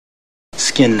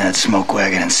Skin that smoke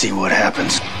wagon and see what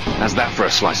happens. How's that for a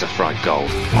slice of fried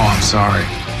gold? Oh, I'm sorry.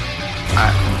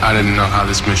 I didn't know how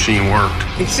this machine worked.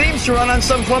 It seems to run on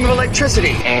some form of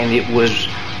electricity. And it was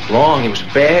wrong. It was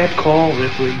a bad call,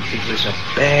 Ripley. It was a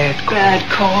bad call. Bad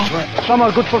call. Some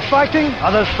are good for fighting,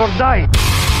 others for dying.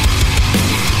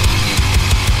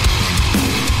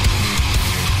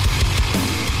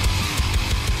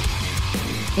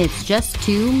 It's Just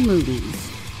Two Movies.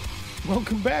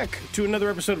 Welcome back to another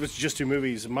episode of It's Just Two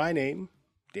Movies. My name,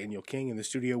 Daniel King, in the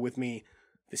studio with me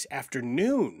this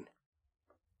afternoon.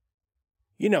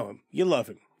 You know him. You love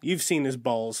him. You've seen his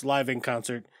balls live in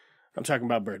concert. I'm talking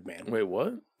about Birdman. Wait,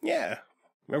 what? Yeah.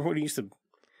 Remember when he used to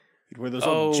he'd wear those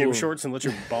old gym shorts and let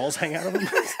your balls hang out of them?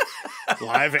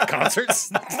 Live at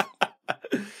concerts?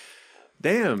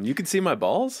 Damn, you can see my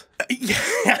balls?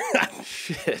 Yeah.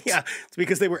 Shit. Yeah, it's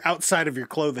because they were outside of your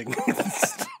clothing.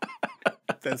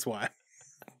 That's why.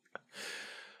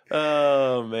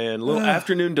 Oh, man. A little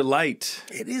afternoon delight.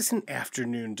 It is an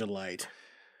afternoon delight.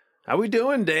 How we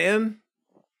doing, Dan?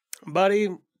 Buddy,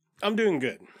 I'm doing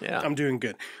good. Yeah. I'm doing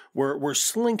good. We're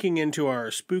slinking into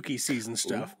our spooky season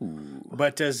stuff. Ooh.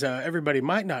 But as everybody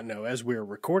might not know, as we're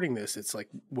recording this, it's like,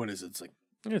 what is it? It's like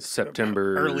It's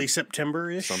September. early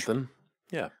September-ish. Something.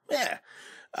 Yeah. Yeah.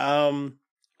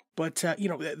 But, you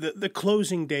know, the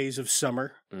closing days of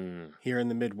summer here in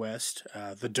the Midwest,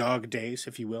 the dog days,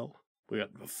 if you will. We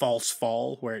got the false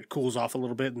fall where it cools off a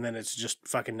little bit and then it's just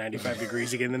fucking 95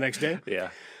 degrees again the next day. Yeah.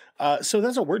 So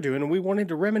that's what we're doing. And we wanted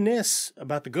to reminisce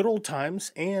about the good old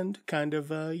times and kind of,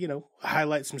 you know,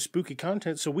 highlight some spooky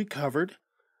content. So we covered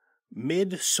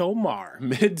Midsommar.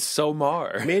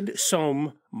 Midsommar.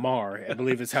 Midsommar, I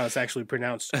believe is how it's actually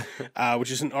pronounced,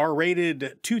 which is an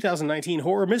R-rated 2019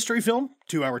 horror mystery film,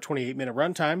 2 hour, 28-minute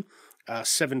runtime,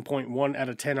 7.1 out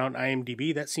of 10 on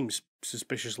IMDb. That seems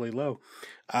suspiciously low.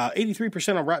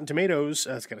 83% on Rotten Tomatoes.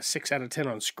 It's got a 6 out of 10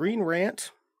 on Screen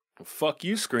Rant. Fuck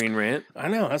you, Screen Rant. I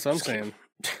know, that's what I'm saying.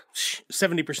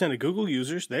 70% of Google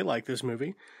users, they like this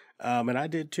movie. And I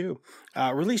did too.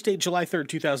 Release date July 3rd,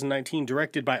 2019.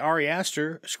 Directed by Ari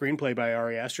Aster. Screenplay by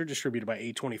Ari Aster. Distributed by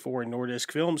A24 and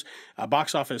Nordisk Films.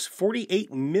 Box office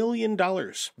 $48 million.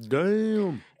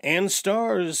 Damn. And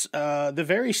stars the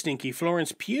very stinky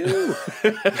Florence Pugh.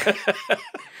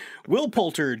 Will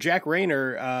Poulter, Jack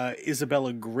Rayner,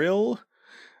 Isabella Grill,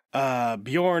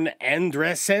 Bjorn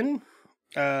Andresen,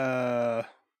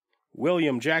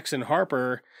 William Jackson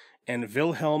Harper, and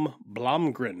Wilhelm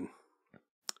Blomgren.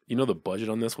 You know the budget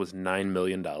on this was $9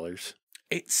 million?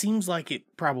 It seems like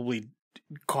it probably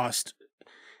cost...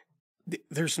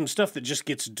 There's some stuff that just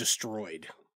gets destroyed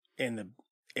in the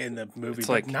movie. It's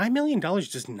like like $9 million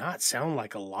does not sound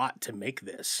like a lot to make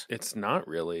this. It's not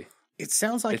really. It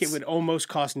sounds like it would almost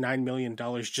cost $9 million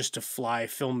just to fly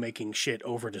filmmaking shit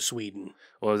over to Sweden.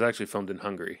 Well, it was actually filmed in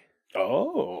Hungary.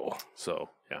 Oh. So,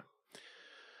 yeah.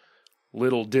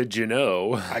 Little did you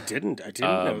know. I didn't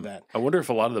know that. I wonder if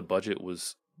a lot of the budget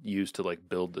was used to like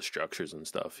build the structures and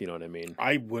stuff. You know what I mean?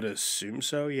 I would assume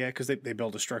so, yeah, because they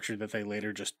built a structure that they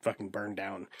later just fucking burned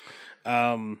down.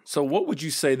 So what would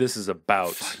you say this is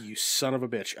about? You son of a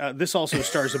bitch. This also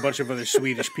stars a bunch of other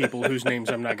Swedish people whose names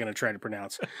I'm not going to try to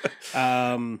pronounce.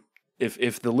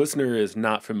 If the listener is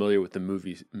not familiar with the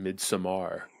movie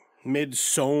Midsommar,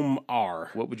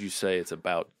 what would you say it's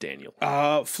about, Daniel?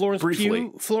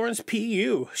 Florence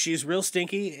Pugh. She's real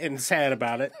stinky and sad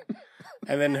about it.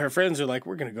 And then her friends are like,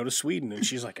 we're going to go to Sweden. And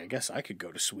she's like, I guess I could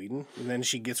go to Sweden. And then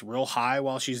she gets real high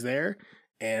while she's there.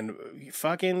 And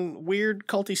fucking weird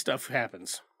culty stuff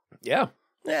happens. Yeah.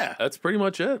 Yeah. That's pretty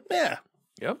much it. Yeah.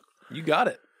 Yep. You got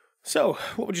it. So,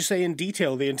 what would you say in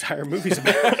detail the entire movie's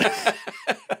about?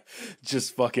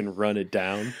 Just fucking run it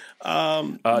down.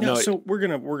 So we're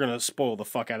gonna spoil the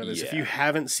fuck out of this. Yeah. If you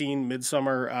haven't seen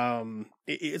Midsommar,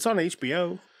 it's on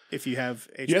HBO. If you have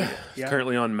HBO, yeah. It's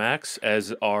currently on Max,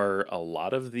 as are a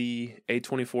lot of the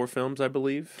A24 films, I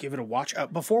believe. Give it a watch.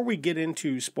 Before we get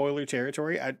into spoiler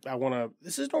territory, I want to.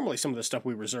 This is normally some of the stuff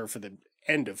we reserve for the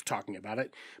end of talking about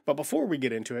it. But before we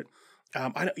get into it,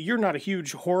 I know you're not a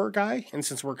huge horror guy, and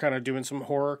since we're kind of doing some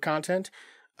horror content,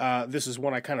 this is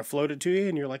one I kind of floated to you,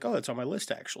 and you're like, "Oh, it's on my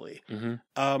list, actually."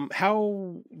 Mm-hmm.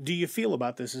 How do you feel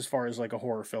about this as far as like a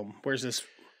horror film? Where's this?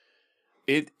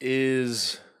 It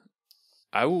is.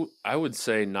 I would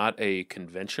say not a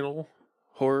conventional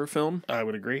horror film. I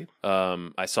would agree.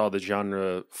 I saw the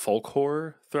genre folk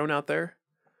horror thrown out there.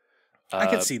 I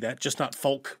could see that, just not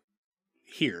folk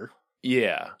here.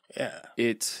 Yeah. Yeah.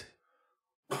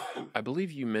 I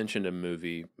believe you mentioned a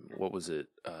movie. What was it?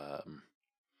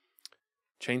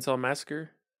 Chainsaw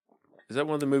Massacre? Is that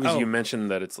one of the movies you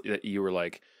mentioned that you were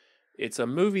like, It's a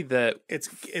movie that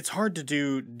it's hard to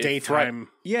do daytime.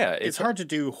 It's hard to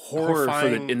do horror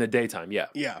horrifying in the daytime. Yeah,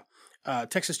 yeah.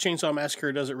 Texas Chainsaw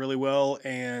Massacre does it really well.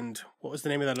 And what was the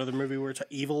name of that other movie where it's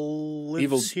Evil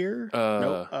Lives Here?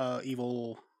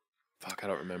 Evil. Fuck, I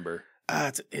don't remember.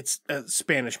 It's a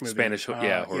Spanish movie. Spanish,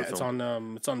 horror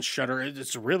film. It's on Shudder.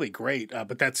 It's really great.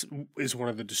 But that's one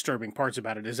of the disturbing parts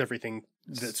about it is everything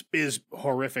that is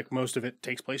horrific. Most of it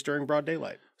takes place during broad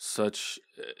daylight. Such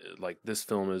like this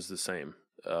film is the same.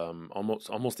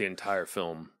 Almost the entire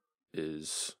film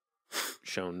is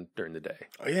shown during the day.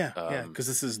 Oh yeah, because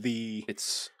this is the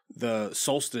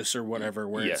solstice or whatever,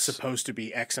 where it's supposed to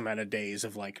be X amount of days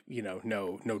of like no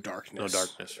darkness. No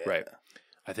darkness, right?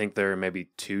 I think there are maybe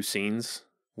 2 scenes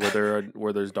where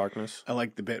there's darkness. I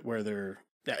like the bit where they're,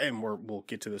 and we'll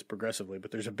get to this progressively, but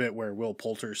there's a bit where Will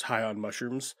Poulter's high on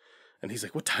mushrooms, and he's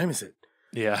like, "What time is it?"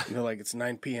 Yeah, and they're like, "It's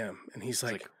 9 p.m." And he's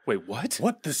like, "Wait, what?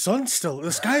 What? The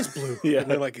sky's blue." Yeah,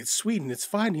 and they're like, "It's Sweden, it's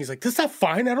fine." And he's like, "That's not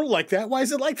fine. I don't like that. Why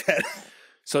is it like that?"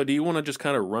 So, do you want to just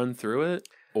kind of run through it,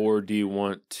 or do you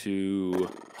want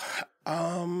to?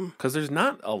 Because there's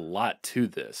not a lot to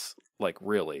this. Like,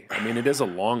 really. I mean, it is a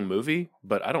long movie,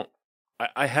 but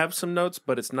I have some notes,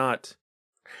 but it's not.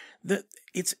 It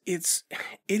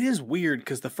is weird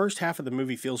because the first half of the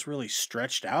movie feels really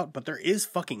stretched out, but there is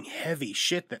fucking heavy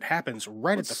shit that happens at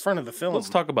the front of the film.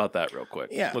 Let's talk about that real quick.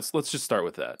 Yeah. Let's just start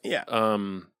with that. Yeah.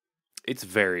 It's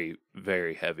very,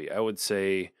 very heavy. I would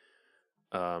say,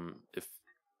 if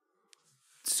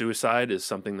suicide is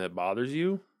something that bothers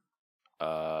you,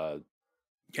 yeah.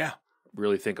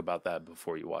 Really think about that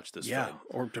before you watch this film.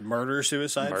 Or to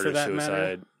murder-suicide for that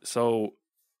matter. So,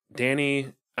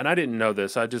 Danny, and I didn't know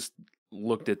this, I just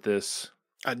looked at this.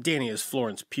 Danny is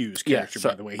Florence Pugh's character,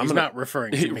 by the way. He's not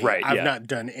referring to me. Right, I've not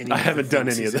done any I haven't done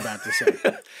any of that. About to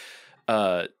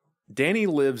say. Danny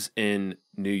lives in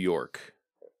New York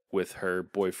with her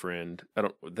boyfriend. I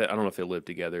don't know if they live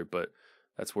together, but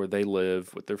that's where they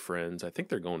live with their friends. I think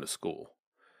they're going to school,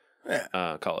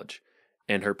 college.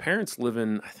 And her parents live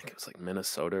in, I think it was like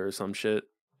Minnesota or some shit.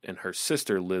 And her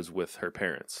sister lives with her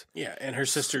parents. Yeah, and her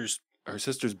sister's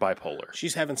bipolar.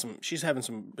 She's having some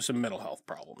mental health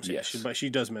problems. Yes, but she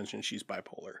does mention she's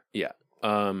bipolar. Yeah.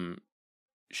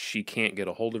 She can't get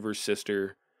a hold of her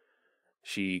sister.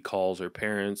 She calls her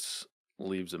parents,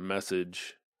 leaves a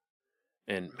message.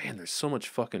 And man, there's so much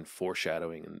fucking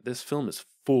foreshadowing, and this film is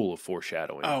full of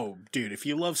foreshadowing. Oh, dude, if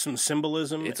you love some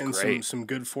symbolism and some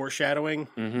good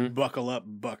foreshadowing, buckle up,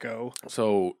 bucko.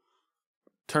 So,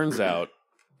 turns out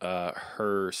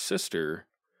her sister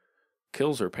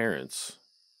kills her parents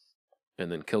and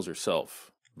then kills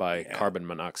herself by carbon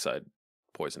monoxide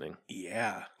poisoning.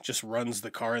 Yeah, just runs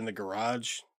the car in the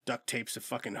garage, duct tapes a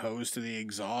fucking hose to the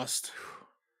exhaust.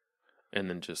 And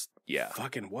then just,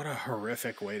 fucking what a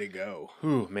horrific way to go.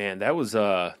 Ooh, man, that was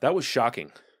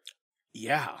shocking.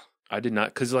 Yeah. I did not,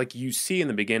 because like you see in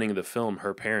the beginning of the film,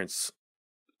 her parents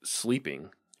sleeping.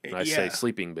 And I say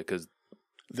sleeping because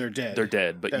they're dead. They're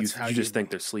dead, but you just think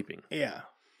they're sleeping. Yeah.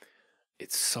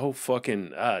 It's so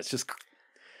fucking, it's just...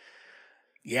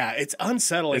 Yeah, it's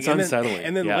unsettling. It's unsettling.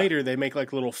 And then later they make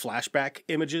like little flashback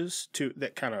images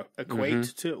that kind of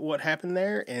equate to what happened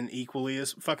there, and equally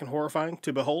as fucking horrifying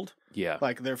to behold. Yeah.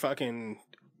 Like they're fucking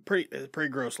pretty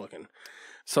gross looking.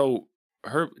 So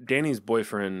Danny's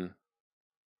boyfriend,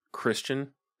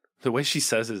 Christian, the way she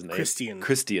says his name.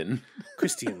 Christian.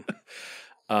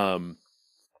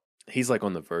 He's like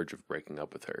on the verge of breaking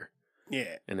up with her.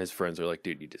 Yeah. And his friends are like,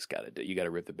 dude, you got to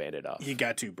rip the Band-Aid off. You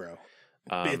got to, bro.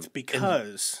 It's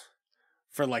because,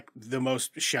 for like the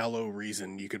most shallow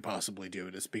reason you could possibly do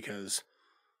it, is because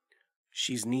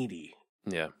she's needy.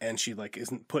 Yeah. And she like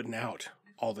isn't putting out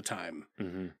all the time.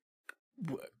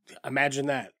 Mm-hmm. Imagine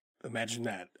that.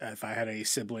 If I had a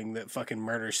sibling that fucking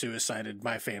murder-suicided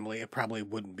my family, it probably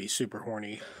wouldn't be super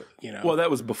horny, you know. Well, that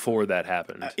was before that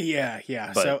happened. Yeah.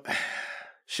 But so,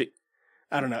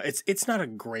 I don't know. It's not a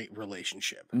great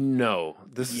relationship. No,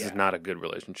 this is not a good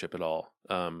relationship at all.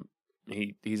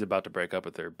 He's about to break up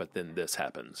with her, but then this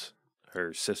happens.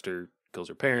 Her sister kills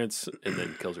her parents and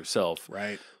then kills herself.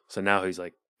 Right. So now he's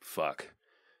like, fuck.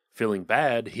 Feeling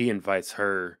bad, he invites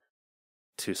her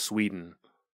to Sweden.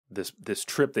 This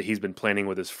trip that he's been planning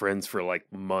with his friends for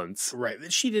like months. Right.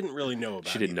 That she didn't really know about.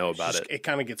 She didn't know about it. It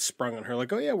kind of gets sprung on her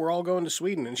like, oh yeah, we're all going to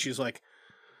Sweden. And she's like,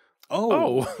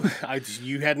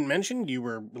 you hadn't mentioned you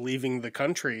were leaving the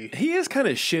country. He is kind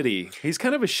of shitty. He's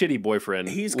kind of a shitty boyfriend.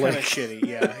 He's kind of shitty.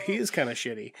 Yeah, he is kind of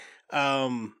shitty.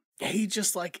 He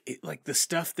just like the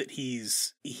stuff that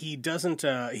he doesn't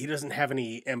have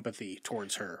any empathy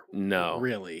towards her. No,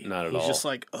 really, not at all. He's just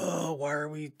like, oh, why are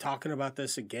we talking about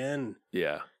this again?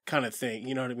 Yeah, kind of thing.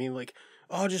 You know what I mean? Like,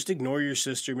 oh, just ignore your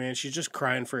sister, man. She's just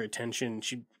crying for attention.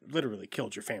 She literally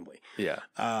killed your family. Yeah.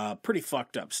 Pretty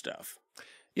fucked up stuff.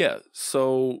 Yeah.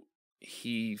 So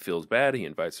he feels bad. He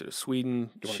invites her to Sweden.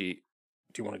 Do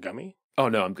you want a gummy? Oh,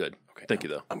 no, I'm good. Okay, Thank you,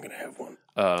 though. I'm going to have one.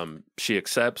 She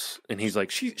accepts, and he's like,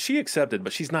 she accepted,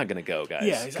 but she's not going to go, guys.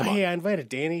 Yeah, he's like, hey, I invited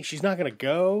Danny. She's not going to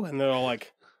go. And they're all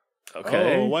like,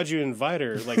 okay. Oh, why'd you invite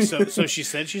her? Like, so she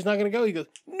said she's not going to go? He goes,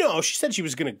 no, she said she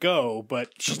was going to go, but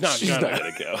she's not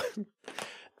going to go.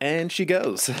 And she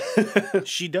goes.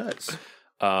 She does.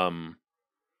 I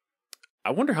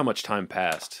wonder how much time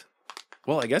passed.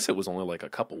 Well, I guess it was only like a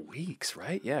couple weeks,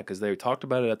 right? Yeah, because they talked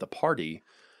about it at the party.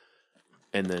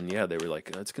 And then, yeah, they were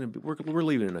like, "It's gonna be we're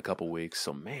leaving in a couple weeks."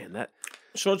 So, man, that.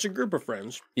 So it's a group of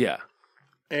friends. Yeah,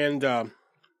 and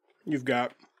you've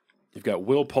got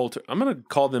Will Poulter. I'm gonna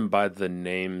call them by the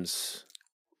names,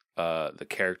 the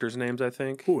characters' names. I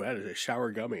think. Ooh, that is a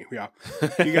sour gummy. Yeah,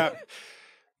 you got.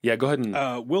 Yeah, go ahead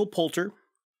and. Will Poulter,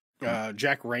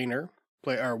 Jack Rayner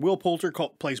Will Poulter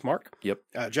plays Mark. Yep.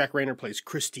 Jack Rayner plays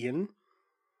Christian.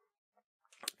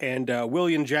 And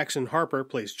William Jackson Harper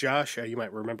plays Josh. You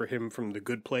might remember him from The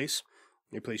Good Place.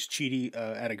 He plays Chidi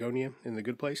Atagonia in The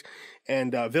Good Place.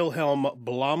 And Wilhelm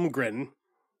Blomgren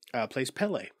plays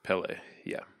Pele. Pele,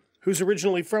 yeah. Who's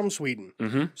originally from Sweden.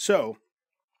 Mm-hmm. So,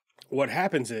 what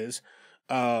happens is,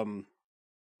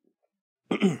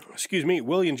 excuse me,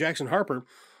 William Jackson Harper,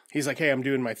 he's like, hey, I'm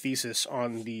doing my thesis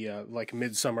on the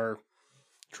Midsommar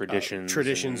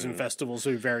traditions and festivals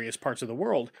of various parts of the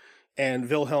world. And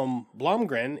Wilhelm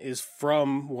Blomgren is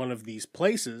from one of these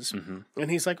places. Mm-hmm.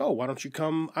 And he's like, oh, why don't you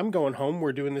come? I'm going home.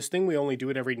 We're doing this thing. We only do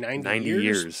it every 90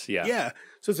 years. Yeah. Yeah.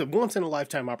 So it's a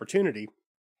once-in-a-lifetime opportunity.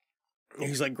 And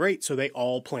he's like, great. So they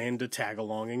all plan to tag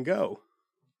along and go.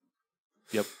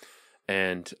 Yep.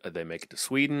 And they make it to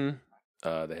Sweden.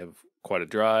 They have quite a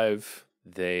drive.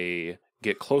 They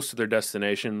get close to their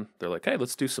destination. They're like, hey,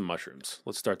 let's do some mushrooms.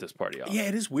 Let's start this party off. Yeah,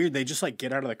 it is weird. They just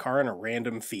get out of the car in a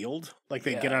random field. Like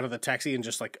they get out of the taxi in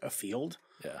just a field.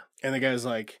 Yeah. And the guy's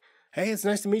like, hey, it's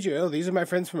nice to meet you. Oh, these are my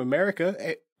friends from America.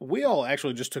 Hey, we all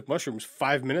actually just took mushrooms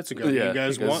 5 minutes ago. Yeah, you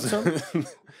guys want some?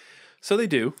 So they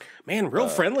do. Man, real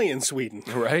friendly in Sweden.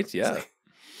 Right? Yeah.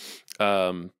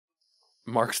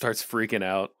 Mark starts freaking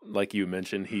out, like you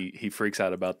mentioned. He freaks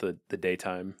out about the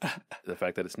daytime, the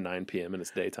fact that it's 9 p.m. and it's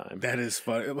daytime. That is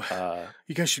fun.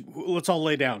 You guys let's all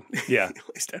lay down. Yeah.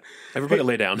 Everybody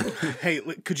lay down. Hey,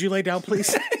 could you lay down,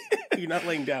 please? You're not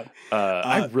laying down.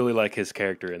 I really like his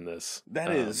character in this.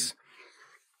 That is.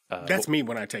 That's me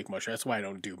when I take mushrooms. That's why I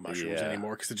don't do mushrooms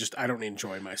anymore, because I don't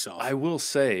enjoy myself. I will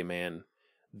say, man,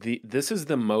 this is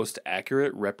the most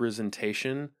accurate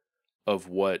representation of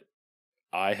what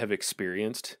I have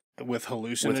experienced with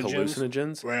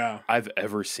hallucinogens I've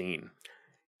ever seen.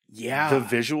 Yeah. The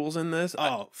visuals in this,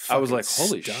 I was like,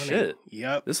 holy shit.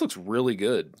 Yep. This looks really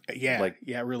good. Yeah.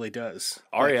 It really does.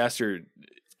 Ari Aster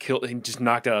he just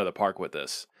knocked it out of the park with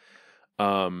this.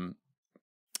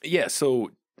 Yeah,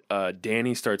 so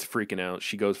Danny starts freaking out.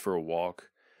 She goes for a walk.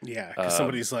 Yeah, because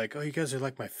somebody's like, oh, you guys are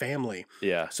like my family.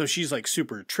 Yeah. So she's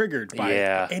super triggered by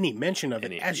any mention of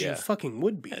it, as you fucking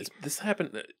would be. This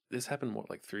happened,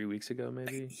 what, 3 weeks ago,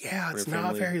 maybe? Yeah, it's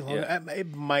not very long. Yeah.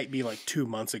 It might be 2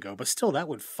 months ago, but still, that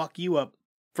would fuck you up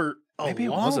for a long time. Maybe it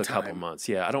was a couple months.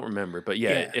 Yeah, I don't remember. But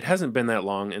yeah, it hasn't been that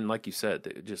long. And like you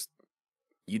said,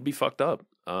 you'd be fucked up.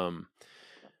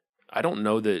 I don't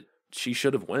know that she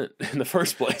should have went in the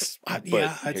first place.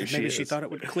 Maybe she thought it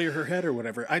would clear her head or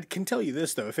whatever. I can tell you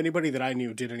this, though. If anybody that I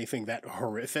knew did anything that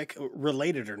horrific,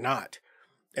 related or not,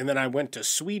 and then I went to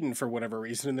Sweden for whatever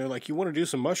reason, and they're like, you want to do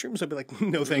some mushrooms? I'd be like,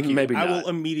 no, thank you. Maybe not. I will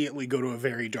immediately go to a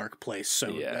very dark place,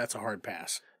 so that's a hard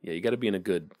pass. Yeah, you got to be in a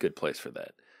good place for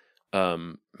that.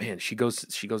 Man, she goes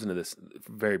into this,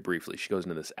 very briefly, she goes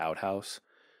into this outhouse,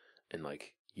 and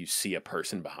you see a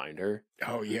person behind her.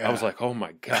 Oh, yeah. I was like, oh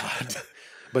my God.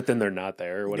 But then they're not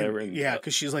there or whatever. And, yeah,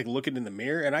 because she's looking in the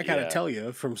mirror. And I got to tell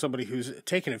you, from somebody who's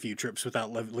taken a few trips without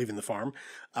leaving the farm,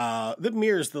 the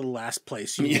mirror is the last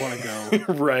place you want to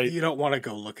go. Right. You don't want to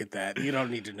go look at that. You don't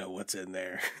need to know what's in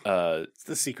there. It's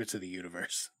the secrets of the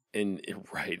universe. And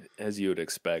right, as you would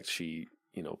expect, she,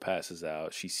 passes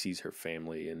out. She sees her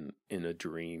family in a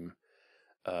dream.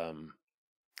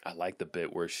 I like the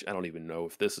bit where I don't even know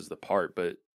if this is the part,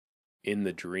 but in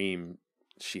the dream,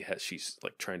 she's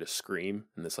trying to scream,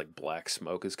 and this black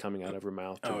smoke is coming out of her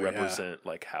mouth to represent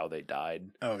how they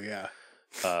died. Oh yeah.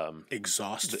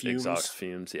 Exhaust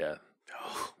fumes. Yeah.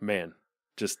 Man,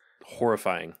 just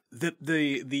horrifying.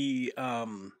 The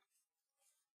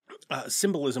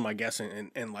symbolism, I guess,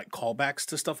 and callbacks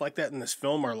to stuff like that in this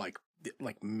film are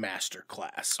like master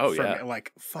class. Oh, for yeah. me.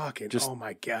 Like fucking, Just oh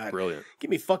my God. brilliant. Give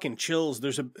me fucking chills.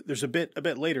 There's a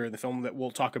bit later in the film that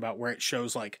we'll talk about where it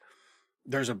shows like,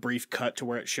 there's a brief cut to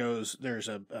where it shows there's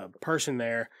a person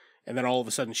there, and then all of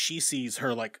a sudden she sees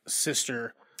her like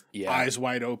sister, eyes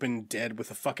wide open, dead with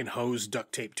a fucking hose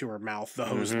duct taped to her mouth. The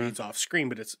hose leads off screen,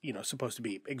 but it's, you know, supposed to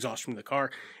be exhaust from the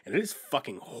car, and it is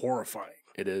fucking horrifying.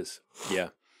 It is. Yeah.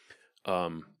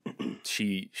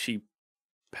 She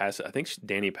passes. I think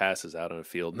Danny passes out on a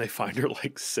field, and they find her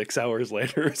like 6 hours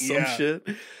later or some shit.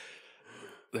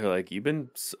 They're like, "You've been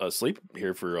asleep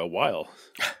here for a while."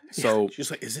 So she's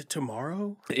like, "Is it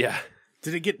tomorrow?" Yeah.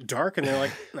 Did it get dark? And they're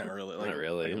like, "Not really. Like, Not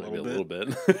really. Like Maybe a little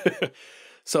bit."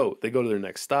 So they go to their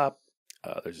next stop.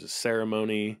 There's a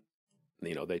ceremony.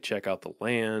 You know, they check out the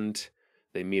land.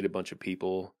 They meet a bunch of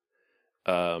people.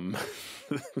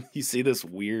 You see this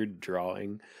weird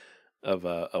drawing of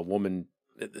a woman.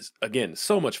 Again,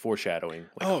 so much foreshadowing.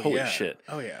 Like, holy shit.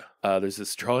 Oh, yeah. There's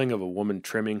this drawing of a woman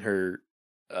trimming her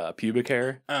pubic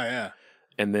hair. Oh, yeah.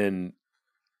 And then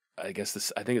I think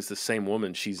it's the same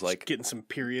woman. She's like getting some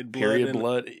period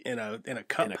blood in a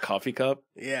cup. In a coffee cup.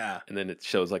 Yeah. And then it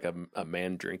shows like a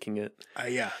man drinking it.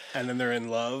 Yeah. And then they're in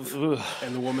love. Ugh.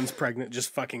 And the woman's pregnant.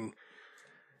 Just fucking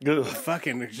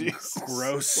Jesus.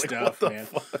 Gross stuff, what the man.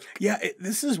 fuck? Yeah,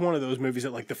 this is one of those movies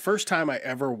that, like, the first time I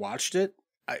ever watched it,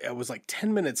 I was like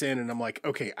 10 minutes in, and I'm like,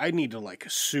 okay, I need to like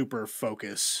super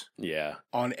focus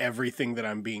on everything that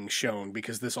I'm being shown,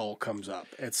 because this all comes up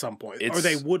at some point, or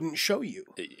they wouldn't show you.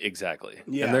 Exactly.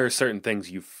 Yeah. And there are certain things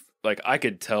like, I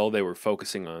could tell they were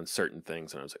focusing on certain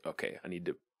things, and I was like, okay, I need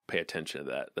to pay attention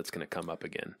to that. That's going to come up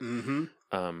again.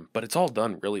 Mm-hmm. But it's all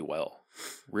done really well.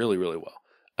 Really, really well.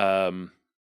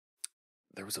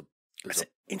 There's an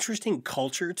interesting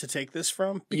culture to take this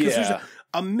from, because there's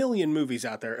a million movies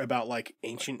out there about like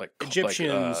ancient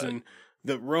Egyptians and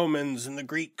the Romans and the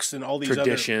Greeks and all these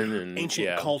tradition other and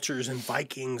ancient cultures and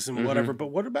Vikings and whatever. But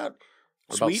what about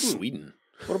Sweden?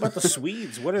 What about the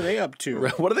Swedes? What are they up to?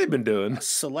 What have they been doing?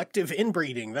 Selective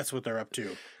inbreeding. That's what they're up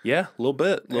to. Yeah, a little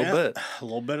bit. A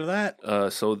little bit of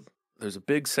that. So there's a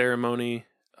big ceremony.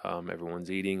 Everyone's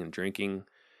eating and drinking.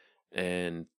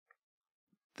 And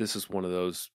this is one of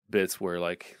those bits where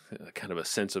like kind of a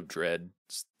sense of dread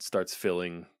starts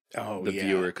filling the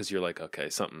viewer, because you're like, okay,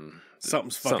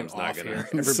 something's fucking off here.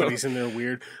 Everybody's in there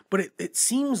weird. But it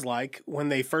seems like when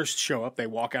they first show up, they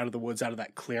walk out of the woods, out of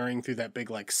that clearing, through that big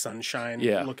like sunshine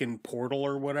looking portal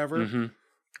or whatever.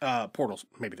 Portal's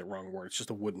maybe the wrong word. It's just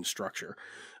a wooden structure.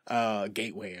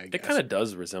 Gateway, I guess. It kind of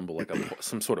does resemble like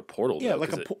some sort of portal. Yeah,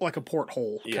 though, like a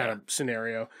porthole kind of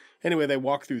scenario. Anyway, they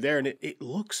walk through there, and it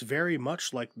looks very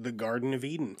much like the Garden of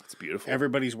Eden. It's beautiful.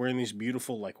 Everybody's wearing these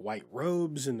beautiful like white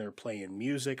robes, and they're playing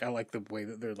music. I like the way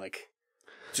that they're like,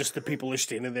 just the people are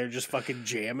standing there just fucking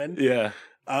jamming. Yeah.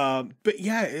 But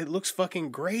yeah, it looks fucking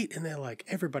great, and they're like,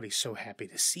 everybody's so happy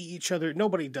to see each other.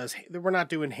 We're not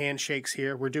doing handshakes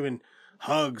here. We're doing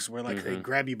hugs where like they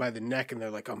grab you by the neck, and they're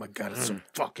like, oh my God, it's so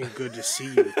fucking good to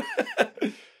see you.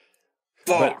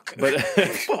 Fuck. But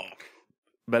Fuck.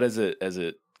 But as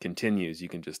it continues, you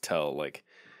can just tell like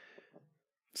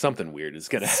something weird is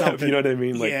gonna happen. You know what I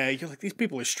mean? Like, yeah, you're like, these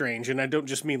people are strange, and I don't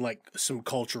just mean like some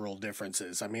cultural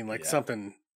differences. I mean like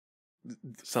something's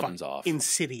off.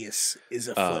 Insidious is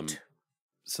afoot.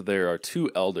 So there are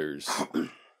two elders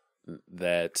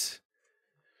that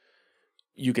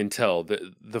you can tell that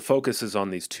the focus is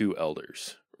on these two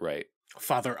elders, right?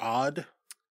 Father Odd.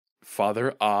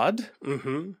 Father Odd?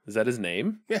 Mm-hmm. Is that his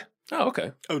name? Yeah. Oh,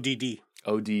 okay. ODD.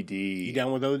 ODD. You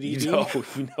down with ODD? You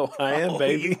know I am,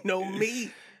 baby. You know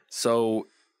me. So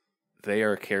they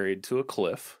are carried to a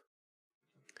cliff,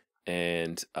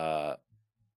 and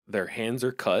their hands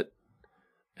are cut,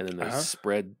 and then they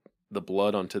spread the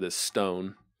blood onto this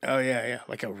stone. Oh, yeah.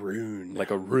 Like a rune.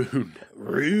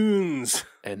 Runes.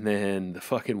 And then the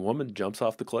fucking woman jumps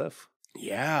off the cliff.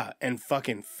 Yeah, and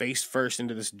fucking face first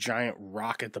into this giant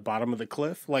rock at the bottom of the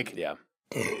cliff. Like, yeah.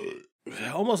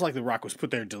 Almost like the rock was put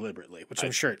there deliberately, which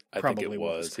I'm sure it probably think it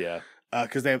was. Yeah.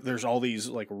 Because there's all these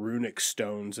like runic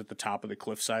stones at the top of the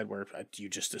cliffside where you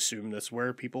just assume that's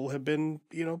where people have been,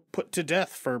 put to death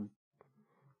for,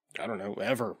 I don't know,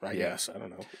 ever, I guess. I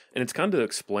don't know. And it's kind of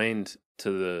explained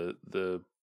to the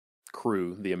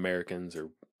crew, the Americans or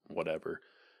whatever,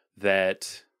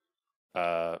 that,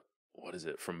 what is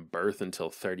it, from birth until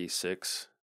 36,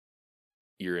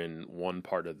 you're in one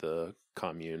part of the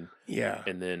commune. Yeah.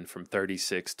 And then from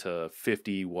 36 to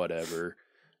 50, whatever,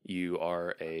 you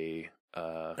are a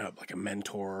like a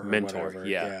mentor. Mentor,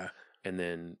 yeah. And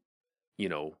then,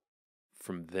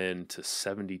 from then to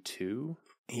 72,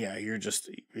 you're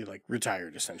like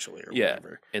retired essentially or Yeah.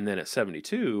 whatever. And then at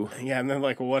 72, Yeah, and then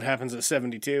like, well, what happens at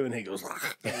 72? And he goes,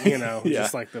 you know, Yeah.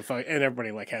 just like the fuck, and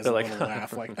everybody like has They're a like, little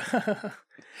laugh, like,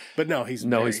 but no, he's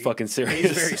fucking serious.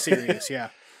 He's very serious, yeah.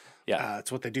 Yeah.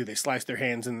 It's what they do. They slice their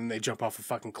hands and then they jump off a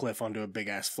fucking cliff onto a big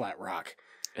ass flat rock.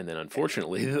 And then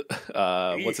unfortunately,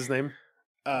 what's his name?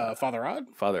 Father Odd?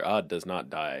 Father Odd does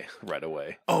not die right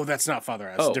away. Oh, that's not Father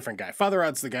Odd. It's a different guy. Father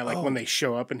Odd's the guy like when they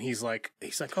show up and he's like,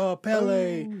 oh,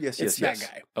 Pele. Yes, it's that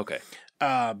guy. Okay.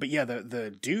 But yeah,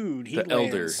 the dude, he lands,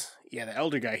 elder. Yeah, the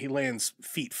elder guy, he lands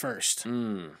feet first.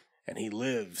 And he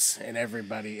lives, and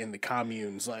everybody in the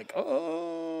commune's like,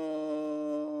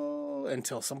 oh,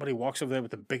 until somebody walks over there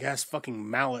with a big ass fucking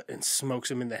mallet and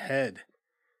smokes him in the head.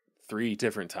 3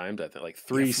 different times, I think. Like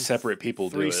 3 separate people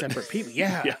do it. 3 separate people,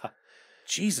 yeah. Yeah.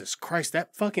 Jesus Christ,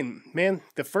 that fucking, man,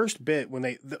 the first bit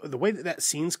when the way that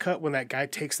scene's cut when that guy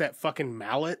takes that fucking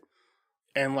mallet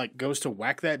and like goes to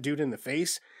whack that dude in the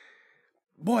face,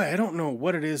 boy, I don't know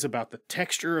what it is about the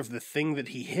texture of the thing that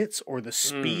he hits or the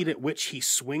speed at which he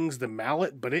swings the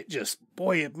mallet, but it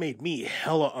made me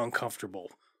hella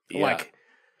uncomfortable. Yeah. Like,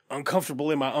 uncomfortable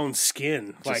in my own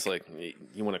skin. Just like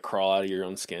you want to crawl out of your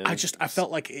own skin. I felt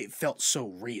like it felt so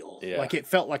real. Yeah. Like it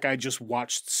felt like I just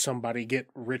watched somebody get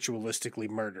ritualistically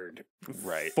murdered.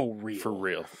 Right. For real. For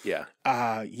real. Yeah.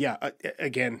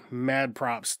 Again, mad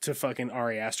props to fucking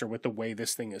Ari Aster with the way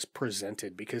this thing is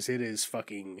presented because it is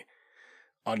fucking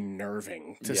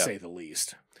unnerving to say the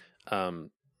least. So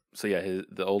yeah,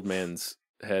 the old man's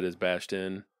head is bashed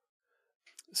in.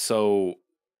 So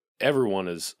everyone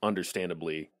is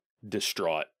understandably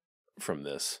distraught from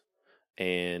this.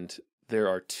 And there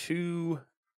are 2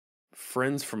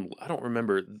 friends from, I don't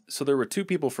remember. So there were 2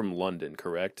 people from London,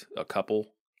 correct? A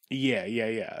couple? Yeah.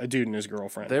 A dude and his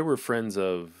girlfriend. They were friends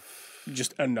of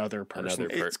just another person.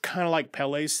 It's kind of like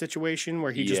Pele's situation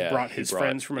where he just brought his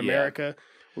friends from America.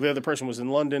 Well, the other person was in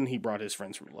London. He brought his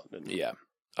friends from London. Yeah.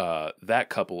 That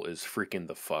couple is freaking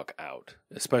the fuck out,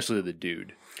 especially the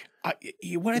dude.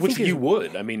 Which you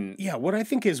would. I mean, yeah. What I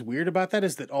think is weird about that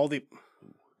is that all the.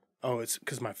 Oh, it's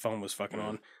because my phone was fucking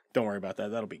on. Don't worry about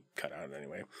that. That'll be cut out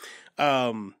anyway.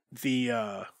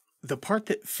 The part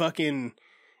that fucking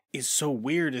is so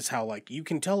weird is how like you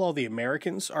can tell all the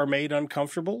Americans are made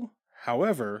uncomfortable.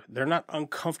 However, they're not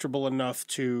uncomfortable enough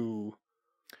to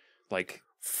like.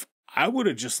 I would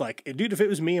have just like, dude, if it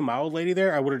was me and my old lady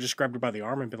there, I would have just grabbed her by the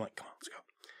arm and been like, come on, let's go.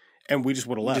 And we just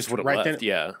would have left. Then,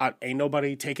 yeah. Ain't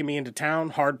nobody taking me into town.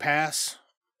 Hard pass.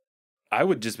 I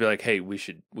would just be like, hey, we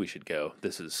should go.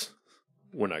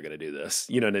 We're not going to do this.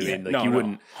 You know what I mean? Like you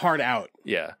wouldn't. Hard out.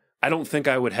 Yeah. I don't think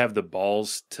I would have the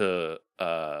balls to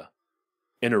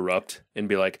interrupt and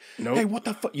be like, nope. Hey, what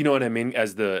the fuck? You know what I mean?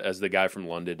 As the guy from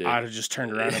London did. I'd have just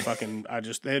turned around and fucking,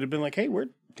 they'd have been like, hey, where'd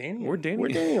Danny? Where'd Danny?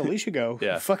 Where'd Danny and Alicia go?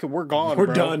 Yeah. Fucking, we're gone, We're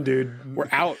bro. done, dude. We're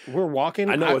out. We're walking.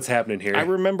 I know what's happening here. I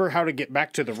remember how to get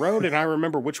back to the road and I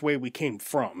remember which way we came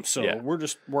from. So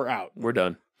we're out. We're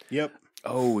done. Yep.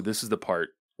 Oh, this is the part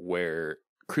where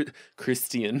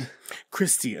Christian,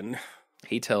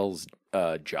 he tells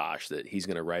Josh that he's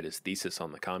going to write his thesis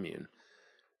on the commune.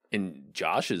 And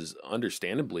Josh is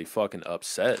understandably fucking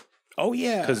upset. Oh,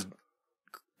 yeah. Because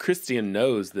Christian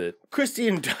knows that...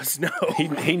 Christian does know.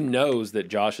 He knows that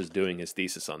Josh is doing his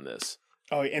thesis on this.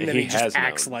 Oh, and then he just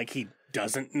acts like he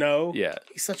doesn't know. Yeah.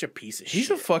 He's such a piece of shit. He's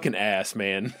a fucking ass,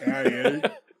 man.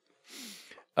 Yeah.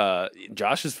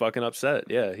 Josh is fucking upset.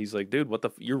 Yeah, he's like, dude, what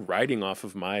the... You're writing off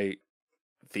of my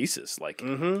thesis. Like,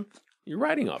 you're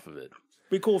writing off of it.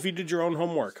 Be cool if you did your own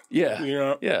homework. Yeah. You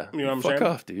know? Yeah. You know what I'm saying? saying? Fuck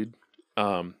off, dude.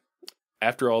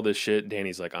 After all this shit,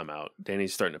 Danny's like, I'm out.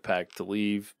 Danny's starting to pack to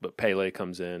leave, but Pele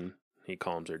comes in. He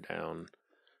calms her down,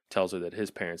 tells her that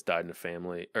his parents died in a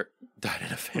family. They died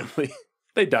in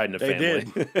a family.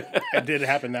 Did. It did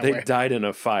happen that way. They died in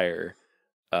a fire.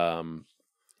 And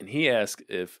he asks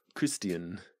if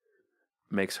Christian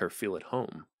makes her feel at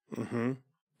home. Mm-hmm.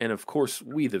 And of course,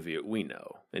 we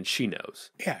know, and she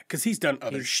knows. Yeah, because he's done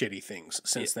other shitty things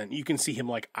since then. You can see him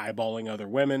like eyeballing other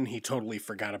women. He totally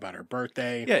forgot about her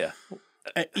birthday. Yeah.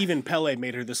 Even Pele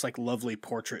made her this like lovely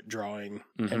portrait drawing.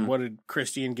 Mm-hmm. And what did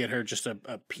Christian get her? Just a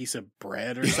piece of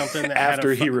bread or something? That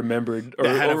After he remembered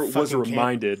or was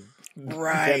reminded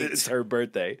right. that it's her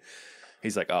birthday.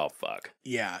 He's like, oh, fuck.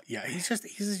 Yeah. He's just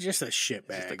a shitbag.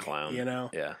 Just a clown. You know?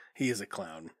 Yeah. He is a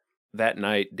clown. That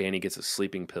night, Danny gets a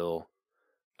sleeping pill.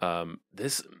 I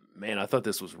thought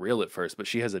this was real at first, but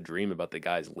she has a dream about the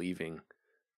guys leaving,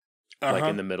 like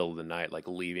in the middle of the night, like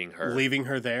leaving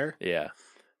her there. Yeah,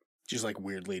 she's like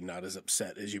weirdly not as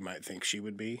upset as you might think she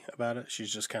would be about it.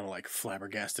 She's just kind of like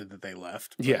flabbergasted that they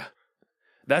left. Yeah,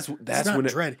 that's it's not when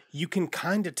dread. You can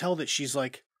kind of tell that she's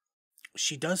like,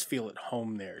 she does feel at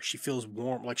home there. She feels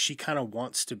warm. Like she kind of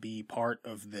wants to be part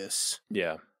of this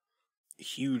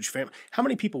huge family. How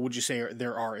many people would you say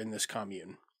there are in this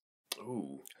commune?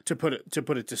 Ooh. To put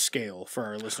it to scale for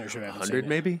our listeners who haven't 100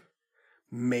 maybe?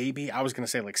 Maybe. I was going to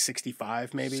say like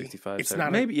 65 maybe. 65. It's 70.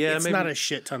 not maybe it's not a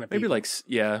shit ton of people.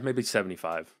 Maybe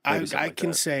 75. Maybe I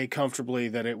can say comfortably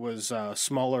that it was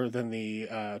smaller than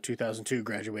the 2002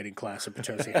 graduating class of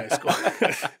Potosi High School.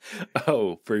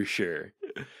 Oh, for sure.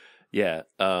 Yeah.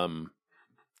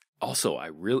 Also,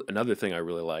 another thing I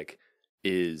really like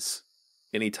is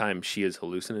anytime she is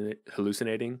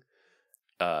hallucinating,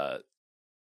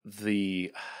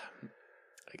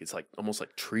 it's like almost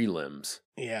like tree limbs.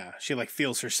 Yeah, she like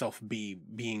feels herself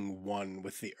being one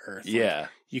with the earth. Yeah, like,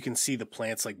 you can see the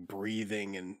plants like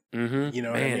breathing, and you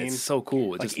know what I mean. It's so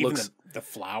cool. It like just even looks the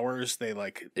flowers, they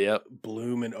like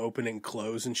bloom and open and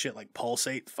close and shit, like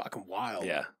pulsate. Fucking wild.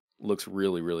 Yeah, looks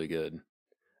really really good.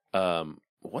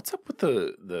 What's up with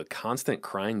the constant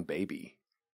crying baby?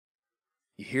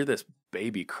 You hear this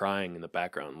baby crying in the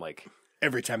background, like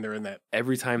every time they're in that.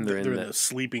 Every time they're in the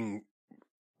sleeping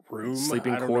room,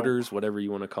 sleeping quarters, whatever you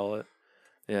want to call it.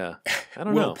 Yeah, I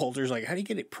don't know. Will Poulter's like, how do you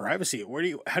get it privacy?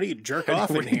 How do you jerk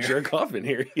off in here? Jerk off in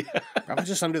here? Yeah, probably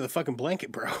just under the fucking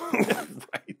blanket, bro.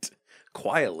 Right,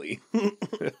 quietly.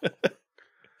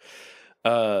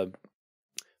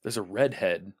 There's a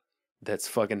redhead that's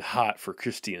fucking hot for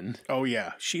Christian. Oh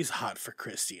yeah, she's hot for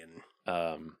Christian.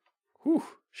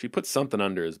 She put something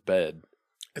under his bed.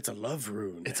 It's a love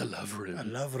rune. It's a love rune. A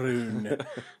love rune.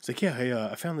 It's like, yeah,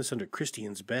 I found this under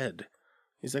Christian's bed.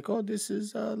 He's like, oh, this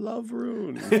is a love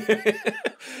rune.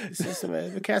 This is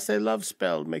cast a love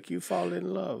spell, make you fall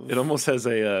in love. It almost has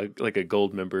a like a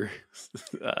gold member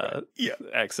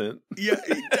accent. Yeah,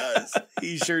 he does.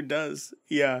 He sure does.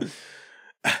 Yeah.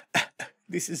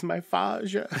 This is my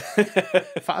Faja.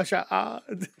 Faja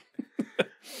Ad.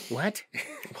 What?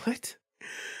 What?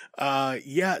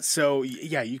 So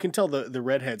you can tell the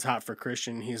redhead's hot for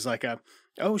Christian. He's like,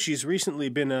 she's recently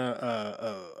been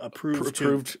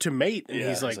approved to mate, and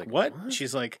he's like, what?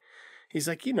 She's like, he's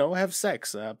like, have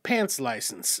sex, pants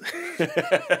license.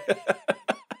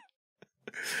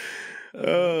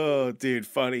 Oh, dude,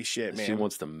 funny shit, man. She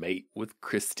wants to mate with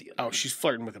Christian. Oh, she's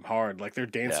flirting with him hard. Like they're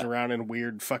dancing around in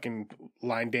weird fucking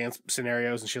line dance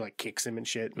scenarios, and she like kicks him and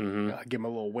shit. And, give him a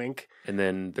little wink. And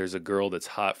then there's a girl that's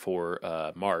hot for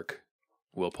Mark,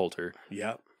 Will Poulter.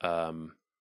 Yep.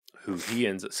 Who he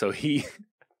ends up. So he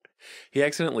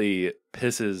accidentally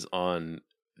pisses on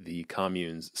the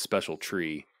commune's special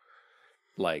tree.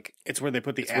 Like it's where they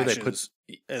put the ashes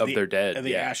of their dead. And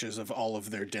the ashes of all of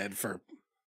their dead for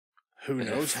who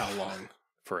knows how long.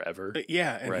 Forever.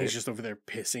 Yeah, and he's just over there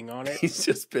pissing on it. He's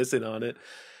just pissing on it.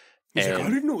 He's like, I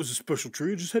didn't know it was a special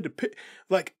tree. I just had to piss.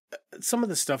 Like, some of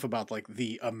the stuff about, like,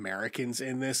 the Americans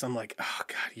in this, I'm like, oh,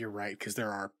 God, you're right, because there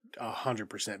are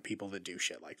 100% people that do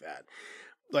shit like that.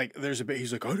 Like, there's a bit,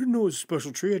 he's like, I didn't know it was a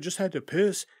special tree. I just had to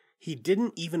piss. He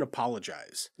didn't even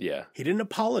apologize. Yeah. He didn't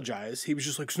apologize. He was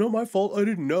just like, it's not my fault. I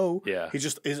didn't know. Yeah. He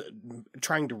just is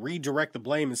trying to redirect the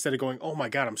blame instead of going, oh my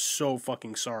God, I'm so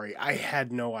fucking sorry. I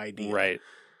had no idea. Right.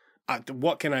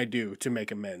 What can I do to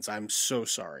make amends? I'm so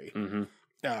sorry. Mm-hmm.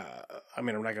 I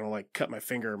mean, I'm not going to like cut my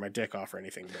finger or my dick off or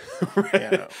anything.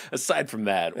 But, aside from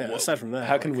that,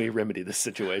 how can we remedy this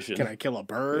situation? Can I kill a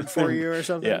bird for you or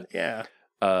something? Yeah.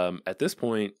 At this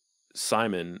point,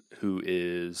 Simon, who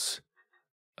is...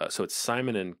 so it's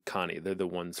Simon and Connie. They're the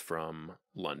ones from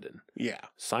London. Yeah.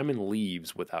 Simon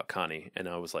leaves without Connie, and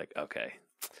I was like, okay,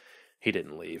 he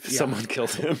didn't leave. Yeah. Someone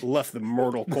killed him. Left the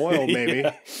mortal coil, maybe.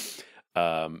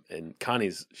 And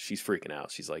she's freaking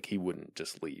out. She's like, he wouldn't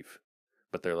just leave.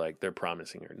 But they're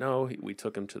promising her, no, we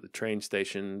took him to the train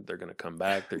station. They're going to come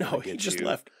back. They're going to get you. No, he just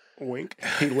left. Wink.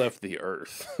 He left the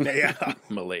earth. Yeah.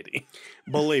 Milady.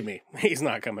 Believe me, he's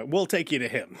not coming. We'll take you to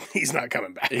him. He's not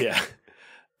coming back.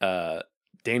 Yeah.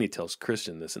 Danny tells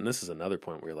Christian this, and this is another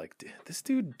point where you're like, this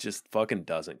dude just fucking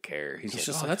doesn't care. He's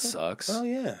just like, that sucks. Oh,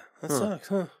 yeah. That sucks,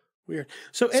 huh? Weird.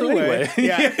 So anyway,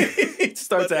 yeah. He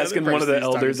starts asking one of the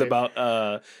elders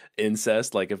about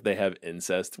incest, like if they have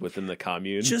incest within the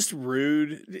commune. Just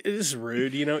rude. It is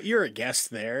rude. You're a guest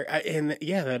there. And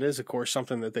yeah, that is, of course,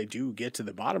 something that they do get to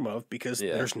the bottom of because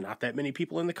there's not that many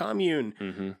people in the commune.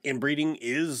 Mm-hmm. Inbreeding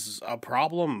is a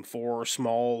problem for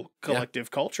small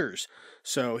collective cultures.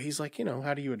 So he's like,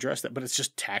 how do you address that? But it's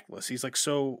just tactless. He's like,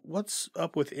 so what's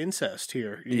up with incest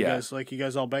here? You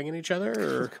guys all banging each other?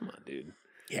 Or? Come on, dude.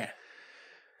 Yeah.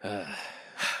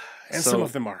 And some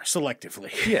of them are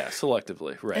selectively. Yeah,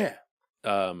 selectively, right.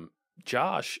 Yeah.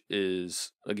 Josh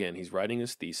is, again, he's writing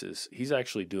his thesis. He's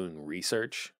actually doing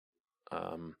research.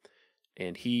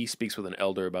 and he speaks with an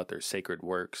elder about their sacred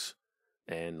works,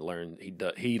 and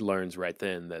he learns right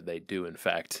then that they do in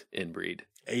fact inbreed.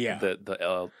 Yeah,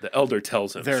 the elder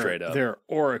tells him straight up their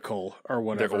oracle or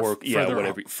whatever,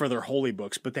 whatever for their holy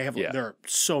books, but they have there are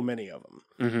so many of them.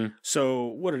 Mm-hmm. So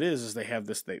what it is they have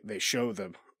this. They show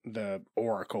the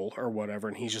oracle or whatever,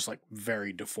 and he's just like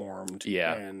very deformed.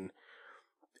 Yeah, and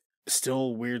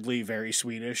still weirdly very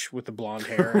Swedish with the blonde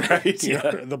hair, right?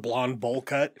 Yeah, the blonde bowl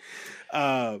cut.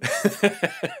 But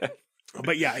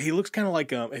yeah, he looks kind of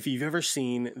like if you've ever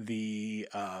seen the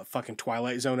fucking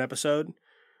Twilight Zone episode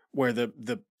where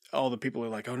all the people are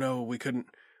like, oh no, we couldn't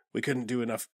do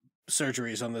enough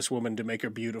surgeries on this woman to make her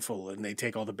beautiful, and they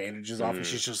take all the bandages off, and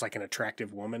she's just like an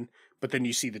attractive woman. But then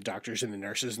you see the doctors and the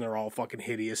nurses, and they're all fucking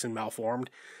hideous and malformed.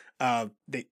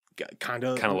 They kind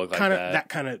of look like that. That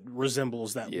kind of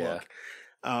resembles that look.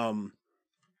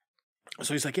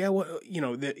 So he's like, yeah, well,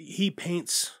 he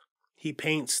paints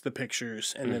the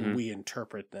pictures, and then we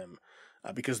interpret them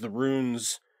because the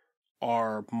runes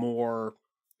are more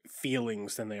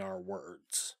feelings than they are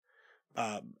words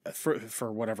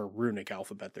for whatever runic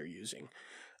alphabet they're using.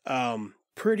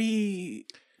 Pretty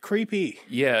creepy.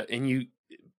 Yeah, and you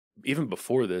even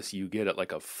before this, you get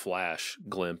like a flash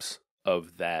glimpse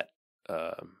of that.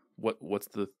 What's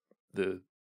the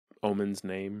omen's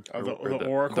name? The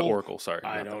oracle? The oracle, sorry.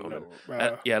 I don't know.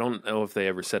 I don't know if they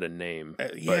ever said a name.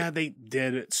 Yeah, they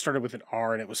did. It started with an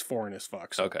R and it was foreign as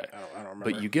fuck. So okay. I don't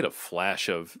remember. But you get a flash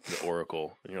of the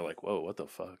oracle and you're like, whoa, what the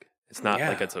fuck? It's not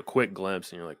like it's a quick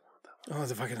glimpse and you're like, what the fuck? Oh,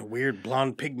 it's a fucking weird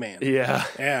blonde pig man. Yeah.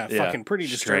 Yeah, fucking pretty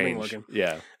disturbing looking.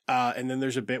 Yeah. And then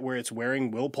there's a bit where it's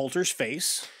wearing Will Poulter's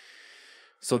face.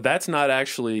 So that's not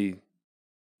actually...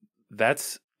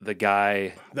 That's the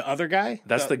guy... The other guy?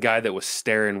 That's the guy that was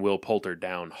staring Will Poulter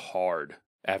down hard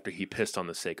after he pissed on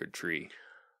the sacred tree.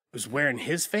 Was wearing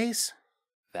his face?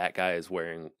 That guy is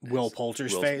wearing... Will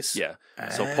Poulter's face? Yeah.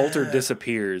 So Poulter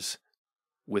disappears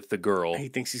with the girl. He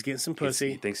thinks he's getting some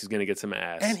pussy. He thinks he's going to get some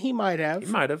ass. And he might have. He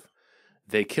might have.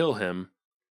 They kill him,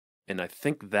 and I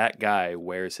think that guy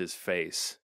wears his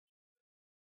face.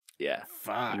 Yeah.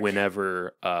 Fuck.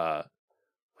 Whenever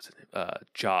what's his name?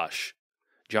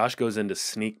 Josh goes in to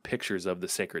sneak pictures of the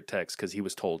sacred text because he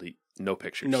was told no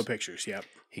pictures. No pictures, yep.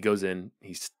 He goes in,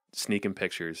 he's sneaking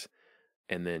pictures,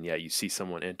 and then you see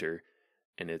someone enter,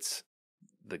 and it's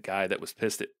the guy that was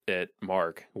pissed at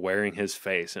Mark wearing his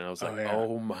face, and I was like,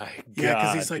 oh my god. Yeah,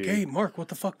 because he's like, hey, Mark, what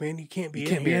the fuck, man? You can't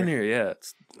be in here. Yeah.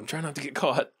 I'm trying not to get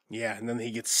caught. Yeah, and then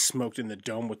he gets smoked in the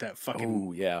dome with that fucking...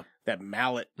 Ooh, yeah. That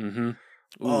mallet. Mm-hmm.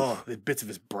 Oh, the bits of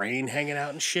his brain hanging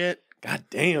out and shit. God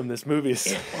damn, this movie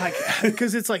is...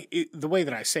 Because it's like, the way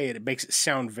that I say it makes it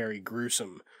sound very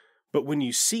gruesome. But when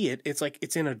you see it, it's like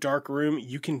it's in a dark room.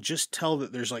 You can just tell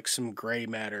that there's like some gray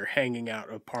matter hanging out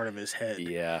of part of his head.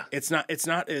 Yeah, it's not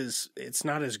as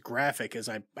graphic as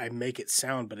I make it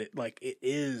sound, but it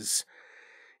is.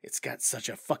 It's got such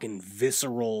a fucking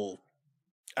visceral,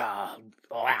 to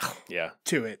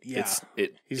it. Yeah,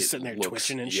 he's sitting there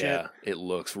twitching and shit. Yeah, it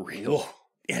looks real. Whoa.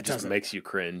 Yeah, it just makes you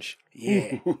cringe.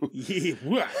 Yeah,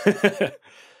 yeah.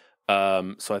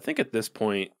 So I think at this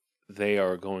point they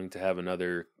are going to have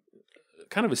another.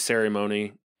 Kind of a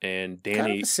ceremony, and Danny...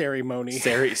 Kind of a ceremony.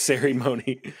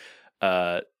 Ceremony.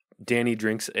 Danny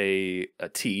drinks a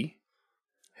tea.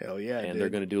 Hell yeah, and they're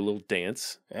going to do a little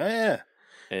dance. Yeah.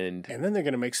 And then they're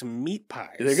going to make some meat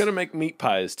pies. They're going to make meat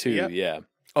pies, too, yeah.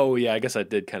 Oh, yeah, I guess I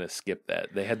did kind of skip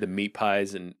that. They had the meat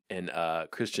pies, and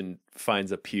Christian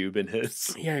finds a pube in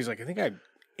his... Yeah, he's like, I think I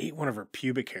ate one of her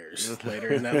pubic hairs later,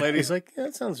 and that lady's like, yeah,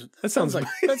 that sounds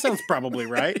probably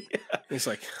right. Yeah. He's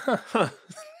like, huh.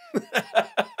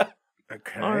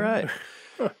 Okay. All right.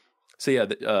 So yeah,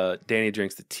 Danny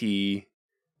drinks the tea.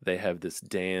 They have this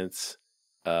dance.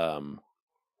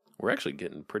 We're actually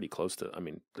getting pretty close to. I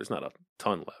mean, there's not a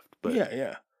ton left, but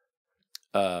yeah.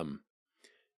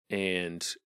 And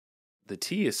the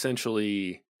tea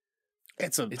essentially,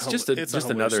 it's just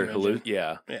another hallucinogen.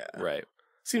 Yeah, right.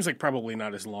 Seems like probably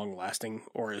not as long lasting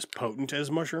or as potent as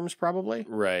mushrooms, probably.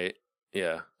 Right.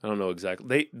 Yeah, I don't know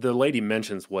exactly. The lady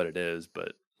mentions what it is,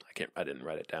 but I didn't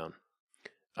write it down.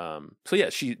 So yeah,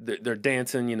 they're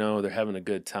dancing, they're having a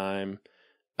good time.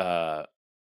 I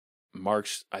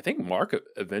think Mark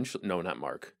eventually, no, not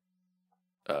Mark,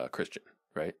 Christian,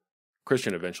 right?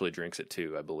 Christian eventually drinks it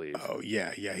too, I believe. Oh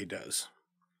yeah, he does.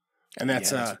 And that's,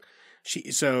 so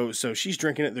she's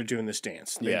drinking it. They're doing this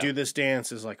dance. They do this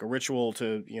dance as like a ritual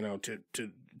to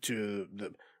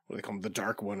the, what they call him, the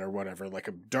Dark One or whatever, like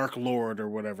a Dark Lord or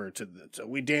whatever. So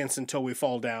we dance until we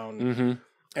fall down. Mm-hmm.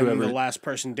 And then the last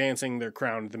person dancing, they're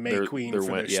crowned the May Queen for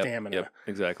their stamina. Yep,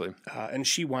 exactly. And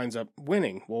she winds up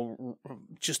winning. Well,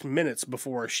 just minutes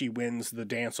before she wins the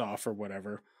dance off or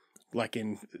whatever, like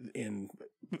in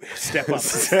Step Up,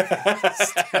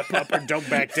 Step Up or Don't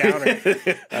Back Down, or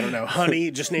I don't know,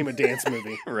 Honey. Just name a dance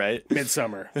movie, right?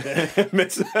 Midsommar,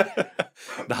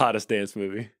 the hottest dance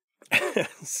movie.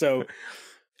 So.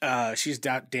 She's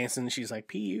dancing. She's like,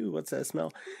 "Pu, what's that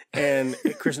smell?" And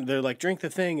Kristen, they're like, "Drink the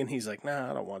thing," and he's like, "Nah,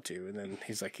 I don't want to." And then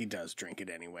he's like, he does drink it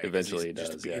anyway. Eventually, he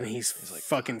does. And he's like,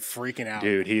 fucking freaking out,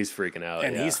 dude. He's freaking out,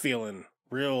 and he's feeling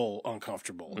real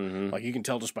uncomfortable. Like you can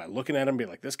tell just by looking at him, be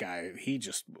like, this guy, he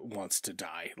just wants to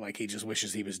die. Like he just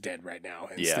wishes he was dead right now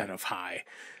instead of high.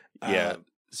 Yeah.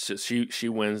 So she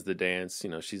wins the dance. You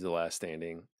know, she's the last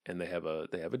standing, and they have a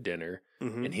dinner,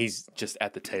 and he's just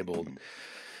at the table.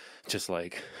 Just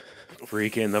like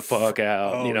freaking the fuck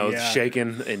out,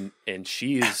 shaking, and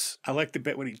she's. I like the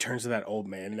bit when he turns to that old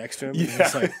man next to him.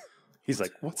 Yeah. And he's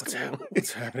like, what's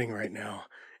happening right now?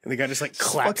 And the guy just like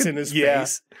claps in his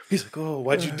face. He's like, oh,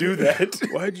 why'd you do that?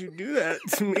 Why'd you do that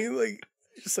to me? Like,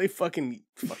 just say fucking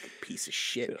piece of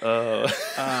shit. And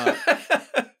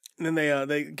then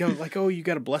they go like, oh, you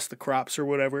got to bless the crops or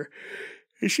whatever.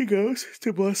 And she goes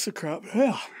to bless the crop.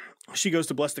 Yeah. She goes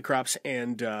to bless the crops,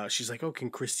 and she's like, "Oh, can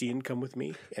Christine come with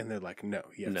me?" And they're like, "No,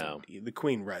 the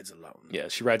queen rides alone." Yeah,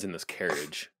 she rides in this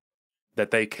carriage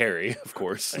that they carry, of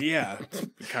course. Yeah,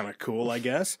 kind of cool, I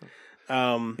guess.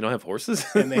 You don't have horses?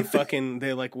 And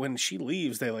they like when she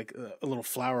leaves, they like a little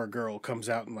flower girl comes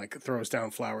out and like throws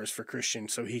down flowers for Christian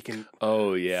so he can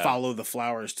follow the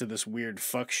flowers to this weird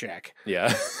fuck shack.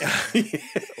 Yeah.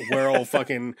 Where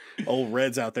old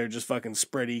Red's out there just fucking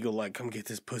spread eagle like, come get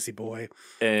this pussy boy.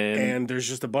 And there's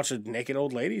just a bunch of naked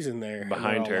old ladies in there.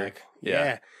 Behind her. Like,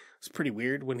 yeah. It's pretty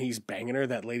weird when he's banging her.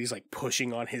 That lady's like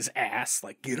pushing on his ass,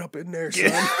 like, get up in there,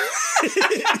 son.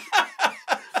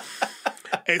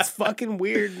 It's fucking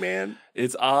weird, man.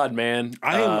 It's odd, man.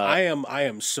 I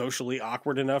am socially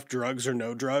awkward enough, drugs or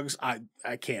no drugs. I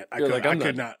can't.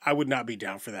 I would not be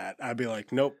down for that. I'd be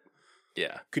like, nope.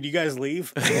 Yeah. Could you guys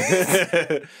leave?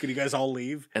 Could you guys all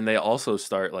leave? And they also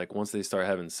start, like, once they start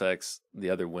having sex, the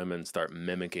other women start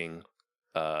mimicking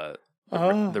the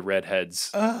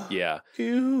redheads. Yeah.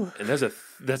 Ew. And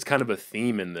that's kind of a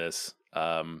theme in this.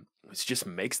 It just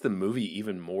makes the movie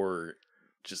even more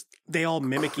just they all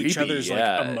mimic creepy. Each other's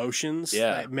like emotions.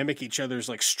 Yeah. Mimic each other's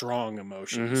like strong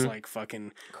emotions, like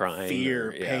fucking crying,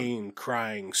 fear, pain,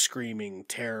 crying, screaming,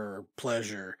 terror,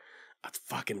 pleasure. That's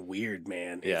fucking weird,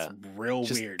 man. Yeah. It's real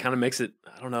weird. Kind of makes it,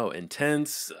 I don't know,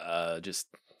 intense.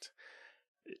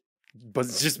 But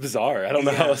it's just bizarre. I don't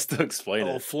know how else to explain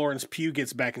it. Florence Pugh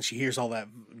gets back and she hears all that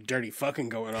dirty fucking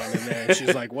going on in there. And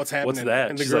she's like, what's happening? What's that?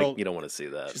 And the she's girl, like, you don't want to see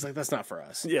that. She's like, that's not for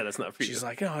us. Yeah, that's not for you. She's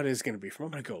like, no, it is going to be for me.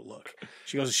 I'm going to go look.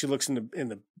 She goes, she looks in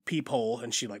the peephole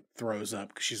and she like throws up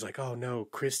because she's like, oh no,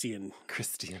 Christian's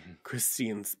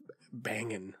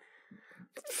banging.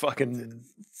 Fucking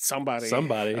somebody,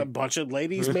 a bunch of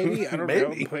ladies, maybe. I don't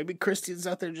know. Maybe Christian's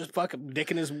out there just fucking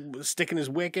sticking his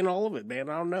wick in all of it, man.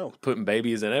 I don't know. Putting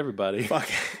babies in everybody. Fuck,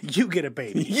 you get a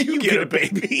baby. You get a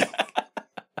baby.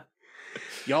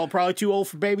 Y'all probably too old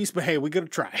for babies, but hey, we're gonna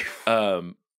try.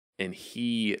 And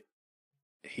he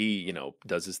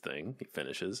does his thing. He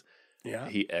finishes. Yeah.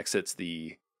 He exits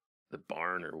the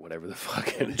barn or whatever the fuck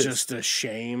it is. Just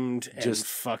ashamed and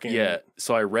fucking... Yeah,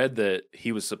 so I read that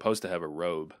he was supposed to have a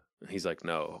robe. He's like,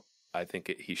 no, I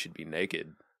think he should be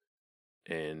naked.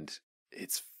 And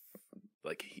it's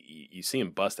like, you see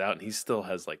him bust out and he still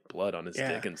has like blood on his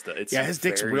dick and stuff. It's his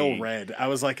dick's real red. I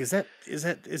was like, is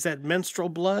that menstrual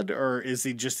blood or is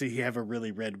he have a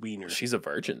really red wiener? She's a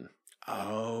virgin.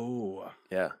 Oh.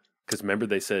 Yeah, because remember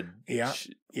they said...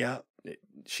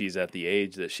 she's at the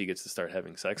age that she gets to start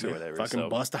having sex or whatever. Fucking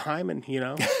bust a hymen, you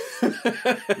know? You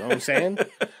know what I'm saying?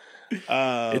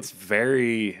 It's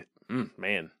very,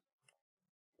 man.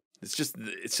 It's just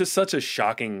such a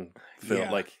shocking film.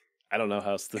 Yeah. Like, I don't know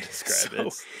how else to describe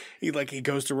it. He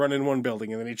goes to run in one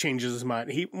building and then he changes his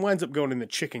mind. He winds up going in the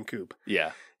chicken coop.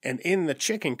 Yeah. And in the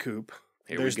chicken coop,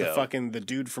 there's the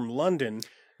dude from London.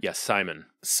 Yeah, Simon.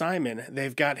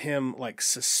 They've got him like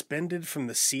suspended from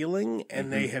the ceiling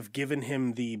and they have given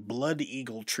him the blood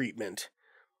eagle treatment,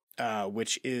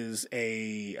 which is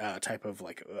a type of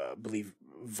like, I believe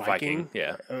Viking.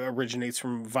 Yeah. Originates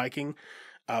from Viking,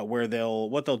 where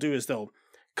what they'll do is they'll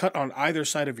cut on either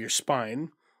side of your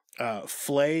spine,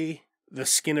 flay the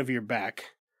skin of your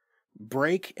back,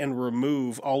 break and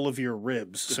remove all of your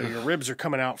ribs. So your ribs are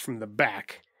coming out from the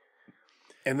back,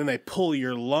 and then they pull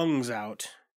your lungs out.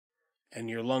 And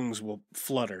your lungs will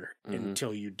flutter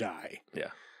until you die. Yeah.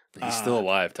 He's still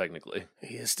alive, technically.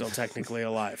 He is still technically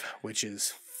alive, which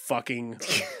is fucking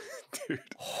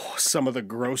some of the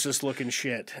grossest looking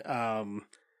shit.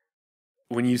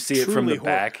 When you see it from the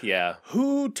back, yeah.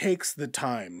 Who takes the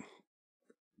time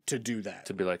to do that?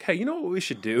 To be like, hey, you know what we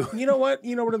should do? You know what?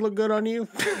 You know what would look good on you?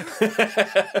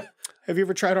 Have you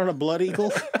ever tried on a blood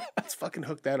eagle? Let's fucking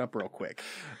hook that up real quick.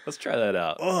 Let's try that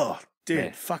out. Oh, dude,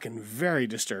 Man. fucking very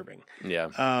disturbing. Yeah.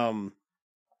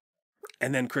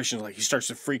 And then Christian's like, he starts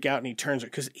to freak out and he turns it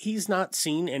because he's not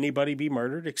seen anybody be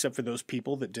murdered except for those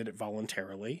people that did it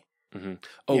voluntarily. Mm-hmm.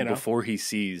 Oh, before he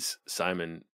sees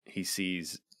Simon, he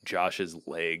sees Josh's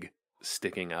leg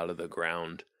sticking out of the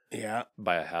ground. Yeah.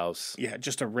 By a house. Yeah,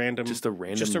 just a random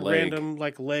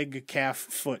like leg, calf,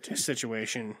 foot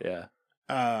situation. Yeah.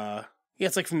 Yeah,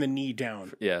 it's like from the knee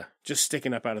down. Yeah. Just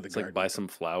sticking up out of the garden. Like by some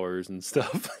flowers and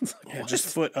stuff. Yeah, just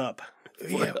foot up.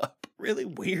 Foot up. Really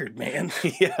weird, man.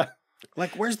 Yeah.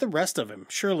 Like, where's the rest of him?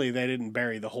 Surely they didn't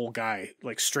bury the whole guy,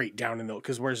 like, straight down in the...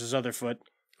 Because where's his other foot?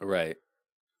 Right.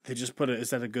 They just put is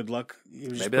that a good luck? You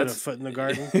just Maybe put a foot in the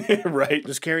garden? Right.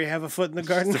 Does Carrie have a foot in the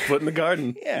garden? Just a foot in the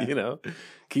garden. Yeah. You know,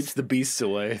 keeps the beasts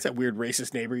away. It's that weird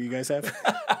racist neighbor you guys have.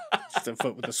 Just a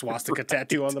foot with a swastika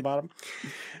tattoo on the bottom.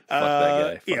 Fuck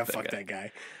that guy. Fuck that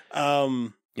guy.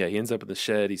 Yeah, he ends up in the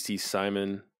shed. He sees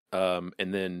Simon, and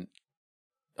then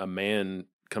a man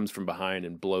comes from behind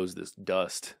and blows this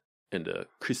dust into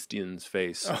Christian's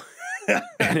face. Oh.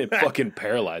 And it fucking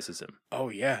paralyzes him. Oh,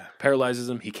 yeah. Paralyzes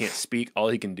him. He can't speak. All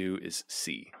he can do is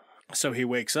see. So he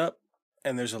wakes up,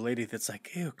 and there's a lady that's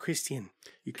like, ew, Christian,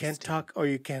 you can't talk or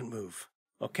you can't move.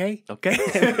 Okay? Okay.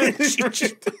 She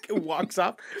just walks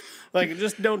off. Like,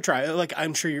 just don't try. Like,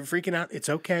 I'm sure you're freaking out. It's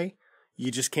okay.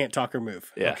 You just can't talk or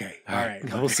move. Yeah. Okay. All right.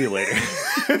 We'll see you later.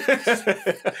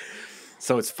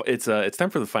 So it's time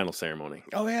for the final ceremony.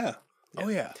 Oh, yeah. Oh,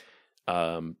 yeah.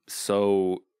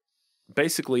 So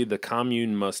basically the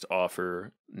commune must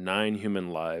offer 9 human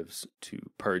lives to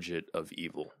purge it of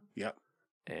evil. Yep.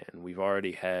 And we've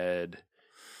already had...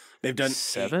 They've done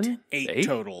 7? 8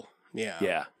 total. Yeah.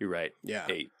 Yeah, you're right. Yeah.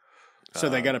 8. So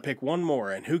they got to pick one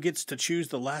more. And who gets to choose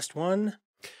the last one?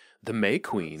 The May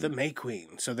Queen. The May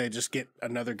Queen. So they just get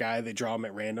another guy. They draw him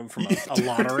at random from a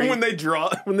lottery. when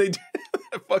they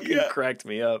it fucking cracked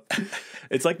me up.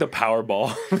 It's like the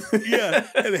Powerball. Yeah.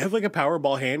 And they have like a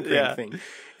Powerball hand crank thing.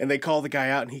 And they call the guy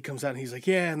out and he comes out and he's like,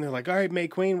 yeah. And they're like, all right, May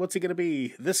Queen, what's he going to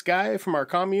be? This guy from our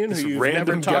commune who you've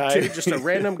never talked to? Just a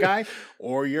random guy?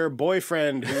 Or your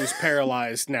boyfriend who's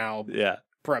paralyzed now? Yeah.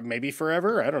 Maybe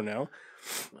forever? I don't know.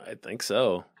 I think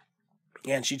so.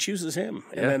 Yeah, and she chooses him.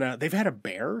 And then they've had a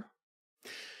bear.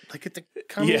 Like at the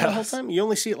commune the whole time? You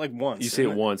only see it like once. You see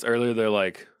it once. Earlier they're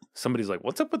like, somebody's like,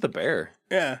 what's up with the bear?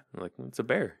 Yeah. I'm like, it's a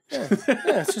bear. Yeah, it's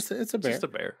a bear. Just a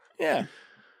bear. Yeah.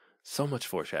 So much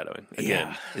foreshadowing.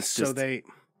 Again, it's so just, they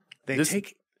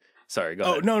take... Sorry, go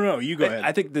ahead. No, you go ahead.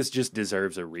 I think this just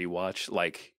deserves a rewatch,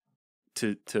 like,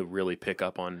 to really pick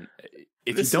up on...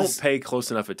 If you don't pay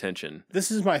close enough attention. This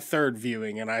is my third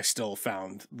viewing, and I still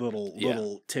found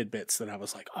little tidbits that I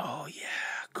was like, oh,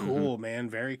 yeah, cool, man,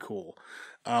 very cool.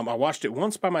 I watched it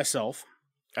once by myself.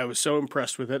 I was so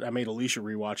impressed with it. I made Alicia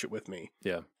rewatch it with me.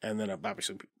 Yeah. And then I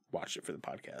obviously watched it for the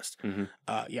podcast. Mm-hmm.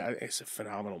 Yeah, it's a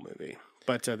phenomenal movie.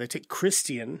 But they take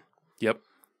Christian. Yep.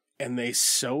 And they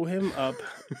sew him up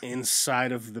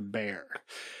inside of the bear.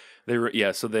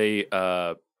 So they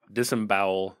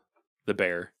disembowel the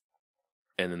bear.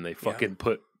 And then they fucking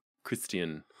put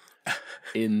Christian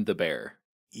in the bear.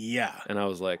 Yeah. And I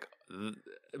was like,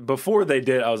 before they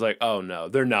did, I was like, oh no,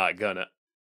 they're not gonna.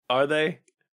 Are they?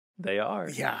 They are.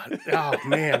 Yeah. Oh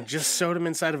man, just sewed him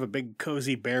inside of a big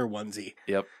cozy bear onesie.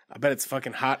 Yep. I bet it's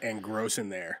fucking hot and gross in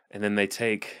there. And then they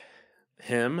take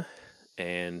him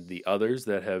and the others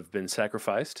that have been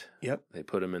sacrificed. Yep. They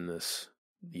put him in this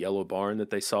yellow barn that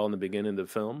they saw in the beginning of the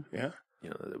film. Yeah. You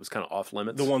know, it was kind of off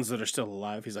limits. The ones that are still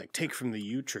alive, he's like, take from the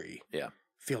yew tree. Yeah.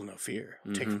 Feel no fear.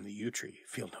 Mm-hmm. Take from the yew tree.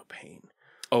 Feel no pain.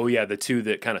 Oh yeah, the two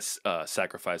that kind of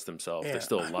sacrificed themselves. Yeah, they're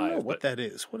still alive. I don't know what that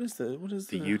is. What is the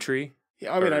yew tree?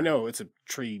 Yeah, I mean, I know it's a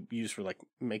tree used for like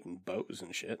making bows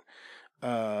and shit.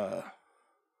 Let's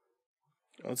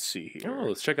see here. Oh,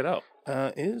 let's check it out.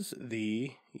 Is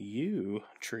the yew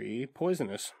tree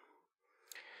poisonous?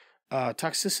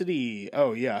 Toxicity.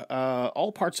 Oh, yeah.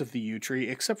 All parts of the yew tree,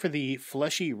 except for the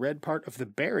fleshy red part of the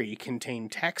berry, contain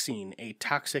taxine, a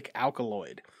toxic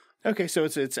alkaloid. Okay, so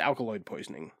it's alkaloid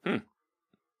poisoning.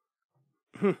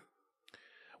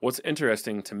 What's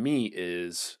interesting to me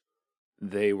is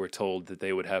they were told that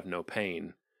they would have no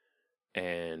pain,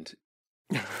 and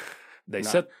they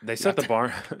set the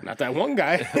barn. Not that one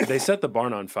guy. They set the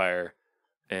barn on fire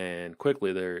And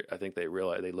quickly, I think they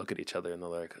realize, they look at each other and they're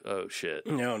like, "Oh shit,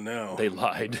 no, they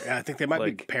lied." Yeah, I think they might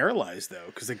be paralyzed though,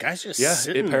 because the guy's just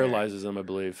sitting it paralyzes them, I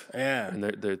believe. Yeah, and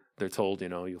they're told,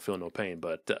 you'll feel no pain,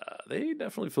 but they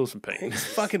definitely feel some pain. He's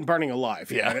fucking burning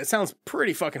alive. Yeah, it sounds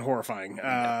pretty fucking horrifying.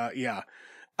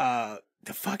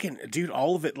 The fucking dude,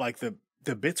 all of it, like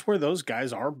the bits where those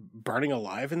guys are burning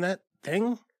alive in that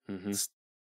thing, it's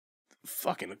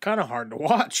fucking kind of hard to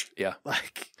watch. Yeah,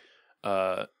 like,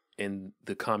 and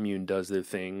the commune does their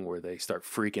thing where they start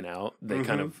freaking out. They're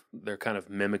kind of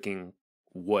mimicking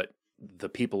what the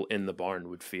people in the barn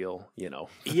would feel,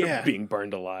 being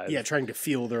burned alive. Yeah, trying to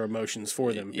feel their emotions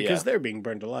for them because they're being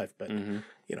burned alive. But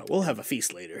we'll have a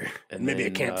feast later and maybe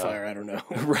a campfire. I don't know.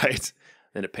 Right.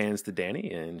 Then it pans to Danny,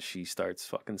 and she starts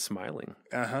fucking smiling.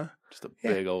 Just a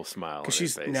big old smile. Because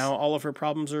she's now all of her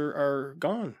problems are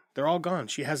gone. They're all gone.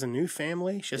 She has a new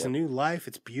family. She has a new life.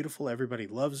 It's beautiful. Everybody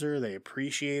loves her. They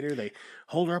appreciate her. They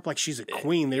hold her up like she's a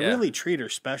queen. They really treat her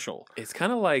special. It's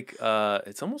kind of like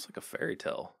it's almost like a fairy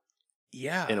tale.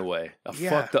 Yeah, in a way,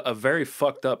 a very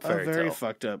fucked up fairy tale. Very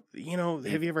fucked up.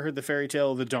 Have you ever heard the fairy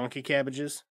tale The Donkey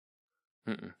Cabbages?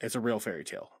 Mm-mm. It's a real fairy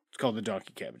tale. It's called The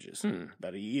Donkey Cabbages.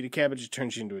 About you eat a cabbage, it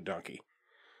turns you into a donkey.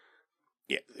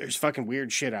 Yeah, there's fucking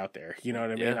weird shit out there. You know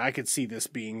what I mean? I could see this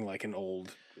being like an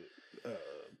old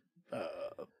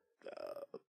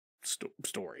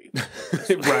story.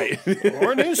 Right.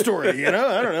 Or a news story,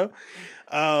 I don't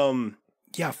know.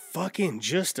 Fucking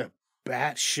just a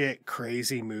batshit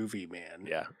crazy movie, man.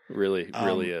 Yeah,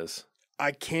 really is.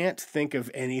 I can't think of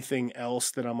anything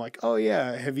else that I'm like, oh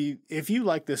yeah, if you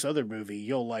like this other movie,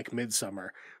 you'll like Midsommar.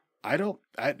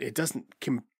 It doesn't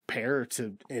compare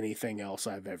to anything else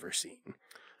I've ever seen.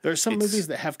 There are some movies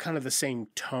that have kind of the same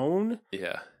tone,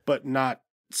 but not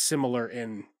similar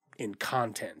in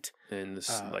content. And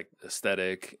this like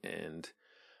aesthetic, and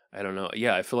I don't know.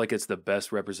 Yeah, I feel like it's the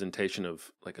best representation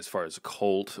of, like, as far as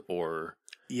cult or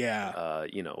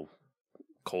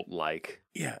cult like.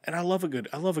 Yeah, and I love a good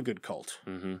cult.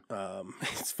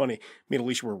 It's funny. Me and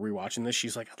Alicia were rewatching this.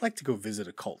 She's like, I'd like to go visit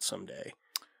a cult someday.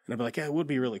 And I'd be like, yeah, it would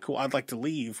be really cool. I'd like to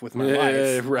leave with my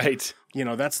life. Right.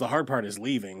 That's the hard part, is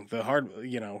leaving. The hard,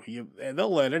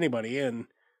 they'll let anybody in.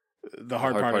 The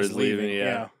hard part is leaving.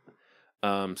 Yeah.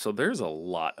 So there's a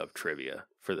lot of trivia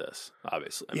for this,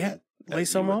 obviously. Lay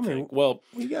some on me. Well,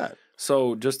 what you got?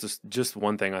 So just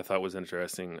one thing I thought was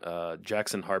interesting. William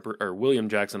Jackson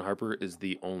Harper is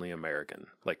the only American,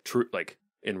 like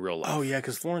in real life. Oh yeah,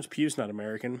 because Florence Pugh's not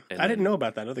American. I didn't know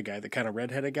about that other guy, the kind of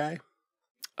redheaded guy.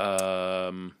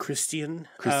 Christian.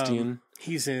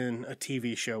 He's in a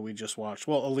TV show we just watched.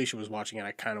 Well, Alicia was watching it.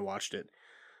 I kind of watched it.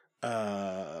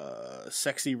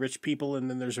 Sexy Rich People, and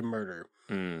then there's a murder.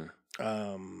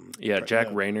 Jack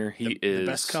Rayner. He is the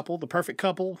best couple, the perfect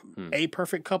couple, a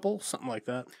perfect couple, something like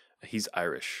that. He's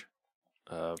Irish.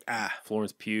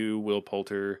 Florence Pugh, Will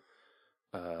Poulter.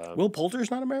 Will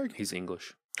Poulter's not American? He's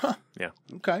English. Huh. Yeah.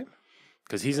 Okay.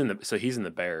 Because he's in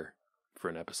the Bear for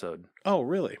an episode. Oh,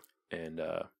 really? And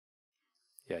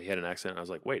he had an accent. I was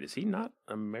like, wait, is he not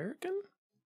American?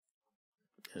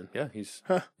 And yeah, he's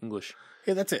English.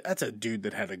 Yeah, that's a dude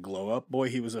that had a glow up. Boy,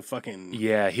 he was a fucking...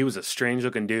 Yeah, he was a strange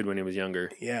looking dude when he was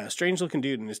younger. Yeah, strange looking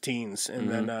dude in his teens. And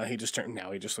then he just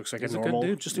looks like he's a normal... Good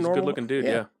dude. Just he's a normal... good looking dude,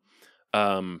 yeah.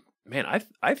 Man,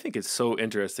 I think it's so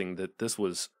interesting that this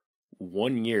was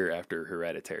 1 year after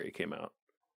Hereditary came out.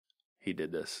 He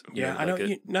did this. Yeah, I know.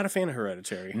 You're not a fan of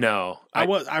Hereditary. No.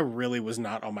 I really was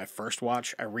not on my first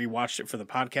watch. I rewatched it for the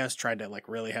podcast, tried to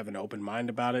really have an open mind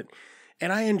about it.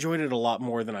 And I enjoyed it a lot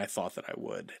more than I thought that I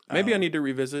would. Maybe I need to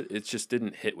revisit. It just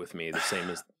didn't hit with me the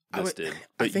same as this did.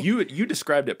 But you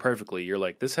described it perfectly. You're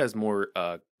like, this has more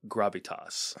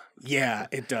gravitas. Yeah,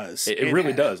 it does. It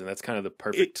really does, and that's kind of the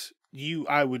perfect...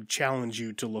 I would challenge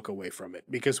you to look away from it,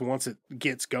 because once it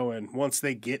gets going, once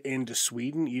they get into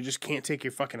Sweden, you just can't take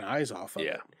your fucking eyes off of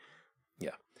it.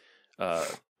 Yeah.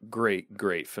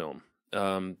 Great film.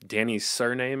 Danny's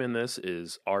surname in this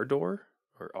is Ardor.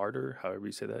 Or ardor, however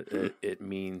you say that. It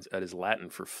means, that is Latin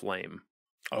for flame.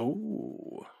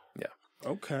 Oh. Yeah.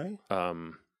 Okay.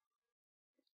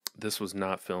 This was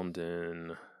not filmed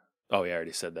in... Oh, yeah, I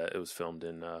already said that. It was filmed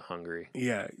in Hungary.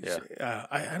 Yeah.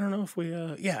 I don't know if we...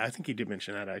 I think you did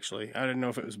mention that, actually. I didn't know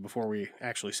if it was before we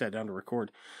actually sat down to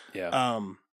record. Yeah.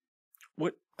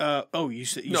 What... you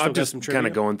said you no, still I'm got just some trivia? kind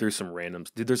of going through some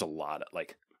randoms. Dude, there's a lot.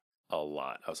 A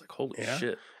lot. I was like, holy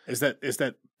shit. Is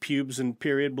that pubes and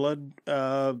period blood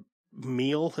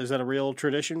meal? Is that a real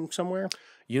tradition somewhere?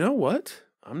 You know what?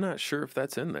 I'm not sure if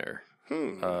that's in there.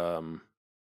 Yeah,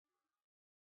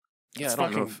 I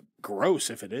don't know if... gross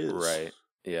if it is. Right.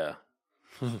 Yeah.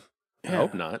 I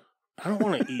hope not. I don't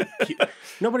want to eat.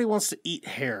 Nobody wants to eat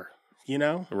hair, you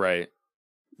know? Right.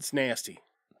 It's nasty.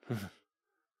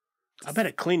 I bet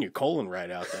it clean your colon right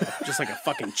out, though. Just like a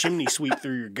fucking chimney sweep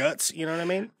through your guts. You know what I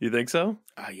mean? You think so?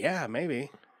 Yeah,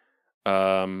 maybe.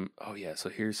 Oh yeah. So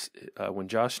here's when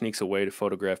Josh sneaks away to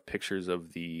photograph pictures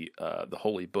of the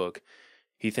holy book.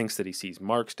 He thinks that he sees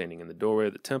Mark standing in the doorway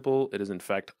of the temple. It is in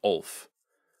fact Ulf,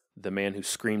 the man who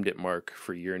screamed at Mark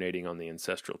for urinating on the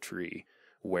ancestral tree,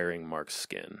 wearing Mark's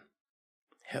skin.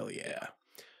 Hell yeah.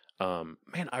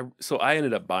 Man, I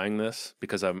ended up buying this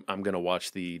because I'm gonna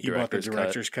watch the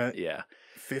director's cut. Yeah,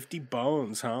 50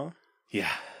 bones, huh?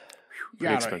 Yeah,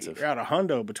 pretty expensive. You're out a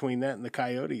hundo between that and the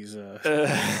Coyotes,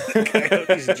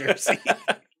 Coyotes jersey.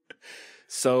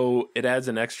 So it adds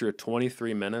an extra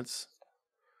 23 minutes.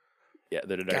 Yeah,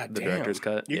 the director's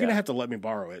cut. You're gonna have to let me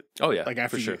borrow it. Oh yeah, like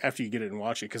after you get it and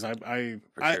watch it, because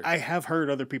I have heard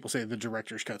other people say the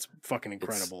director's cut's fucking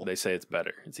incredible. They say it's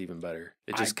better. It's even better.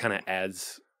 It just kind of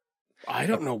adds. I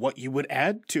don't know what you would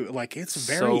add to it. Like it's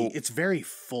very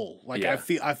full. Like yeah.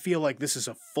 I feel like this is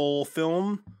a full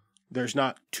film. There's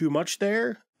not too much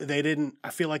there. I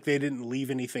feel like they didn't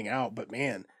leave anything out, but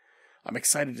man, I'm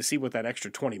excited to see what that extra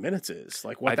 20 minutes is.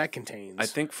 Like what that contains. I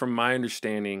think from my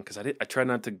understanding, because I try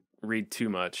not to read too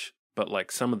much, but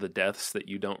like some of the deaths that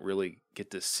you don't really get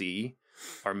to see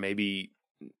are maybe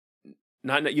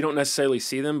not, you don't necessarily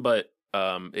see them, but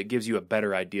it gives you a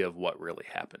better idea of what really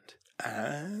happened.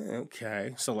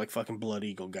 Okay. So like fucking Blood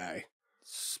Eagle guy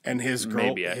and his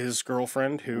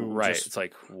girlfriend who right. It's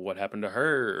like what happened to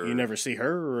her? You never see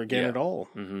her again at all.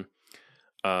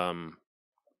 Mm-hmm.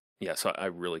 Yeah. So I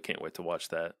really can't wait to watch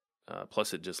that.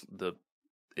 Plus it just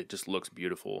looks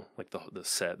beautiful. Like the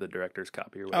set, the director's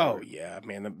copy or whatever. Oh yeah,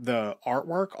 man. The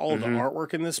artwork, all of the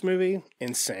artwork in this movie,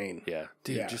 insane. Yeah.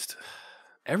 Dude, yeah. Just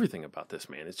everything about this,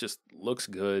 man. It just looks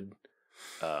good.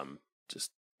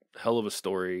 Just hell of a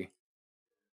story.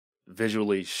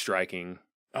 Visually striking.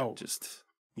 Oh, just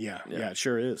yeah, it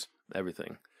sure is.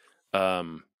 Everything.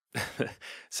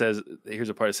 Says here's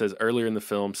a part that says earlier in the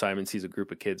film, Simon sees a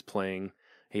group of kids playing.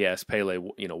 He asks Pele,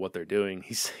 what they're doing.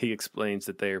 He explains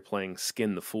that they are playing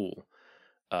Skin the Fool,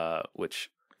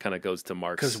 which kind of goes to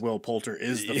Mark's. Because Will Poulter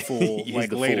is the fool.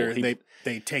 Like later,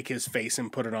 they take his face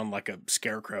and put it on like a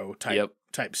scarecrow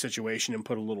type situation and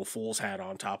put a little fool's hat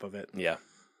on top of it. Yeah,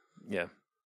 yeah.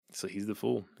 So he's the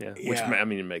fool, which I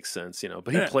mean it makes sense,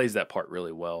 but he plays that part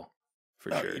really well, for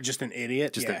sure. Just an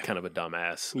idiot, just a kind of a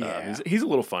dumbass. He's a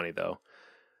little funny though.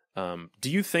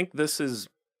 Do you think this is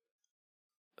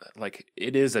like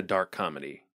it is a dark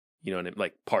comedy? You know, and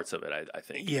like parts of it, I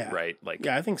think, right? Like,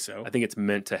 I think so. I think it's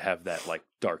meant to have that like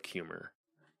dark humor.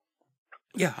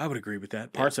 Yeah, I would agree with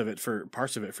that. Parts of it for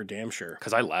damn sure.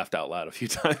 Because I laughed out loud a few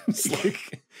times.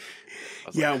 Like,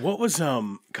 what was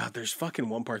God? There's fucking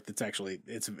one part that's actually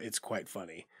it's quite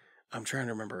funny. I'm trying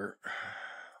to remember.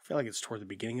 I feel like it's toward the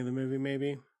beginning of the movie,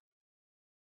 maybe.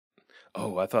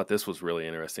 Oh, I thought this was really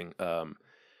interesting.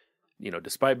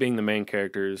 Despite being the main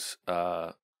characters,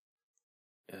 and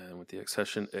with the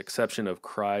exception of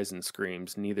cries and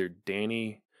screams, neither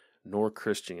Danny nor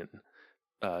Christian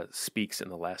speaks in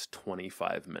the last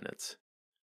 25 minutes.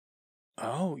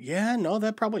 Oh, yeah, no,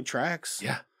 that probably tracks.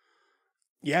 Yeah.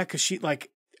 Yeah, because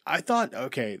I thought,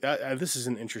 okay, this is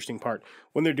an interesting part.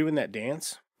 When they're doing that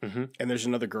dance, and there's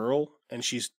another girl, and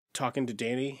she's talking to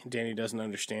Danny. Danny doesn't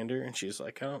understand her, and she's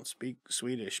like, I don't speak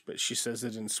Swedish, but she says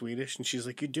it in Swedish, and she's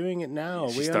like, you're doing it now.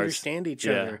 We understand each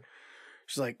other.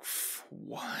 She's like,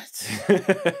 what?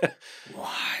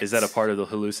 What? Is that a part of the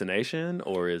hallucination,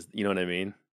 or is, you know what I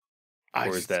mean?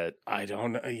 Or is that... I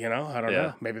don't know. I don't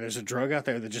know. Maybe there's a drug out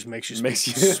there that just makes you speak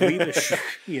Swedish,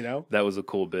 That was a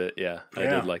cool bit. Yeah. I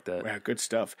did like that. Yeah, good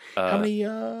stuff. How many... you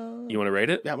want to rate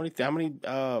it? How many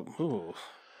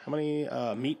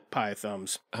meat pie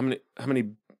thumbs? How many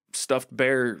stuffed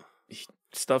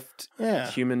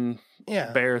human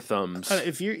bear thumbs?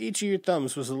 If each of your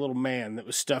thumbs was a little man that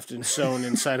was stuffed and sewn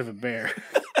inside of a bear.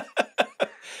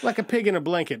 Like a pig in a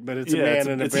blanket, but it's a man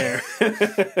and a bear.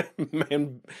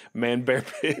 Man, bear,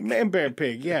 pig. Man, bear,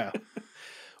 pig, yeah.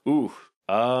 Ooh.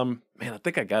 Man, I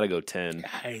think I gotta go 10.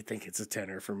 I think it's a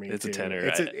 10er for me. It's too. a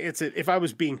 10er. If I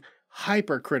was being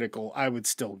hypercritical, I would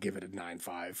still give it a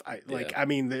 9.5. I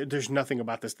mean, there's nothing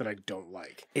about this that I don't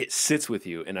like. It sits with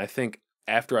you, and I think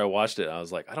after I watched it, I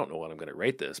was like, I don't know what I'm going to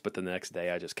rate this. But the next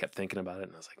day, I just kept thinking about it,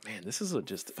 and I was like, man, this is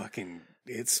just fucking.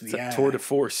 It's a tour de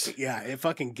force. Yeah, it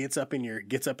fucking gets up in your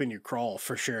crawl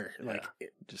for sure. Like, I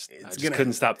just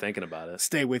couldn't stop thinking about it.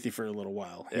 Stay with you for a little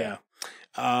while. Yeah.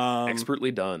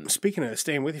 Expertly done. Speaking of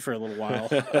staying with you for a little while,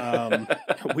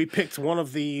 we picked one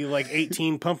of the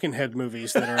 18 Pumpkinhead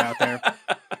movies that are out there.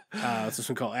 It's this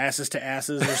one called Asses to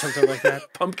Asses or something like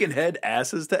that. Pumpkinhead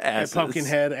Asses to Asses. Yeah,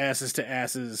 Pumpkinhead Asses to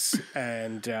Asses.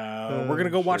 And we're going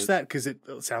to go watch that because it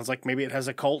sounds like maybe it has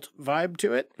a cult vibe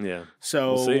to it. Yeah.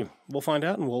 So we'll see. We'll find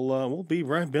out and we'll be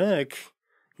right back.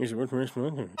 Here's the word for Ooh,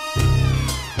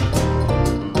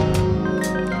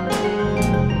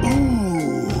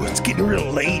 it's getting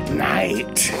real late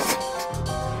night.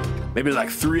 Maybe like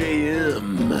 3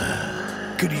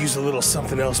 a.m. Could use a little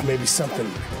something else, maybe something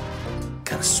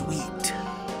kind of sweet.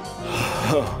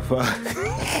 Oh, fuck.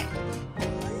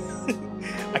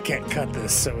 I can't cut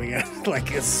this, so we got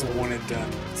like it's a one and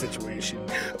done situation.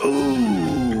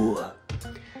 Ooh.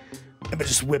 I'm gonna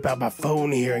just whip out my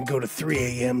phone here and go to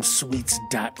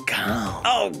 3amsweets.com.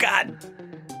 Oh, God.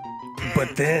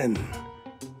 But then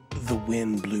the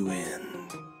wind blew in.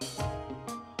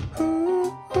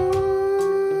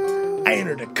 I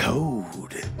entered a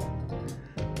code.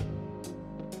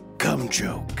 Cum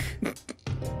joke.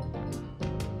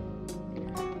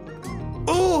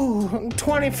 Ooh,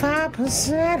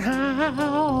 25%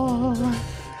 off.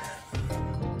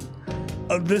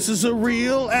 This is a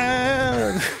real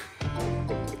ad.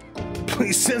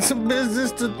 Please send some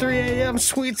business to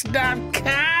 3amsweets.com.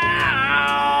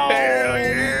 Hell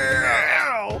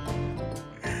yeah.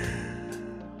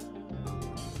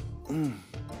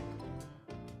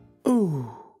 Ooh.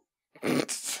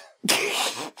 That's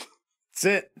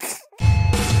it.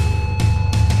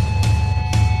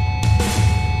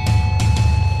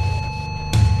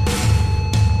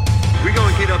 We're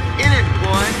gonna get up in it,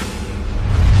 boy.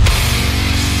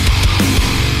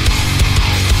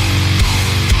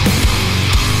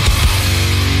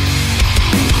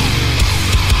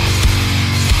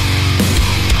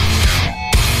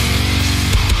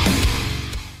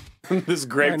 This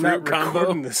grapefruit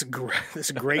combo. This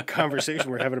great conversation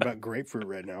we're having about grapefruit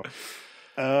right now.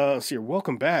 Let's see here.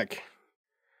 Welcome back.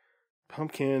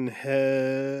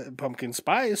 Pumpkinhead, pumpkin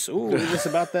spice. Ooh, it's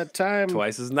about that time.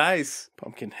 Twice as nice.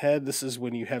 Pumpkinhead. This is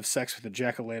when you have sex with a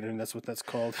jack-o'-lantern. That's what that's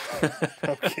called.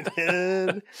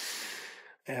 Pumpkinhead.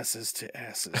 Asses to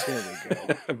asses. There we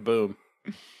go. Boom.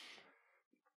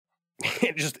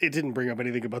 It didn't bring up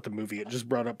anything about the movie. It just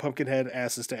brought up Pumpkinhead,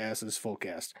 Asses to Asses, full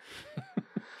cast.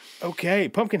 Okay,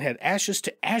 Pumpkinhead, Ashes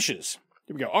to Ashes.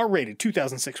 Here we go. R-rated,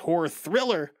 2006 horror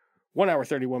thriller. 1 hour,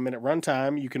 31 minute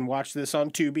runtime. You can watch this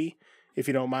on Tubi if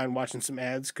you don't mind watching some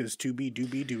ads, because Tubi do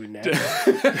be doing that.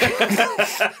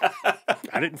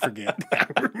 I didn't forget. I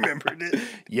remembered it.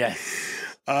 Yes.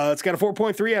 It's got a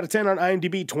 4.3 out of 10 on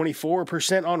IMDb,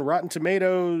 24% on Rotten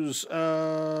Tomatoes. I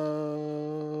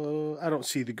don't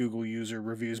see the Google user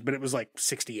reviews, but it was like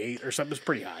 68 or something. It was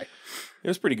pretty high. It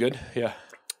was pretty good, yeah.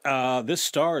 This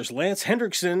stars Lance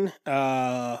Hendrickson.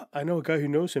 I know a guy who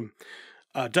knows him.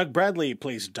 Doug Bradley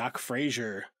plays Doc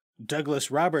Frazier. Douglas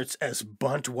Roberts as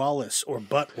Bunt Wallace or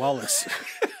Butt Wallace.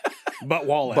 Butt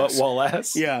Wallace. Butt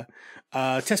Wallace? Yeah.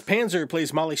 Tess Panzer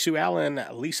plays Molly Sue Allen.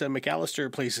 Lisa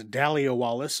McAllister plays Dahlia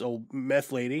Wallace, old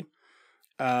meth lady.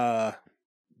 Deku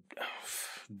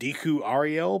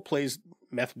Ariel plays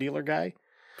meth dealer guy.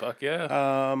 Fuck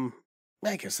yeah.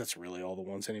 I guess that's really all the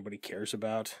ones anybody cares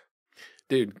about.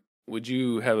 Dude, would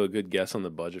you have a good guess on the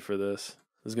budget for this?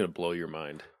 This is going to blow your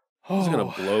mind. This is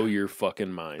going to blow your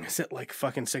fucking mind. Is it like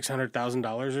fucking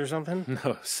 $600,000 or something?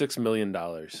 No, $6 million.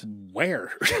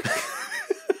 Where?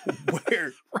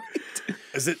 Where? Right.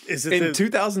 Is it in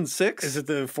 2006? Is it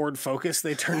the Ford Focus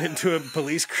they turned into a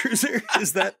police cruiser?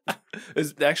 Is that?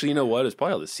 Actually, you know what? It's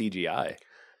probably all the CGI.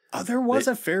 There was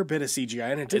a fair bit of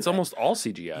CGI, and it's almost all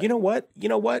CGI. You know what?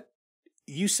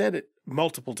 You said it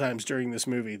multiple times during this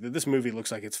movie that this movie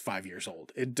looks like it's 5 years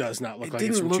old. It does not look like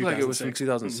it's from 2006. It didn't look like it was from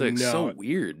 2006. No, so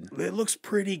weird. It looks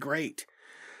pretty great.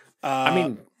 I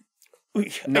mean,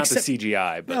 not the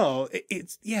CGI, but no,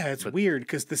 it's weird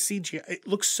because the CGI it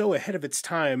looks so ahead of its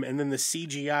time, and then the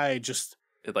CGI just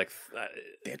it like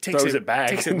takes it back,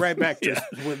 takes it right back to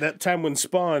that time when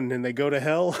Spawn and they go to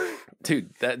hell.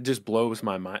 Dude, that just blows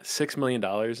my mind. $6 million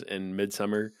in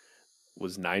Midsommar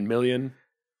was $9 million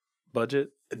budget.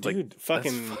 Dude,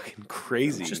 fucking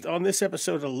crazy. Just on this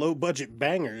episode of low budget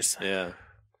bangers. Yeah.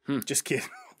 Just kidding.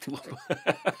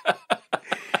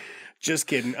 Just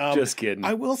kidding. Just kidding.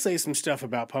 I will say some stuff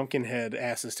about Pumpkinhead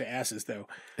Asses to Asses though.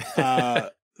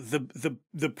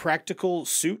 The practical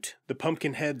suit, the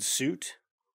Pumpkinhead suit,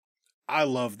 I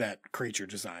love that creature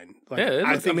design. Like,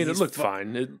 yeah, it looked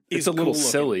fine. It's a little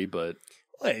silly, but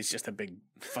it's just a big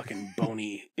fucking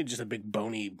bony,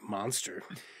 bony monster.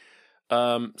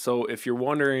 So if you're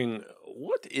wondering,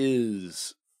 what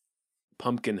is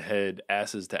Pumpkinhead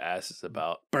Asses to Asses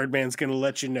about? Birdman's gonna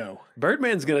let you know.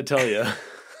 Birdman's gonna tell you.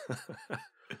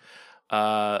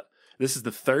 This is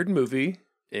the third movie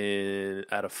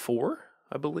out of 4,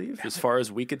 I believe, as far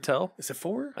as we could tell. Is it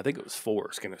 4? I think it was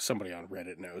 4. Somebody on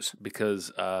Reddit knows.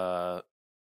 Because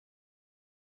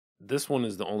this one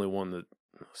is the only one that,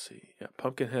 let's see, yeah,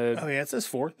 Pumpkinhead. Oh, yeah, it says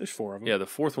 4. There's 4 of them. Yeah, the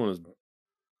 4th one is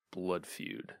Blood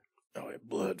Feud. Oh, yeah,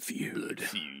 Blood Feud. Blood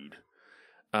Feud.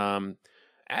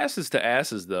 Asses to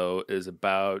Asses, though, is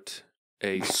about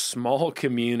a small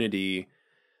community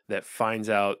that finds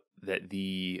out that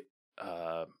the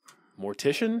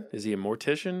mortician, is he a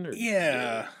mortician? Or,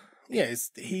 yeah. Yeah, he's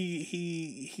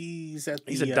at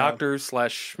the... He's a doctor /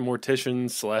 mortician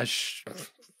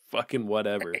 / fucking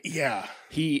whatever. Yeah.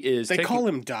 He is... They call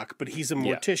him Doc, but he's a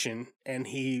mortician, and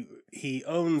he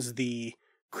owns the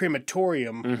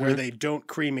crematorium where they don't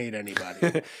cremate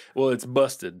anybody. Well, it's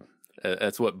busted.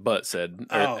 That's what Butt said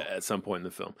at some point in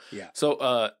the film. Yeah.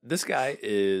 So this guy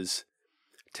is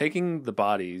taking the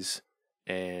bodies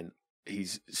and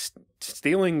he's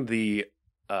stealing the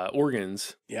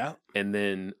organs. Yeah. And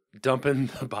then dumping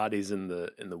the bodies in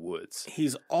the woods.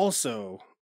 He's also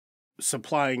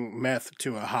supplying meth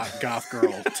to a hot goth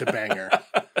girl to bang her,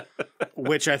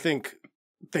 which I think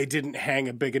they didn't hang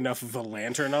a big enough of a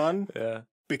lantern on. Yeah.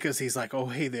 Because he's like, "Oh,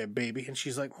 hey there, baby," and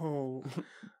she's like, "Oh,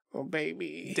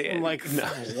 baby." Daddy. I'm like, No.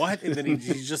 "What?" And then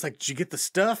he's just like, "Did you get the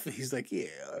stuff?" He's like, "Yeah."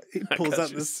 He pulls out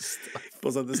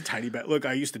this tiny bag. Look,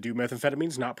 I used to do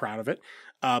methamphetamines. Not proud of it,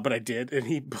 but I did. And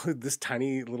he put this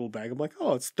tiny little bag. I'm like,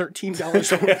 "Oh, it's $13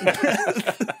 worth of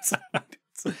meth."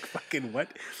 It's like, fucking what?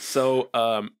 So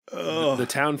the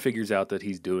town figures out that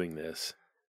he's doing this,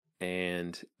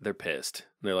 and they're pissed.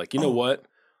 They're like, "You know what?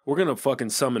 We're gonna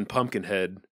fucking summon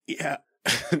Pumpkinhead." Yeah.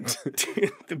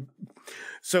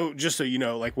 So just so you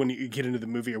know, like when you get into the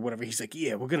movie or whatever, he's like,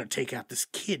 "Yeah, we're gonna take out this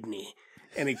kidney,"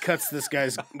 and he cuts this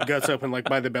guy's guts open like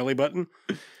by the belly button,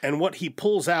 and what he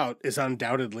pulls out is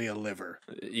undoubtedly a liver.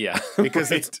 Yeah, because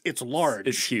right. it's large,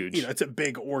 it's huge. You know, it's a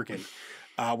big organ.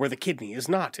 Where the kidney is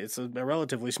not. It's a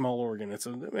relatively small organ. It's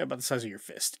about the size of your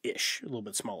fist ish, a little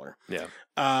bit smaller. Yeah.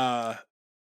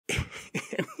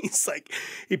 And he's like,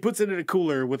 he puts it in a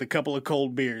cooler with a couple of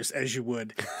cold beers, as you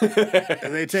would.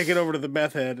 And they take it over to the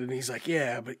meth head, and he's like,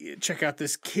 "Yeah, but check out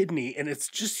this kidney." And it's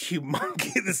just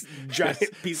humongous, this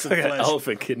giant piece of like flesh. An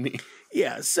elephant kidney.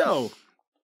 Yeah, so,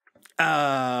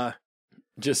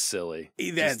 just silly.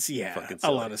 That's, just fucking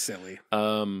silly. A lot of silly.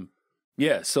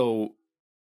 Yeah, so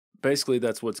basically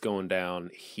that's what's going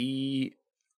down. The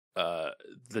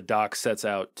doc sets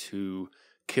out to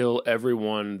kill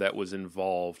everyone that was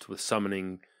involved with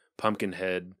summoning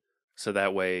Pumpkinhead, so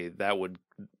that way that would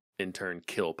in turn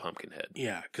kill Pumpkinhead.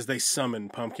 Yeah, because they summon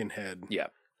Pumpkinhead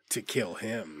to kill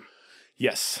him.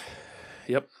 Yes.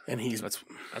 Yep. And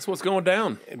that's what's going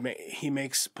down. He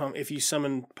makes if you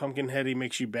summon Pumpkinhead, he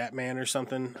makes you Batman or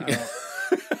something.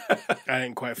 I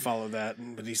didn't quite follow that,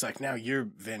 but he's like, "Now you're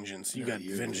vengeance. You got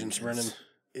vengeance running.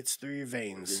 It's through your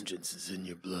veins. Vengeance is in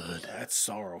your blood." That's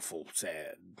sorrowful,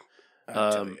 sad.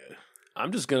 I'm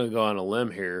just gonna go on a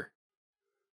limb here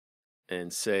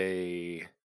and say,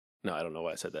 no, I don't know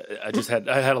why I said that.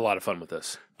 I had a lot of fun with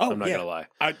this. I'm not gonna lie.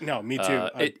 No, me too.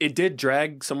 It did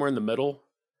drag somewhere in the middle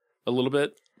a little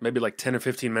bit, maybe like 10 or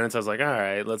 15 minutes. I was like, all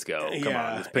right, let's go. Come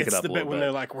on, let's pick it up a little bit. It's the bit when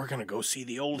they're like, "We're gonna go see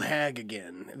the old hag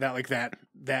again."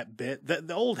 That bit.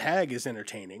 The old hag is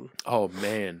entertaining. Oh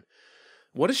man,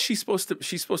 what is she supposed to?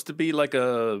 She's supposed to be like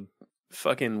a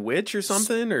fucking witch or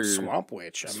something, or swamp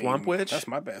witch. Swamp witch. That's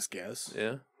my best guess.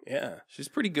 Yeah, she's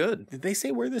pretty good. Did they say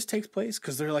where this takes place?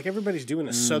 Because they're like, everybody's doing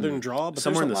a southern drawl, but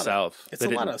somewhere in the south. It's a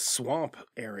lot of swamp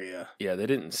area. Yeah, they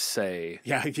didn't say.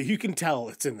 Yeah, you can tell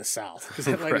it's in the south because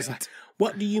that lady's like,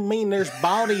 "What do you mean? There's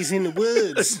bodies in the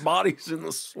woods. There's bodies in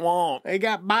the swamp. They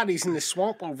got bodies in the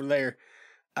swamp over there.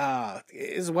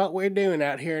 Is what we're doing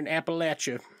out here in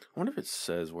Appalachia." I wonder if it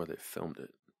says where they filmed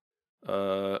it.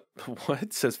 What?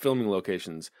 It says filming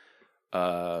locations.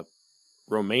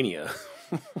 Romania.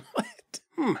 What?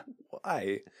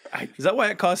 Why? Is that why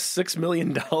it cost $6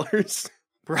 million?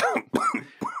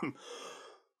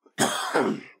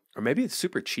 Or maybe it's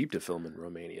super cheap to film in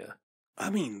Romania.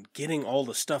 I mean, getting all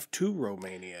the stuff to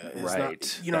Romania is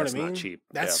not, you know That's what I mean? not cheap.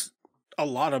 That's a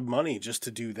lot of money just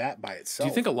to do that by itself. Do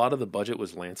you think a lot of the budget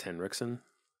was Lance Henriksen?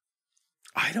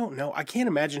 I don't know. I can't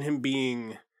imagine him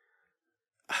being...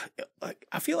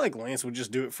 I feel like Lance would just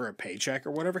do it for a paycheck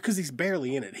or whatever because he's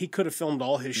barely in it. He could have filmed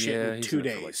all his shit in 2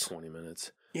 days. For like 20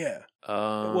 minutes. Yeah.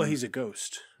 Well, he's a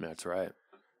ghost. That's right.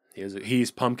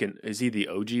 He's Pumpkin. Is he the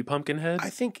OG Pumpkinhead? I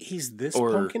think he's this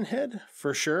Pumpkinhead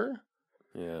for sure.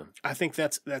 Yeah. I think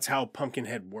that's how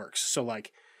Pumpkinhead works. So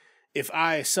like, if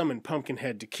I summon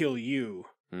Pumpkinhead to kill you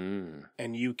and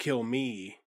you kill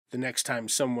me, the next time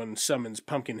someone summons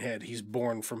Pumpkinhead, he's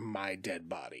born from my dead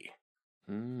body.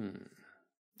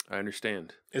 I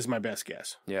understand. Is my best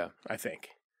guess. Yeah. I think.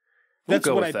 We'll That's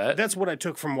go what with that. That's what I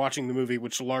took from watching the movie,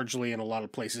 which largely in a lot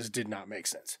of places did not make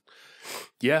sense.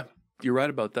 Yeah, you're right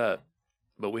about that.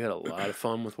 But we had a lot of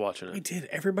fun with watching it. We did.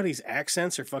 Everybody's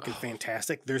accents are fucking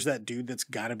fantastic. There's that dude that's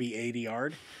got to be 80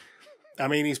 yard. I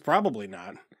mean, he's probably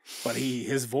not, but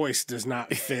his voice does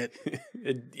not fit.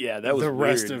 That was the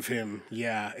rest weird. of him.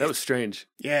 Yeah, That was strange.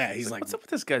 Yeah, he's like, what's up with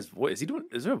this guy's voice?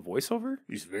 Is there a voiceover?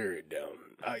 He's very down.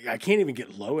 I can't even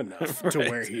get low enough to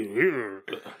where he.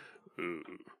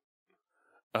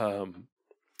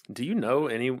 Do you know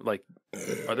any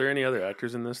are there any other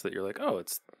actors in this that you're like, oh,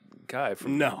 it's guy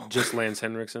from just Lance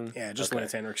Henriksen? Yeah, just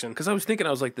Lance Henriksen. Because I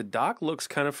was like, the doc looks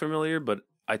kind of familiar, but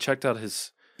I checked out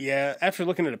his. Yeah, after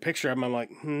looking at a picture, I'm like,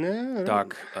 no.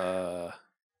 Doc, the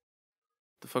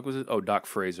fuck was it? Oh, Doc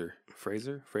Fraser.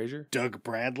 Fraser? Doug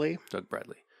Bradley.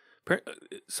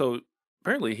 So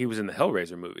apparently he was in the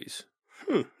Hellraiser movies.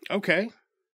 Okay.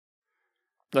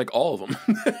 Like all of them.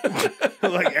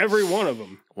 Like every one of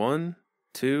them. 1,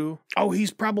 2. Oh,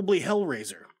 he's probably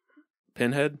Hellraiser.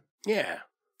 Pinhead? Yeah.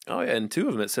 Oh, yeah, and 2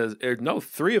 of them it says,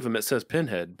 3 of them it says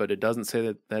Pinhead, but it doesn't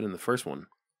say that in the first one.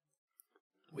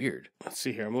 Weird. Let's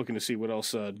see here. I'm looking to see what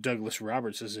else Douglas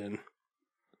Roberts is in.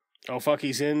 Oh, fuck,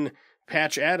 he's in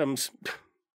Patch Adams.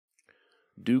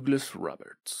 Douglas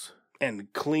Roberts.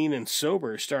 And Clean and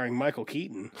Sober, starring Michael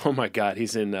Keaton. Oh, my God,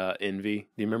 he's in Envy. Do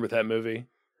you remember that movie?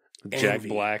 Jack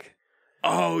Black.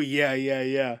 Oh,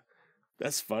 yeah.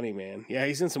 That's funny, man. Yeah,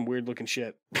 he's in some weird-looking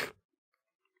shit.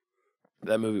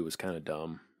 That movie was kind of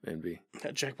dumb, Envy.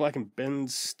 Jack Black and Ben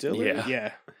Stiller?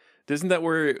 Yeah. Isn't that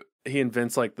where he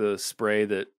invents, like, the spray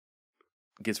that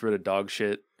gets rid of dog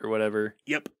shit or whatever?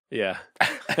 Yep. Yeah.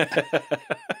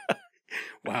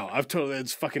 Wow,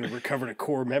 it's fucking recovered a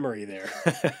core memory there.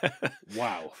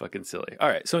 Wow. Fucking silly. All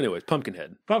right, so anyways,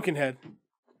 Pumpkinhead.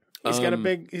 He's got a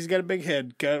big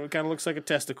head. Kind of looks like a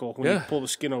testicle when you pull the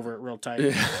skin over it real tight.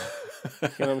 Yeah. You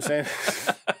know what I'm saying?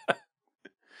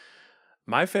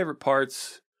 My favorite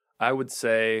parts, I would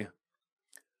say,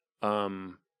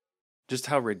 just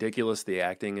how ridiculous the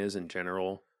acting is in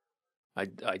general. I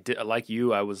did, like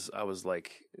you. I was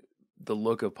like, the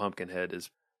look of Pumpkinhead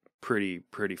is pretty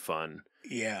fun.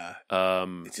 Yeah.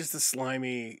 It's just a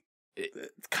slimy.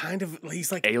 Kind of,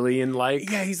 he's like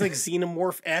alien-like. Yeah, he's like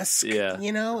xenomorph-esque,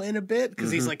 in a bit, because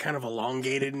he's like kind of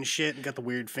elongated and shit, and got the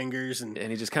weird fingers, and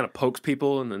he just kind of pokes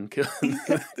people and then kills.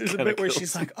 There's a bit where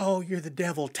she's like, "Oh, you're the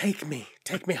devil, take me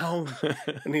home,"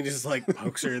 and he just like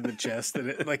pokes her in the chest,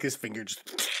 and like his finger just,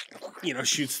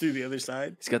 shoots through the other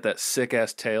side. He's got that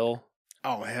sick-ass tail.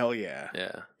 Oh, hell yeah.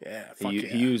 Yeah. Fuck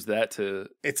he used that to...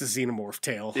 It's a xenomorph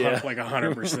tail, like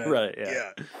 100%. Right,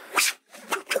 yeah.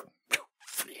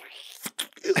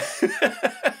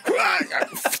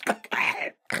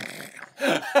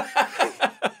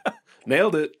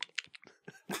 Nailed it.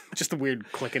 Just a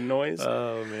weird clicking noise.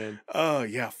 Oh, man. Oh,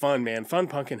 yeah. Fun, man. Fun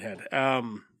Pumpkinhead.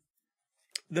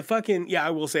 The fucking... Yeah,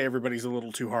 I will say everybody's a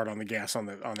little too hard on the gas on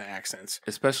the accents.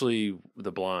 Especially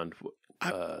the blonde.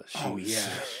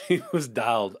 She was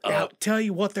dialed up. I'll tell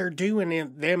you what they're doing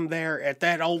in them there at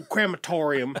that old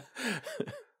crematorium.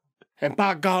 And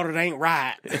by God, it ain't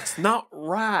right. It's not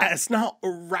right. It's not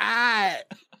right.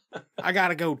 I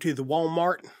gotta go to the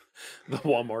Walmart. The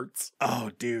Walmarts. Oh,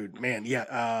 dude, man,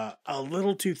 yeah. A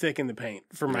little too thick in the paint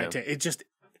for my taste. It just...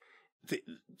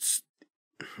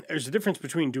 There's a difference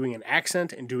between doing an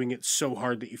accent and doing it so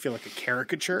hard that you feel like a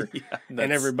caricature. And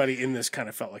everybody in this kind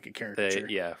of felt like a caricature.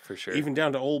 Yeah, for sure. Even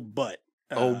down to old Butt.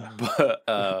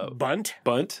 Bunt?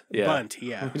 Bunt? Yeah. Bunt,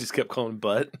 yeah. We just kept calling him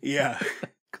Butt. Yeah.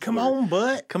 Come on,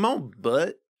 Butt. Come on,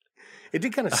 Butt. It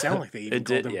did kind of sound like they even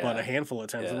called him Butt a handful of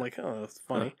times. Yeah. I'm like, oh, that's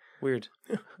funny. Weird.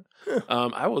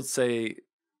 I would say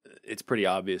it's pretty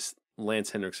obvious Lance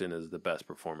Henriksen is the best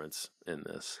performance in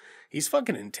this. He's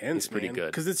fucking intense. He's pretty good.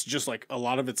 Because it's just like a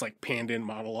lot of it's like panned in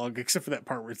monologue, except for that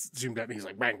part where it's zoomed out and he's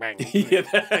like bang bang.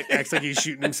 Acts like he's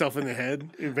shooting himself in the head.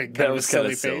 That was kind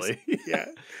of silly. Yeah.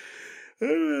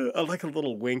 I like a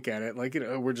little wink at it, like,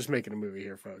 we're just making a movie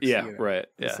here, folks. Yeah, right.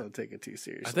 Yeah. So don't take it too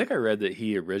seriously. I think I read that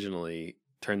he originally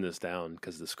turned this down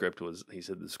because he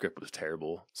said the script was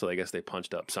terrible. So I guess they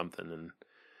punched up something, and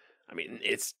I mean,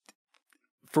 it's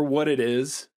for what it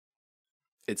is.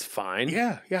 It's fine.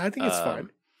 Yeah, I think it's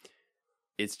fine.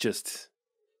 It's just,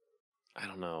 I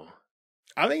don't know.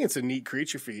 I think it's a neat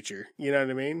creature feature. You know what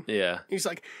I mean? Yeah. He's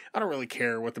like, I don't really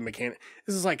care what the mechanic...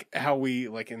 This is like how we,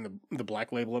 like in the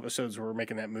Black Label episodes where we're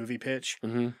making that movie pitch.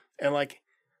 Mm-hmm. And like, it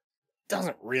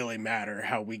doesn't really matter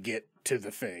how we get to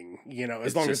the thing,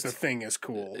 as long as the thing is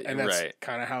cool. And that's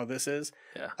kind of how this is.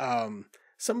 Yeah.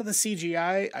 Some of the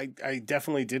CGI I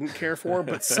definitely didn't care for,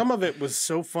 but some of it was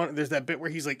so fun. There's that bit where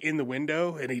he's like in the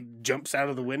window and he jumps out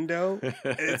of the window.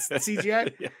 It's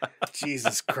CGI. Yeah.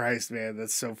 Jesus Christ, man,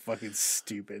 that's so fucking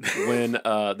stupid. When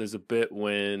there's a bit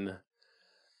when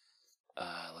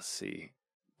let's see,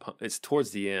 it's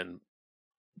towards the end.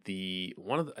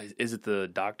 Is it the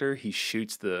doctor? He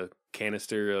shoots the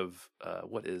canister of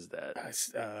what is that?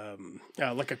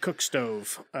 Like a cook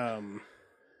stove.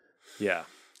 Yeah.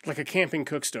 Like a camping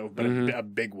cook stove, but a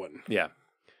big one. Yeah.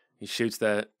 He shoots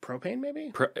that. Propane,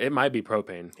 maybe? It might be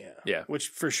propane. Yeah. Yeah. Which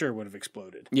for sure would have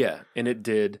exploded. Yeah, and it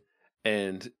did.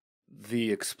 And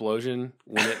the explosion,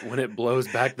 when it blows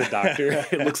back the doctor,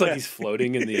 it looks like he's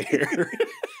floating in the air.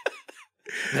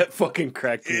 That fucking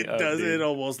cracked me up. It does. Dude. It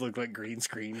almost looked like green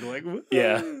screen. Like,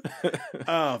 yeah.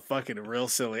 Oh, fucking real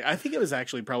silly. I think it was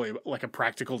actually probably like a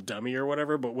practical dummy or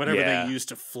whatever, but whatever they used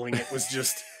to fling it was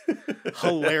just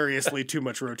hilariously too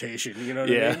much rotation. You know what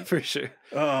I mean? Yeah, for sure.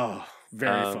 Oh,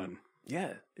 very fun.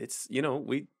 Yeah, it's,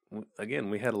 we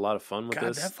had a lot of fun with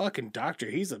this. That fucking doctor,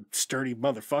 he's a sturdy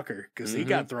motherfucker because he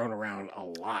got thrown around a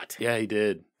lot. Yeah, he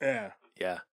did. Yeah.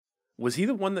 Yeah. Was he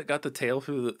the one that got the tail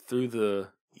through the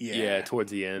Yeah,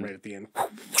 towards the end. Right at the end.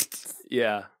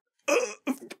 Yeah.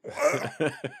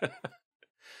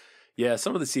 Yeah,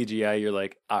 some of the CGI, you're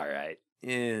like, all right.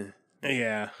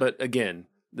 Yeah. But again,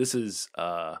 this is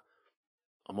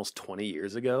almost 20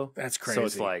 years ago. That's crazy. So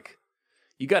it's like,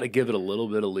 you got to give it a little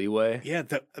bit of leeway. Yeah,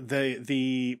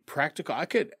 the practical,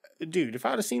 dude, if I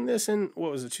would have seen this in,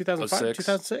 what was it, 2005,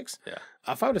 2006? Yeah.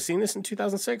 If I would have seen this in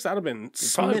 2006, I'd have been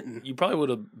smitten. You probably would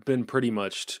have been pretty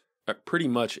much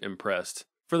impressed.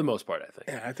 For the most part, I think.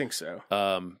 Yeah, I think so.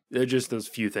 They're just those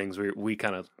few things we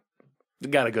kind of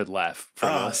got a good laugh from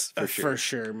us, for sure. For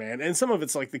sure, man. And some of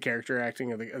it's like the character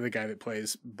acting of the guy that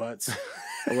plays Butts,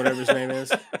 or whatever his name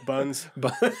is. Buns.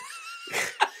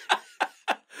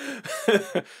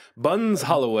 Buns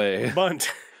Holloway. Bunt.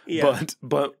 Yeah.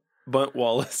 Bunt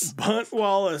Wallace. Bunt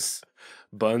Wallace.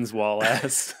 Buns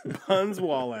Wallace. Buns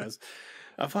Wallace.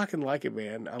 I fucking like it,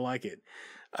 man. I like it.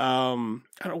 I don't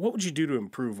know, what would you do to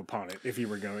improve upon it if you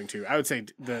were going to? I would say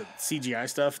the CGI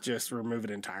stuff, just remove it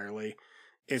entirely.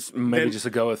 Just to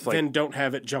go with like, then don't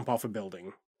have it jump off a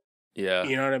building. Yeah,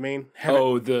 you know what I mean.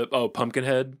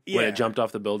 Pumpkinhead when it jumped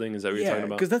off the building. Is that what you're talking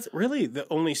about? Because that's really the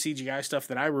only CGI stuff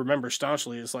that I remember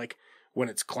staunchly is like when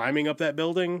it's climbing up that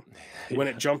building, when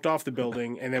it jumped off the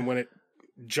building, and then when it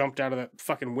jumped out of that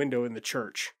fucking window in the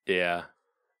church. Yeah,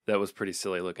 that was pretty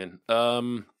silly looking.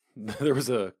 There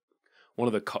was when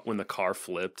the car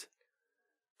flipped,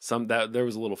 there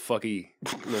was a little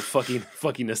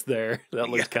fuckiness there that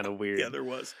looked kind of weird. Yeah, there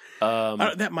was.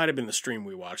 That might have been the stream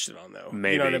we watched it on though.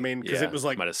 Maybe, you know what I mean? Because it was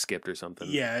like might have skipped or something.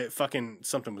 Yeah,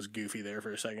 something was goofy there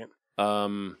for a second.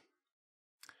 Some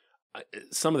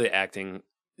of the acting,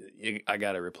 I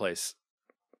got to replace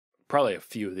probably a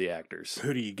few of the actors.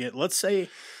 Who do you get? Let's say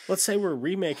we're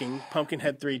remaking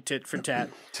Pumpkinhead 3 tit for tat.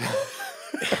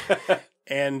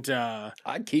 And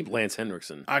I'd keep Lance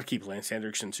Henriksen. I'd keep Lance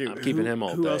Henriksen too. I'm keeping him all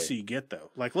day. Who else do you get though?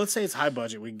 Like, let's say it's high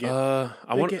budget. We get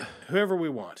get whoever we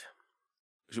want.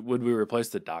 Would we replace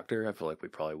the Doctor? I feel like we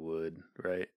probably would,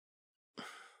 right?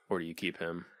 Or do you keep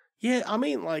him? Yeah, I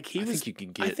mean, like I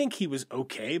think he was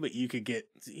okay, but you could get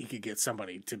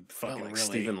somebody to fucking really.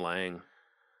 Stephen Lang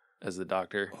as the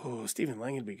Doctor. Oh, Stephen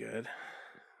Lang would be good.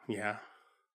 Yeah.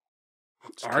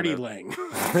 Artie Lang.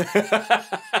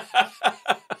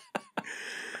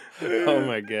 Oh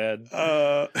my god.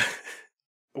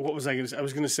 What was I going to say? I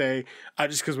was going to say,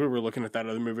 just because we were looking at that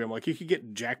other movie, I'm like, you could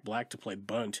get Jack Black to play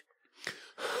Bunt.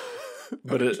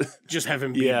 But just have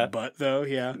him be Butt, though,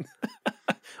 yeah.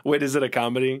 Wait, is it a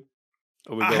comedy?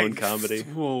 Are we going comedy?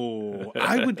 Whoa.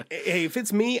 Hey, if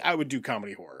it's me, I would do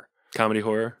comedy horror. Comedy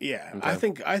horror? Yeah.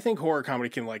 Okay. I think horror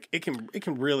comedy can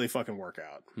really fucking work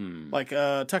out. Like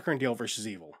Tucker and Dale versus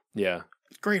Evil. Yeah.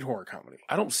 Great horror comedy.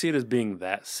 I don't see it as being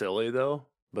that silly, though.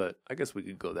 But I guess we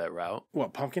could go that route.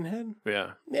 What, Pumpkinhead?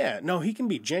 Yeah. Yeah, no, he can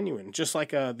be genuine. Just like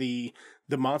the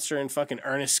monster in fucking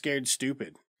Ernest Scared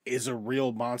Stupid is a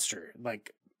real monster.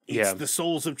 Like, eats the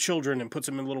souls of children and puts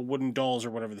them in little wooden dolls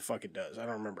or whatever the fuck it does. I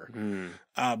don't remember.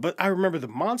 But I remember the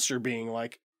monster being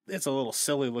like, it's a little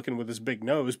silly looking with his big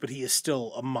nose, but he is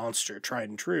still a monster, tried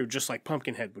and true, just like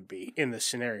Pumpkinhead would be in this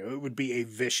scenario. It would be a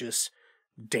vicious,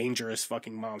 dangerous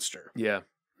fucking monster. Yeah.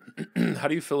 How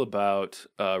do you feel about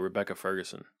Rebecca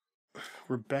Ferguson?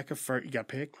 You got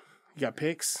pick? You got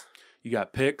picks? You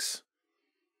got picks?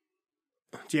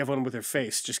 Do you have one with her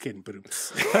face? Just kidding.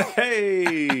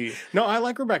 Hey! No, I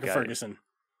like Rebecca Ferguson.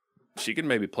 She could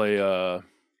maybe play one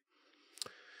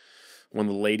of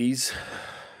the ladies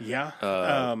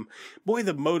Yeah. Boy,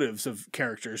 the motives of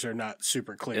characters are not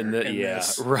super clear. And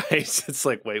right. It's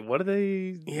like, wait, what are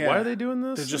they? Yeah. Why are they doing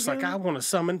this? They're just again? like, I want to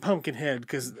summon Pumpkinhead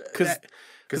because that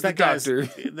the guy's doctor.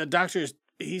 the doctor's.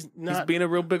 He's being a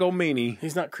real big old meanie.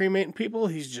 He's not cremating people.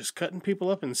 He's just cutting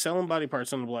people up and selling body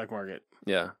parts on the black market.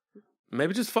 Yeah.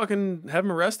 Maybe just fucking have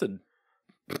him arrested.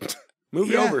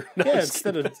 Move it over. No, yeah,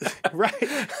 instead of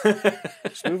right.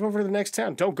 Just move over to the next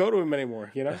town. Don't go to him anymore,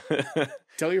 you know?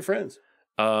 Tell your friends.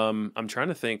 I'm trying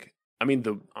to think. I mean,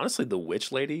 honestly, the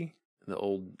witch lady, the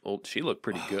old she looked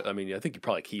pretty good. I mean, I think you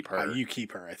probably keep her. You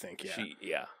keep her, I think,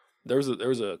 yeah. There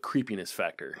was a creepiness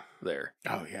factor there.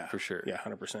 Oh yeah. For sure. Yeah,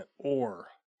 100%. Or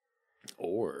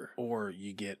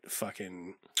you get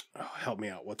fucking help me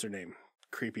out. What's her name?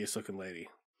 Creepiest looking lady.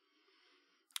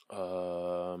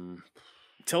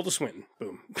 Tilda Swinton.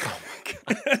 Boom. Oh my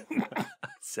god.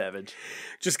 Savage.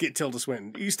 Just get Tilda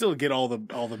Swinton. You still get all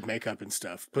the makeup and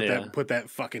stuff. Put that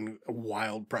fucking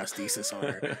wild prosthesis on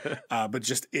her. But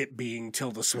just it being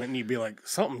Tilda Swinton, you'd be like,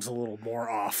 something's a little more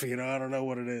off. You know, I don't know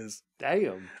what it is.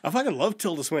 Damn. I fucking love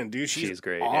Tilda Swinton, dude. She's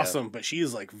great. Awesome, but she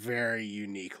is like very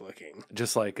unique looking.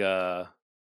 Just like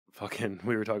fucking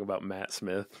we were talking about Matt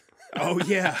Smith. Oh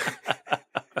yeah.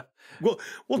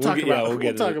 We'll talk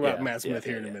about Matt Smith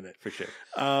here in a minute. For sure.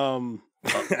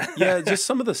 Just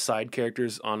some of the side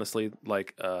characters, honestly,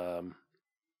 like I'll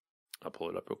pull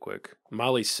it up real quick.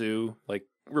 Molly Sue, like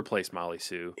replace Molly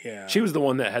Sue. Yeah. She was the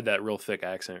one that had that real thick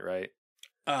accent, right?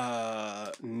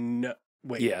 No.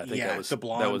 Wait. Yeah, I think that was the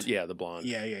blonde. That was the blonde.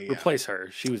 Yeah. Replace her.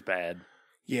 She was bad.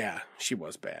 Yeah, she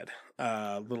was bad.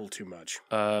 A little too much.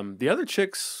 The other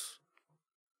chicks,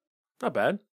 not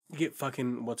bad. You get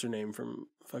fucking what's her name from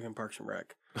fucking Parks and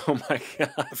Rec. Oh my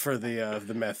god! For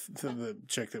the meth, the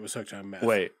chick that was hooked on meth.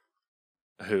 Wait,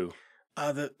 who?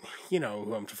 You know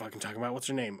who I'm fucking talking about. What's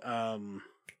her name?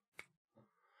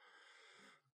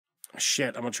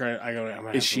 Shit, I'm gonna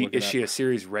try. Is she a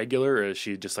series regular or is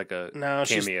she just like a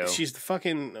cameo? She's the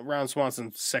fucking Ron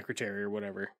Swanson's secretary or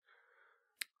whatever.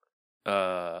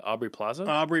 Aubrey Plaza.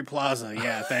 Aubrey Plaza.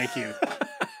 Yeah, thank you.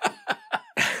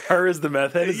 Her is the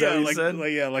meth head. Is that what you said?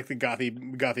 Like the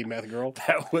gothy meth girl.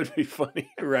 That would be funny,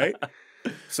 right?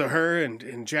 So her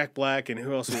and Jack Black and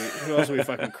who else are we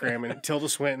fucking cramming? Tilda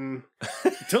Swinton.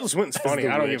 Tilda Swinton's funny.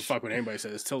 I don't give a fuck what anybody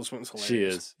says. Tilda Swinton's hilarious. She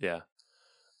is,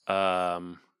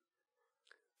 yeah.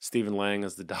 Stephen Lang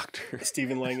is the doctor.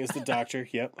 Stephen Lang is the doctor.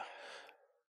 Yep.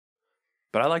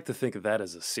 But I like to think of that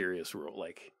as a serious role.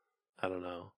 Like, I don't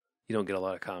know. You don't get a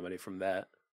lot of comedy from that.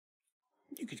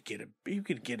 You could get a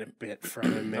bit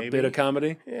from him, maybe. A bit of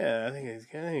comedy? Yeah, I think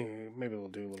maybe we'll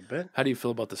do a little bit. How do you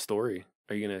feel about the story?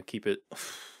 Are you gonna keep it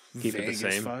the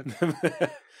same? As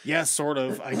fuck. Yeah, sort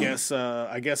of. I guess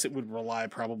it would rely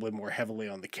probably more heavily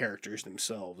on the characters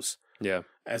themselves. Yeah.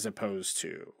 As opposed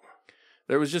to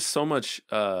there was just so much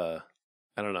I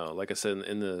don't know, like I said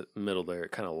in the middle there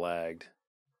it kind of lagged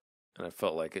and I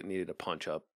felt like it needed a punch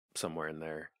up somewhere in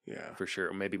there. Yeah. For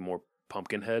sure. Maybe more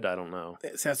Pumpkinhead, I don't know.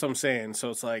 That's what I'm saying. So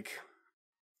it's like,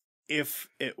 if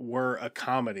it were a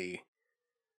comedy,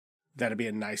 that'd be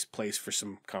a nice place for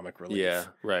some comic relief. Yeah,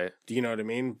 right. Do you know what I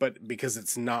mean? But because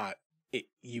it's not,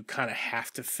 you kind of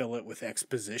have to fill it with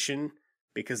exposition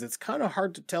because it's kind of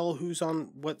hard to tell who's on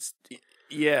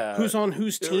who's on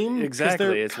whose team. Exactly.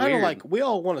 They're kind of like, we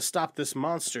all want to stop this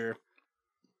monster.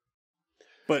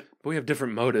 But we have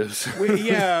different motives.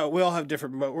 we all have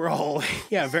different. We're all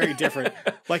very different.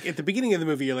 Like at the beginning of the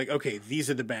movie, you're like, okay, these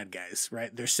are the bad guys,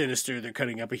 right? They're sinister. They're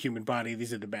cutting up a human body.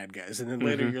 These are the bad guys. And then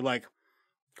later, you're like,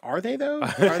 are they though?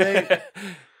 Are they?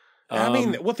 I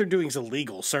mean, what they're doing is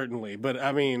illegal, certainly, but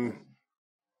I mean,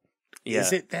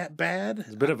 is it that bad?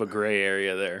 It's a bit of a gray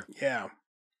area there. Yeah,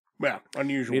 well,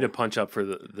 unusual. Need a punch up for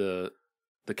the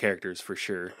characters for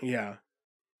sure. Yeah,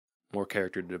 more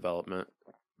character development.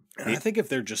 I think if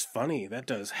they're just funny, that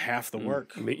does half the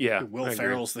work. Yeah. Will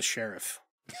Ferrell's the sheriff.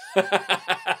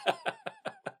 I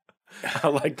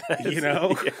like that. You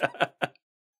know?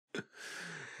 Yeah.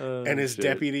 And his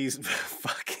deputies,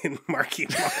 fucking Marky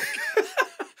Mark.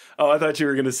 Oh, I thought you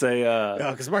were going to say...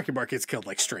 because Marky Mark gets killed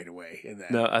like straight away in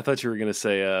that. No, I thought you were going to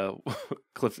say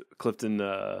Clifton...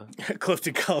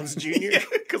 Clifton Collins Jr.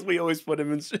 Because we always put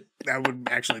him in... That would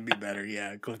actually be better,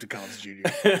 yeah. Clifton Collins Jr.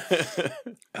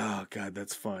 Oh, God,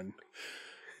 that's fun.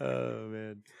 Oh,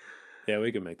 man. Yeah,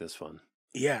 we can make this fun.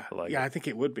 Yeah, I think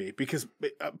it would be. Because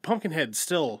Pumpkinhead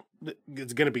still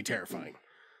is going to be terrifying.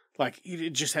 Like,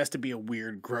 it just has to be a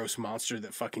weird, gross monster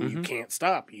that fucking you can't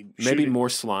stop. Maybe more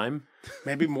slime.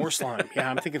 Maybe more slime. Yeah,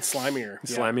 I'm thinking slimier.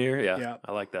 Slimier? Yeah.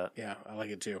 I like that. Yeah, I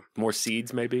like it too. More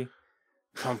seeds, maybe?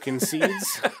 Pumpkin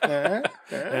seeds? You know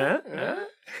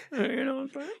what I'm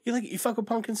saying? You fuck with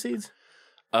pumpkin seeds?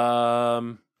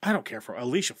 I don't care for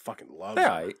Alicia. Fucking loves They're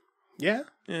them. all right. Yeah,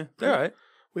 Yeah, they're all right.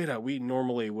 we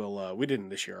normally will. We didn't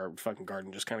this year. Our fucking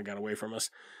garden just kind of got away from us.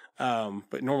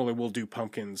 But normally we'll do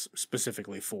pumpkins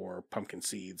specifically for pumpkin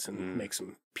seeds and make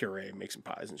some puree, make some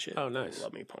pies and shit. Oh, nice. I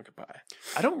love me pumpkin pie.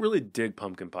 I don't really dig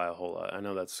pumpkin pie a whole lot. I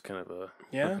know that's kind of a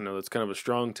I know that's kind of a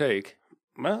strong take.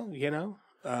 Well,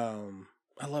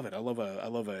 I love it. I love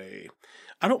a.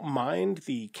 I don't mind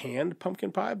the canned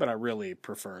pumpkin pie, but I really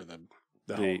prefer the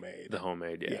homemade. The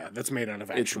homemade, yeah. That's made out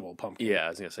of actual pumpkin. Yeah, I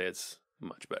was gonna say it's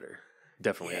much better.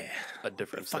 Definitely a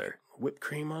difference there. Whipped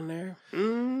cream on there.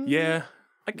 Yeah,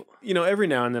 every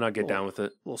now and then I'll get down with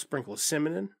it. A little sprinkle of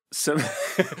cinnamon. This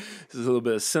is a little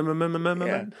bit of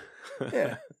cinnamon.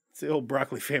 Yeah, it's the old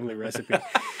broccoli family recipe.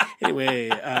 Anyway,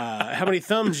 how many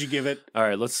thumbs you give it? All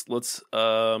right, let's. What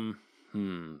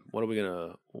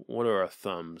are our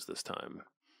thumbs this time?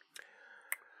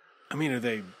 I mean, are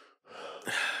they?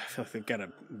 I feel like they've got to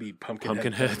be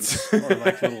pumpkin heads, or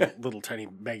like little tiny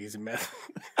baggies of meth,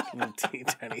 little teeny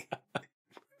tiny.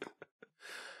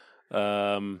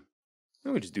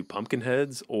 We just do pumpkin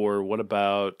heads, or what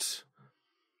about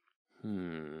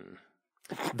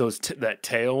that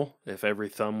tail? If every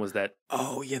thumb was that.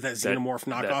 Oh yeah, that xenomorph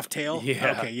knockoff tail.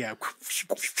 Yeah. Okay, yeah.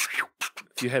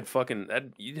 If you had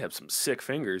you'd have some sick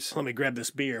fingers. Let me grab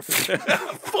this beer.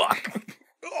 Fuck.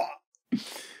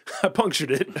 I punctured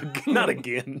it. Not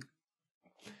again.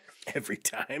 Every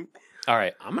time. All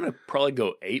right, I'm gonna probably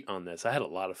go 8 on this. I had a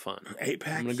lot of fun.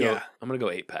 8-pack. I'm gonna go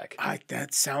 8-pack.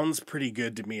 That sounds pretty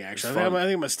good to me. Actually, I think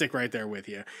I'm gonna stick right there with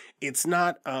you. It's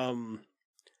not.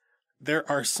 There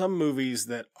are some movies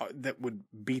that would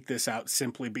beat this out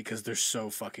simply because they're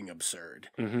so fucking absurd,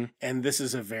 and this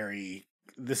is a very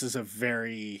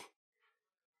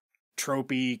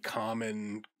tropey,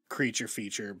 common creature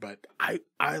feature. But I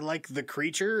like the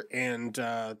creature and.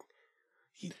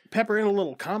 Pepper in a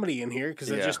little comedy in here because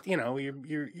just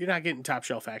you're not getting top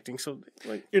shelf acting, so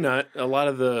like you're not. A lot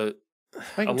of the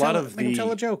I can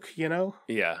tell a joke,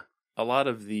 Yeah, a lot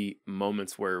of the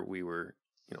moments where we were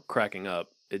cracking up,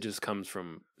 it just comes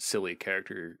from silly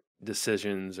character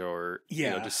decisions or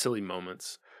just silly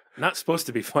moments. Not supposed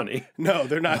to be funny. No,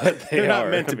 they're not. They're not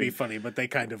meant to be funny, but they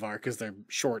kind of are because they're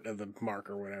short of the mark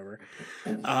or whatever.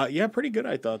 Yeah, pretty good.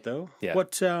 I thought though. Yeah.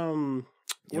 What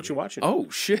you watching? Oh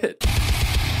shit.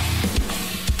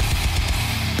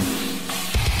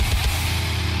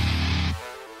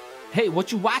 Hey,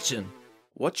 what you watching?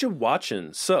 What you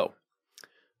watching? So,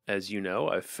 as you know,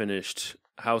 I finished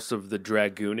House of the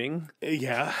Dragooning.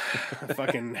 Yeah,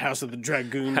 fucking House of the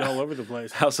Dragoon all over the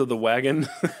place. House of the Wagon.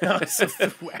 House of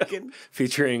the Wagon.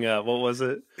 Featuring, what was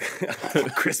it?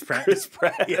 Chris Pratt. Chris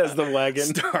Pratt as the wagon.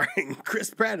 Starring Chris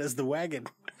Pratt as the wagon.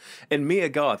 And Mia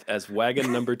Goth as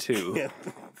wagon number 2. Yeah.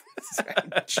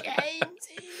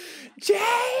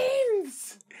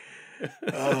 James!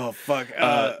 Oh, fuck.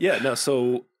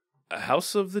 So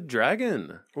House of the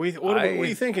Dragon. What are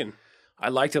you thinking? I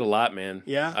liked it a lot, man.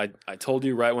 Yeah? I told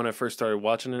you right when I first started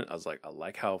watching it, I was like, I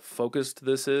like how focused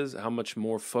this is, how much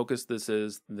more focused this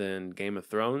is than Game of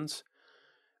Thrones,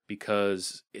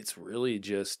 because it's really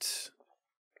just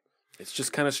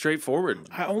kind of straightforward.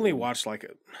 I only watched like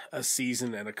a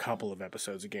season and a couple of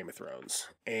episodes of Game of Thrones,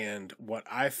 and what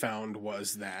I found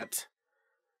was that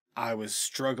I was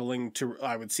struggling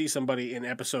I would see somebody in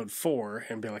episode 4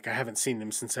 and be like, I haven't seen them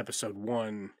since episode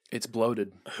 1. It's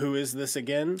bloated. Who is this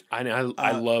again? I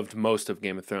loved most of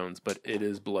Game of Thrones, but it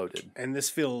is bloated. And this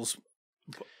feels,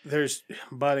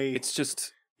 buddy. It's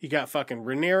just, you got fucking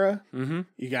Rhaenyra. Mm-hmm.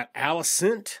 You got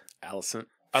Alicent. I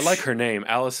like her name,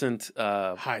 Alicent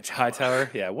Hightower.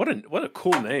 Yeah, what a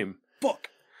cool name. Fuck.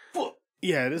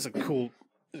 Yeah, it is a cool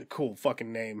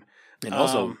fucking name. And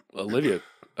also Olivia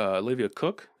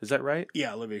Cook, is that right?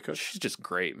 Yeah, Olivia Cook. She's just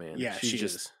great, man. Yeah,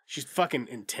 she's fucking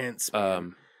intense,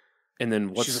 man. And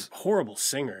then she's a horrible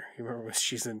singer. You remember when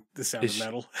she's in The Sound of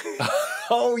Metal?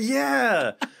 Oh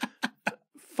yeah.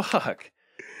 Fuck.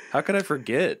 How could I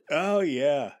forget? Oh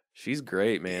yeah. She's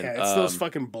great, man. Yeah, it's those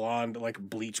fucking blonde, like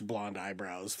bleach blonde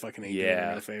eyebrows. Fucking ain't doing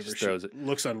her no favor. She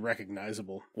looks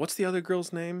unrecognizable. What's the other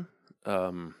girl's name?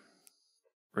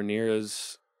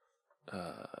 Rhaenyra's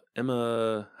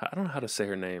Emma. I don't know how to say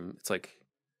her name. It's like,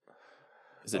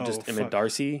 is it just Emma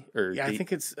Darcy or? Yeah, I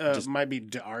think it's might be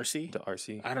Darcy.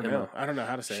 Darcy. I don't know. I don't know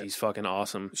how to say it. She's fucking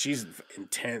awesome. She's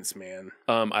intense, man.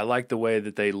 I like the way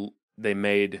that they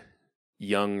made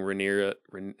young Rhaenyra.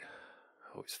 I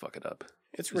always fuck it up.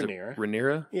 It's Rhaenyra.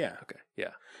 Rhaenyra? Yeah. Okay.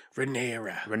 Yeah.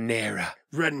 Rhaenyra.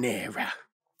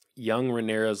 Young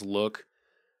Rhaenyra's look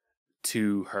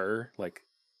to her, like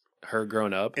her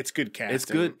growing up. It's good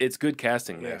casting. It's good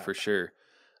casting there for sure.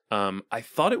 I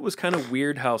thought it was kind of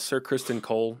weird how Sir Kristen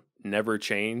Cole never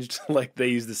changed. Like they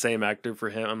used the same actor for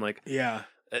him. I'm like, yeah,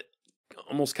 it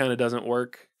almost kind of doesn't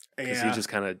work because he just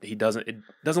kind of it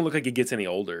doesn't look like he gets any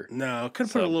older. No, could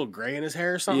have put a little gray in his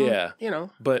hair or something. Yeah, you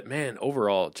know. But man,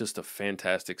 overall, just a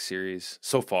fantastic series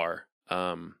so far.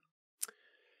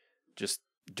 Just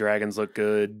dragons look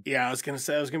good. Yeah, I was gonna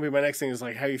say, be my next thing is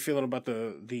like, how you feeling about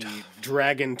the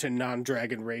dragon to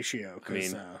non-dragon ratio?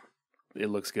 Because it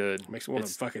looks good. Makes me want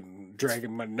to fucking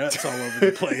dragging my nuts all over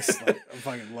the place. Like, I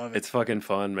fucking love it. It's fucking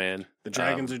fun, man. The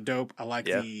dragons are dope. I like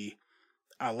the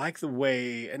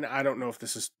way, and I don't know if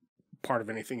this is part of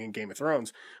anything in Game of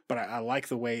Thrones, but I like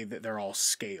the way that they're all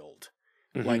scaled.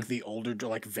 Mm-hmm. Like the older,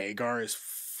 like Vhagar is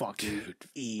fucking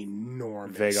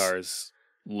enormous. Vhagar's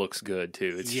looks good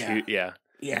too. It's huge. Yeah.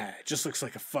 Yeah, it just looks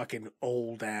like a fucking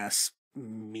old ass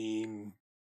mean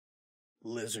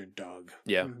lizard dog.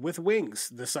 Yeah. With wings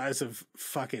the size of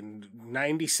fucking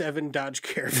 97 Dodge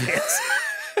Caravans.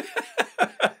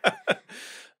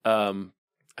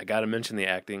 I gotta mention the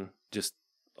acting just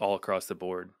all across the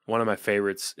board. One of my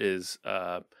favorites is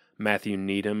Matthew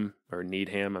Needham.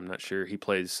 I'm not sure. He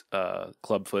plays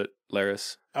Clubfoot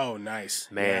Laris. Oh, nice.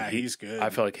 Man, yeah, he's good.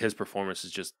 I feel like his performance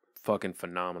is just fucking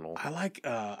phenomenal.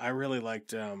 I really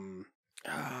liked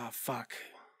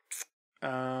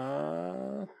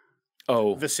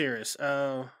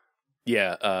Viserys.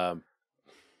 Yeah,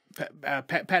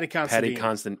 Patty Constantine. Patty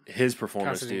Constant, his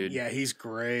performance, dude. Yeah, he's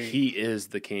great. He is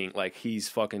the king. Like, he's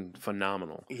fucking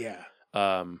phenomenal. Yeah.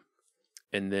 And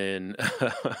then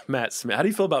Matt Smith. How do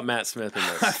you feel about Matt Smith in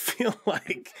this?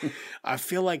 I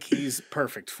feel like he's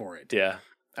perfect for it. Yeah.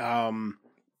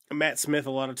 Matt Smith,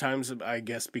 a lot of times, I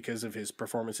guess because of his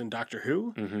performance in Doctor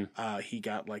Who, he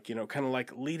got kind of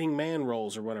like leading man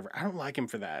roles or whatever. I don't like him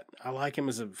for that. I like him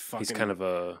as a fucking he's kind of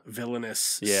a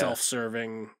villainous,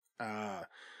 self-serving.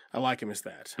 I like him as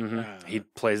that. Mm-hmm. He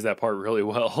plays that part really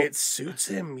well. It suits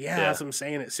him. Yeah, that's what I'm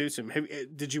saying. It suits him.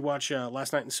 Did you watch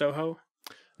Last Night in Soho?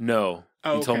 No.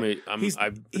 Oh, you told me it's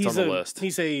on the list.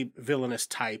 He's a villainous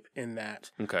type in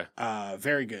that. Okay.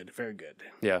 Very good. Very good.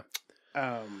 Yeah.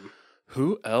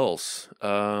 Who else?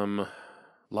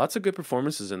 Lots of good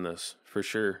performances in this, for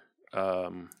sure.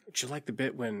 Did you like the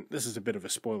bit when, this is a bit of a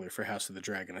spoiler for House of the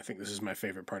Dragon, I think this is my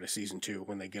favorite part of season 2,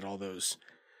 when they get all those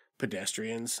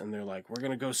pedestrians and they're like, we're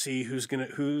gonna go see who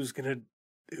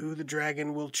the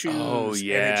dragon will choose. Oh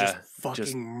yeah. And it just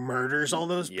fucking murders all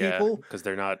those people. Because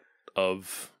they're not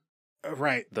of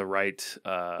the right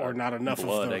or not enough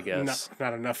blood, of the, I guess.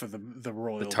 Not enough of the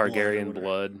royal the Targaryen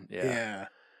blood. Yeah.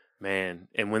 Man.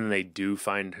 And when they do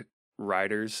find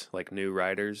riders, like new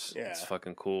riders, it's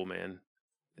fucking cool, man.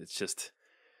 It's just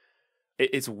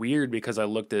it's weird because I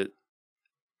looked at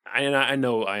I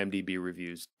know IMDb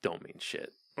reviews don't mean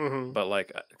shit. Mm-hmm. But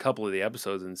like a couple of the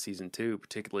episodes in season 2,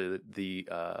 particularly the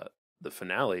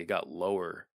finale, got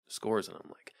lower scores, and I'm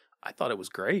like, I thought it was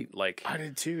great. Like I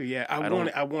did too. Yeah,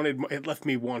 I wanted. It left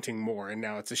me wanting more, and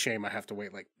now it's a shame I have to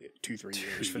wait like 2-3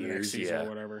 years for the next season or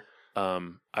whatever.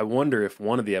 I wonder if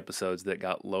one of the episodes that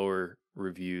got lower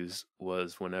reviews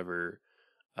was whenever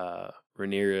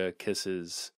Rhaenyra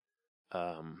kisses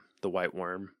the white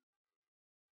worm.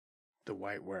 The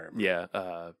white worm. Yeah.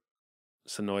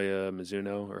 Sonoya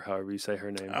Mizuno, or however you say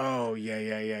her name. Oh,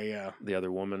 yeah. The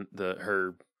other woman,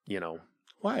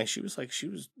 Why? She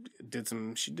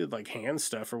did like hand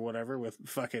stuff or whatever with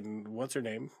fucking, what's her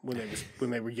name? When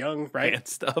they were young, right? Hand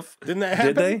stuff? Didn't that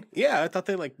happen? Did they? Yeah, I thought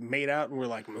they like made out and were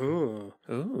like, ooh.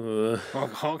 Honka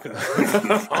honka.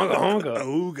 Honka honka.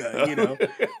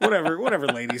 Ooga, whatever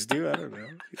ladies do, I don't know.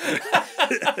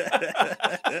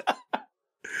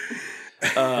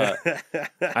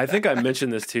 I think I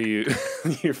mentioned this to you.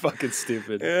 You're fucking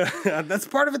stupid. That's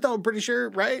part of it, though. I'm pretty sure,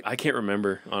 right? I can't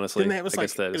remember, honestly. I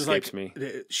guess that escapes me.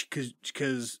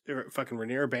 Because fucking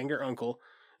Rhaenyra banged her uncle,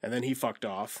 and then he fucked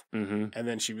off, and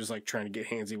then she was like trying to get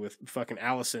handsy with fucking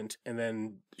Alicent, and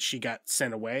then she got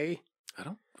sent away. I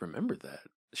don't remember that.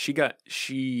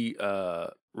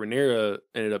 Rhaenyra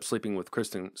ended up sleeping with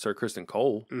Sir Kristen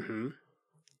Cole,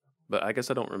 but I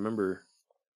guess I don't remember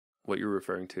what you're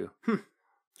referring to.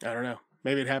 I don't know.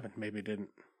 Maybe it happened. Maybe it didn't.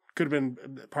 Could have been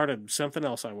part of something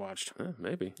else I watched.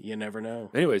 Maybe. You never know.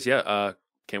 Anyways, can't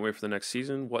wait for the next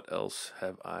season. What else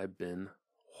have I been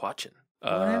watching?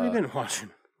 What have you been watching?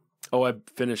 Oh, I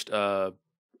finished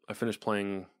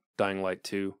playing Dying Light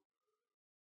 2.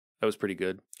 That was pretty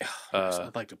good.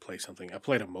 I'd like to play something. I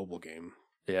played a mobile game.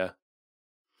 Yeah.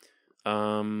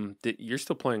 You're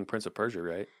still playing Prince of Persia,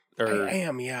 right? Or I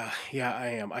am, yeah. Yeah, I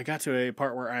am. I got to a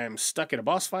part where I am stuck in a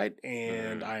boss fight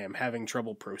and I am having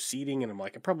trouble proceeding. And I'm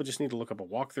like, I probably just need to look up a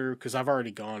walkthrough because I've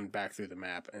already gone back through the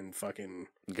map and fucking.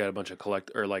 you got a bunch of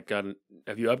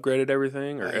have you upgraded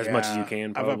everything or as much as you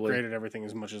can? Probably. I've upgraded everything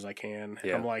as much as I can.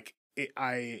 Yeah. I'm like,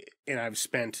 I've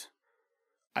spent.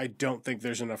 I don't think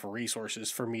there's enough resources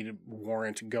for me to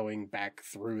warrant going back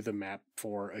through the map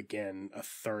for, again, a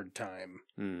third time.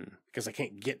 Because I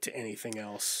can't get to anything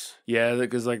else. Yeah,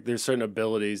 because like there's certain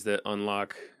abilities that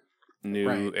unlock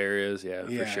new areas. Yeah,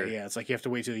 for sure. Yeah, it's like you have to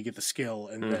wait till you get the skill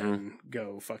and then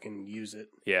go fucking use it.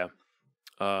 Yeah.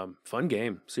 Fun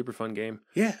game. Super fun game.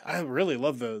 Yeah, I really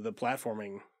love the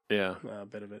platforming Yeah.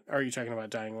 bit of it. Are you talking about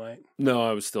Dying Light? No,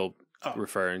 I was still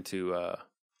referring to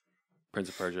Prince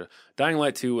of Persia. Dying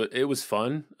Light 2, it was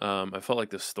fun. I felt like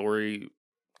the story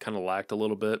kind of lacked a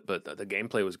little bit, but the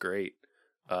gameplay was great.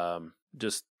 I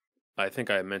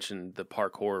think I mentioned the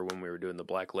parkour when we were doing the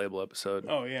Black Label episode.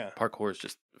 Oh, yeah. Parkour is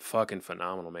just fucking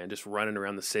phenomenal, man. Just running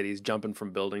around the cities, jumping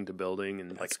from building to building,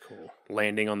 and That's cool.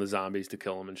 landing on the zombies to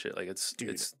kill them and shit. Like it's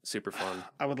super fun.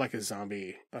 I would like a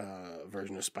zombie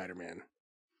version of Spider-Man.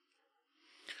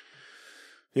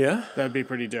 Yeah, That'd be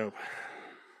pretty dope.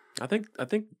 I think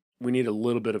we need a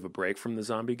little bit of a break from the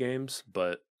zombie games,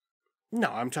 but No,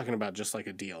 I'm talking about just like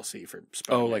a DLC for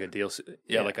Spider-Man. like a DLC,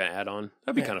 like an add-on.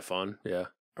 That'd be kind of fun. Yeah,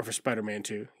 or for Spider-Man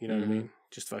 2. You know what I mean?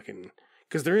 Just fucking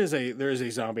because there is a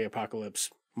zombie apocalypse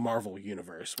Marvel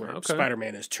universe where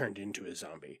Spider-Man is turned into a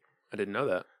zombie. I didn't know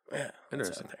that. Yeah,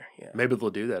 Interesting. out there. Yeah, Maybe they'll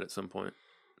do that at some point.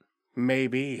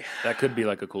 maybe. That could be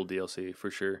like a cool DLC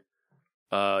for sure.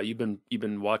 You've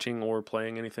been watching or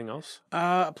playing anything else?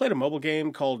 I played a mobile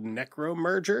game called Necro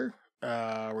Merger,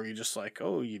 where you just like,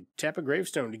 you tap a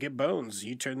gravestone to get bones.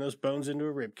 You turn those bones into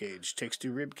a rib cage. Takes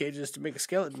 2 rib cages to make a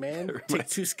skeleton man.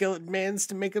 Takes 2 skeleton mans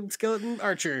to make a skeleton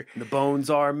archer. The bones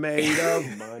are made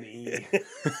of money.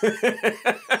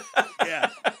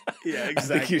 Yeah,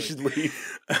 exactly. I think you should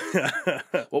leave.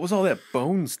 What was all that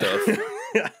bone stuff?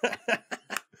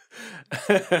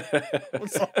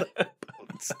 What's all that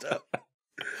bone stuff?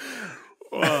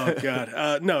 Oh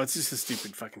god, no! It's just a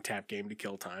stupid fucking tap game to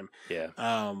kill time. Yeah.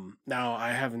 Now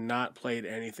I have not played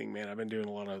anything, man. I've been doing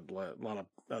a lot of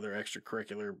other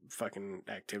extracurricular fucking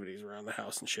activities around the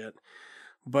house and shit.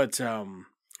 But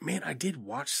man, I did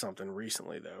watch something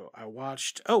recently though. I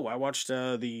watched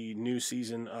the new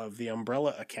season of The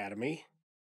Umbrella Academy.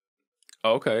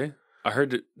 Okay, I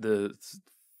heard that the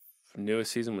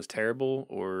newest season was terrible,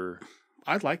 or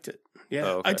I liked it. Yeah,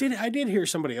 oh, okay. I did hear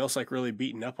somebody else like really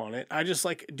beating up on it. I just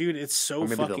like, dude, it's so or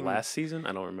maybe fucking. the last season.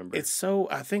 I don't remember. It's so.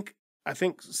 I think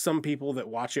some people that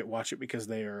watch it because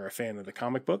they are a fan of the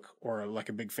comic book or like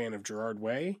a big fan of Gerard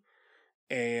Way,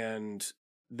 and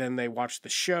then they watch the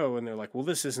show and they're like, well,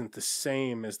 this isn't the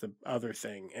same as the other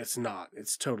thing. It's not.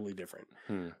 It's totally different.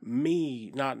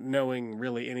 Me not knowing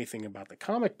really anything about the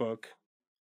comic book,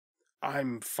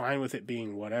 I'm fine with it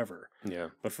being whatever. Yeah.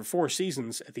 But for 4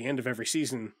 seasons, at the end of every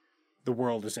season, the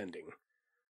world is ending.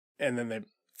 And then they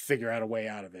figure out a way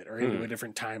out of it or into a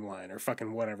different timeline or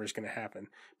fucking whatever's going to happen.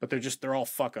 But they're all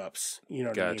fuck ups. You know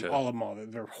what I mean? All of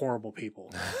them, they're horrible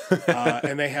people.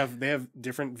 And they have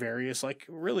different various, like,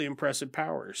 really impressive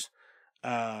powers.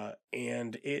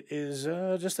 And it is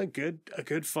just a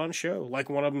good fun show.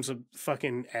 Like, one of them's a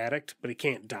fucking addict, but he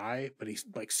can't die, but he's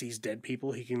like sees dead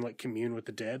people. He can like commune with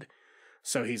the dead.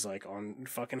 So he's like on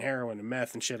fucking heroin and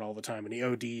meth and shit all the time, and he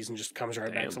ODs and just comes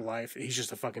right back to life. He's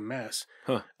just a fucking mess.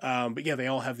 Huh. But yeah, they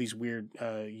all have these weird,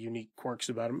 unique quirks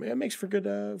about them. It makes for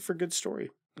good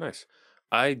story. Nice.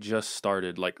 I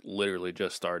literally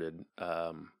just started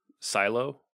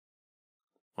Silo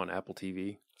on Apple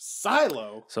TV.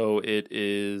 Silo. So it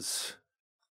is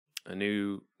a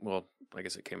new, well, I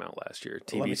guess it came out last year,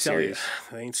 TV series.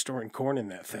 They ain't storing corn in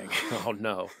that thing. Oh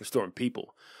no, they're storing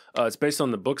people. It's based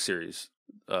on the book series,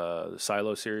 the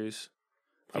Silo series.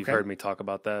 You've heard me talk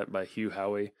about that by Hugh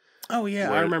Howey. Oh yeah,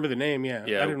 I remember the name. Yeah, I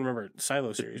didn't remember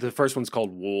Silo series. The first one's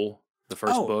called Wool. The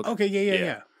first book. Okay,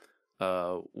 yeah.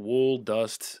 Wool,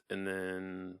 Dust, and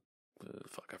then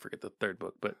I forget the third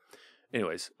book. But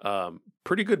anyways,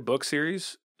 pretty good book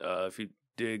series. If you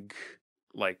dig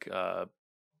like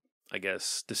I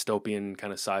guess dystopian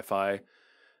kind of sci-fi,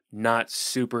 not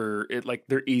super.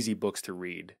 They're easy books to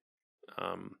read.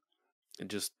 And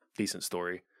just decent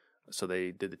story. So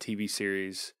they did the TV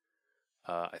series.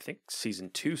 I think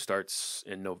season 2 starts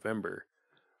in November,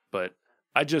 but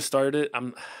I just started it.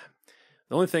 The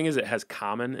only thing is it has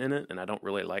Common in it, and I don't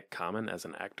really like Common as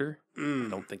an actor. I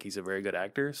don't think he's a very good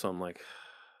actor. So I'm like,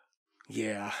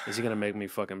 yeah, is he gonna make me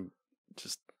fucking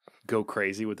just go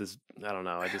crazy with his? I don't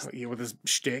know. With his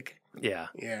shtick. Yeah.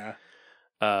 Yeah.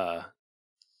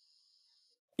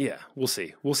 Yeah, we'll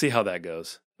see. We'll see how that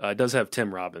goes. It does have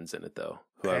Tim Robbins in it, though,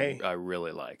 who I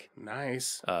really like.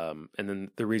 Nice. And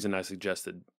then the reason I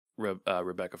suggested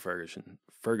Rebecca Ferguson,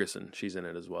 she's in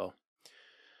it as well.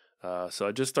 So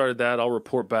I just started that. I'll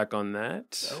report back on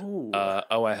that.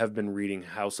 I have been reading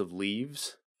House of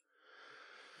Leaves.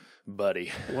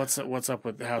 Buddy. What's up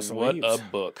with House of What Leaves? a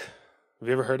book. Have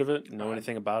you ever heard of it? Know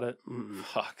anything about it?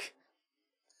 Fuck.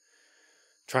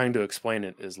 Trying to explain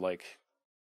it is like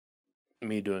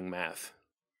me doing math.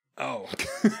 Oh.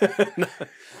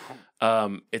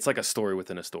 It's like a story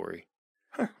within a story.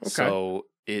 Huh, okay. So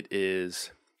it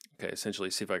is, essentially,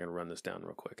 see if I can run this down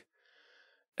real quick.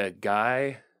 A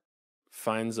guy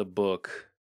finds a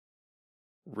book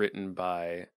written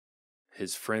by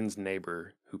his friend's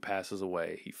neighbor who passes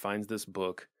away. He finds this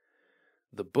book.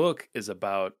 The book is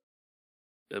about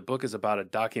a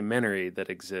documentary that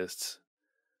exists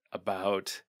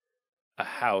about a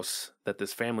house that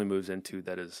this family moves into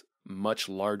that is much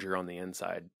larger on the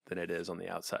inside than it is on the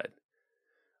outside.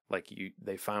 Like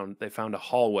they found a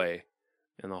hallway,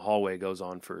 and the hallway goes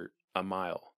on for a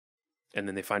mile. And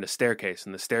then they find a staircase,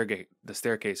 and the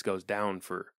staircase goes down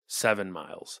for 7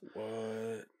 miles.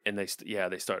 What? And they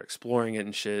start exploring it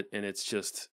and shit, and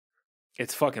it's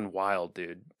fucking wild,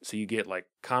 dude. So you get like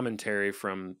commentary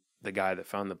from the guy that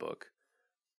found the book,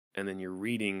 and then you're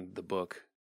reading the book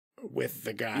with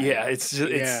the guy. Yeah, it's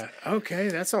okay.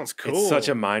 That sounds cool. It's such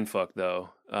a mind fuck, though.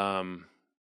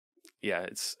 Yeah,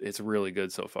 it's really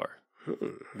good so far.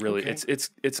 Really, okay.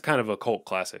 It's kind of a cult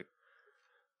classic.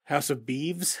 House of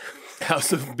Beeves.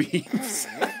 House of Beeves.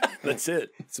 That's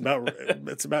it. It's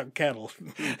about cattle.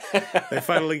 They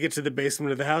finally get to the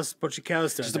basement of the house. A bunch of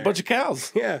cows down Just there. a bunch of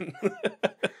cows. Yeah.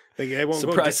 They won't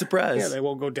surprise. Yeah, they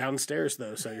won't go downstairs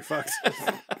though, so you're fucked.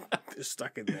 They're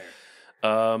stuck in there.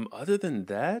 Other than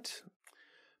that,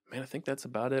 man, I think that's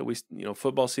about it.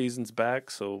 Football season's back,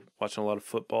 so watching a lot of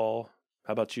football.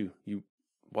 How about you? You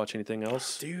watch anything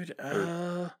else? Dude,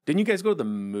 didn't you guys go to the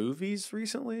movies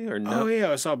recently or no? Oh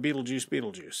yeah, I saw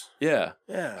Beetlejuice. Yeah.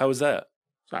 Yeah. How was that?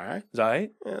 It's all right. Is that all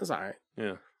right? Yeah, it's all right.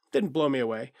 Yeah. Didn't blow me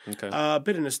away. Okay. A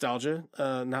bit of nostalgia.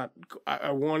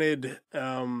 I wanted,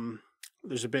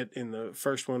 there's a bit in the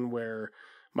first one where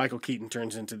Michael Keaton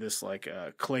turns into this like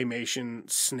claymation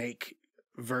snake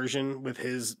version with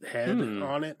his head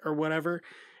on it or whatever.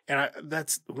 And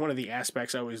that's one of the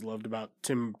aspects I always loved about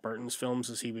Tim Burton's films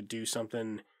is he would do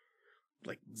something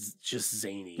like just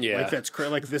zany. Yeah. Like that's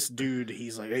like this dude,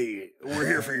 he's like, hey, we're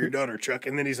here for your daughter, Chuck.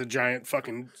 And then he's a giant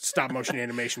fucking stop motion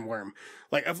animation worm.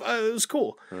 Like, it was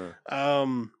cool.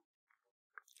 There's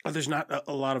not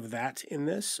a lot of that in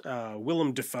this.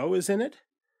 Willem Dafoe is in it.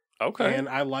 Okay. And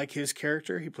I like his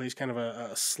character. He plays kind of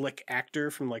a slick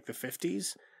actor from like the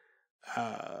 50s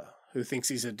who thinks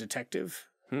he's a detective.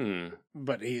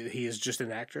 But he is just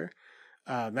an actor.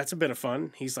 That's a bit of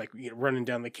fun. He's like running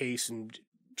down the case and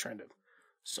trying to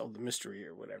solve the mystery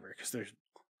or whatever because there's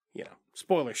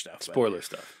spoiler stuff.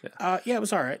 Yeah. Yeah, it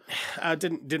was all right.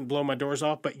 Didn't blow my doors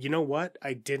off, but you know what?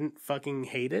 I didn't fucking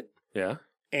hate it. Yeah.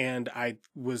 And I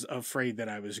was afraid that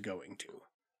I was going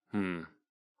to.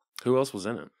 Who else was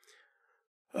in it?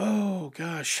 Oh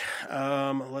gosh.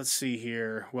 Let's see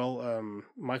here. Well,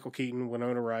 Michael Keaton,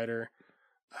 Winona Ryder.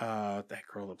 That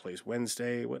girl that plays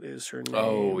Wednesday, what is her name?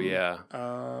 Oh yeah.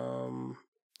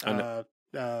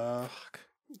 Fuck.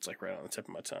 It's like right on the tip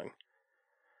of my tongue.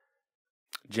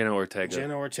 Jenna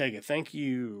Ortega. Thank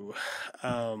you.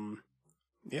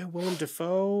 Yeah, Willem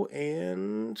Dafoe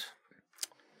and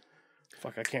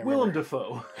fuck, I can't remember. Willem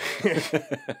Dafoe.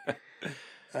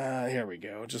 Here we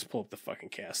go. Just pull up the fucking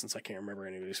cast since I can't remember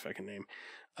anybody's fucking name.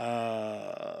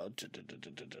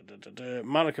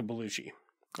 Monica Bellucci.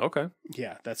 Okay.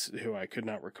 Yeah, that's who I could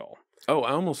not recall. Oh,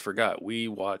 I almost forgot. We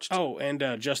watched... Oh, and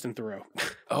Justin Theroux.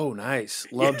 Oh, nice.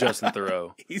 Love Justin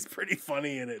Theroux. He's pretty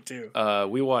funny in it, too.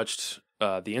 We watched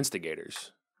The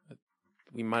Instigators.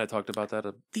 We might have talked about that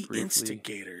The briefly.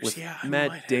 Instigators, with yeah.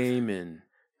 Matt Damon.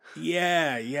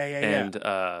 Yeah. And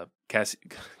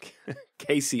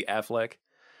Casey Affleck.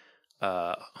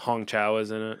 Hong Chow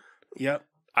is in it. Yep.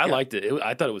 I liked it.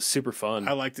 I thought it was super fun.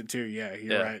 I liked it, too. Yeah,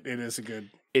 you're right. It is a good...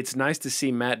 It's nice to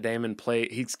see Matt Damon play.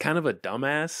 He's kind of a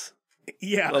dumbass.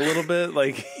 Yeah. A little bit.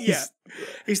 Like,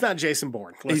 he's not Jason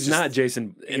Bourne. Not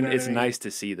Jason. And it's I mean? nice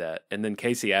to see that. And then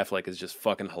Casey Affleck is just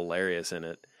fucking hilarious in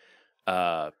it.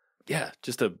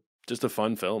 Just a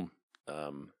fun film.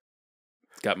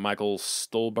 Got Michael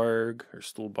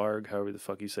Stuhlbarg, however the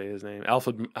fuck you say his name.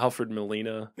 Alfred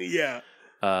Molina. Yeah.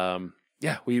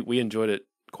 We enjoyed it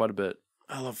quite a bit.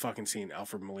 I love fucking seeing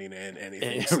Alfred Molina in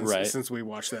anything since we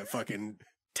watched that fucking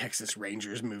Texas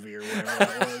Rangers movie or whatever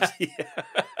it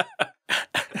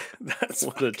was. That's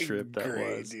what a trip that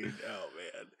great, was, dude. Oh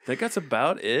man, I think that's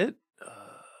about it.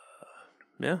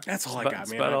 Yeah, that's all I got, man.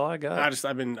 That's about all I got.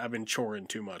 I've been choring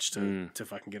too much to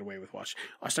fucking get away with watching.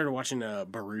 I started watching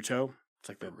Boruto. It's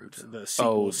like the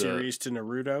sequel series to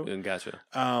Naruto. Gotcha.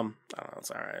 I don't know. It's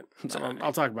all right.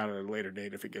 I'll talk about it at a later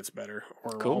date if it gets better,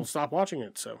 or I'll stop watching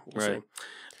it. So we'll see.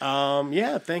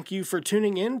 Yeah. Thank you for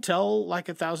tuning in. Tell like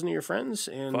 1,000 of your friends,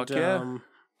 and fuck yeah.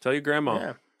 Tell your grandma.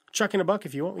 Yeah. Chuck in $1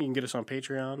 if you want. You can get us on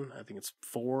Patreon. I think it's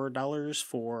 $4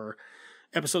 for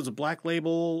episodes of Black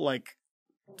Label, like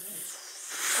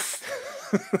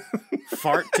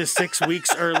fart to 6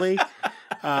 weeks early.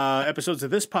 Episodes of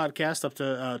this podcast up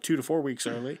to 2 to 4 weeks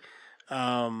early.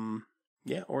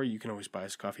 Yeah, or you can always buy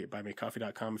us coffee at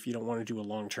buymecoffee.com if you don't want to do a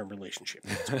long-term relationship.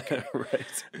 That's okay.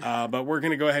 Right. But we're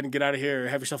going to go ahead and get out of here.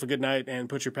 Have yourself a good night and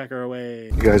put your pecker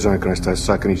away. You guys aren't going to start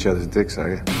sucking each other's dicks, are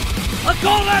you? Let's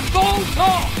all that bold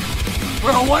talk!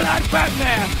 We're a one-eyed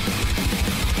Batman!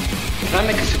 Can I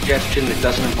make a suggestion that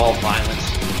doesn't involve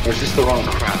violence? Or is this the wrong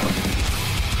crowd?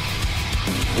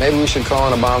 Maybe we should call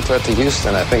in a bomb threat to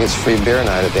Houston. I think it's free beer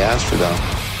night at the Astrodome.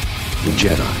 The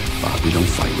Jedi, Bob. We don't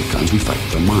fight with guns, we fight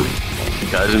with our mind.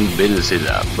 Cousin, businesses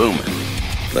are booming.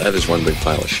 That is one big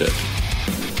pile of shit.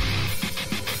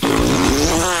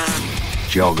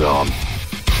 Jog on.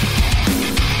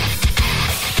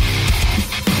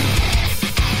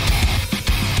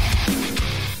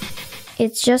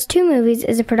 It's Just Two Movies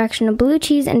is a production of Blue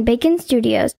Cheese and Bacon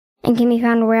Studios and can be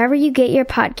found wherever you get your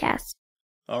podcasts.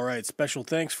 All right, special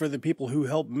thanks for the people who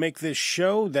helped make this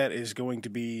show. That is going to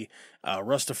be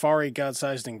Russ, Tafari,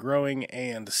 God-Sized and Growing,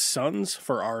 and SUNDS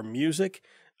for our music,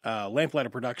 Lamplighter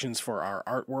Productions for our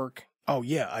artwork. Oh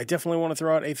yeah, I definitely want to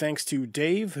throw out a thanks to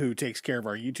Dave, who takes care of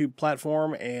our YouTube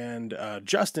platform, and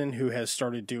Justin, who has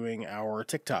started doing our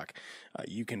TikTok.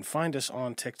 You can find us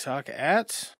on TikTok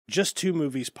at Just Two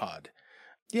Movies Pod.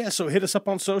 Yeah, so hit us up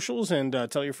on socials and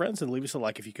tell your friends and leave us a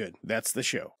like if you could. That's the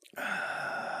show.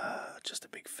 Just a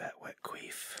big fat wet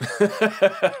queef.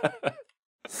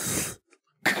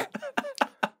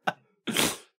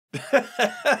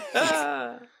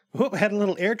 Whoop, had a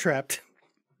little air trapped.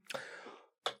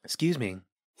 Excuse me.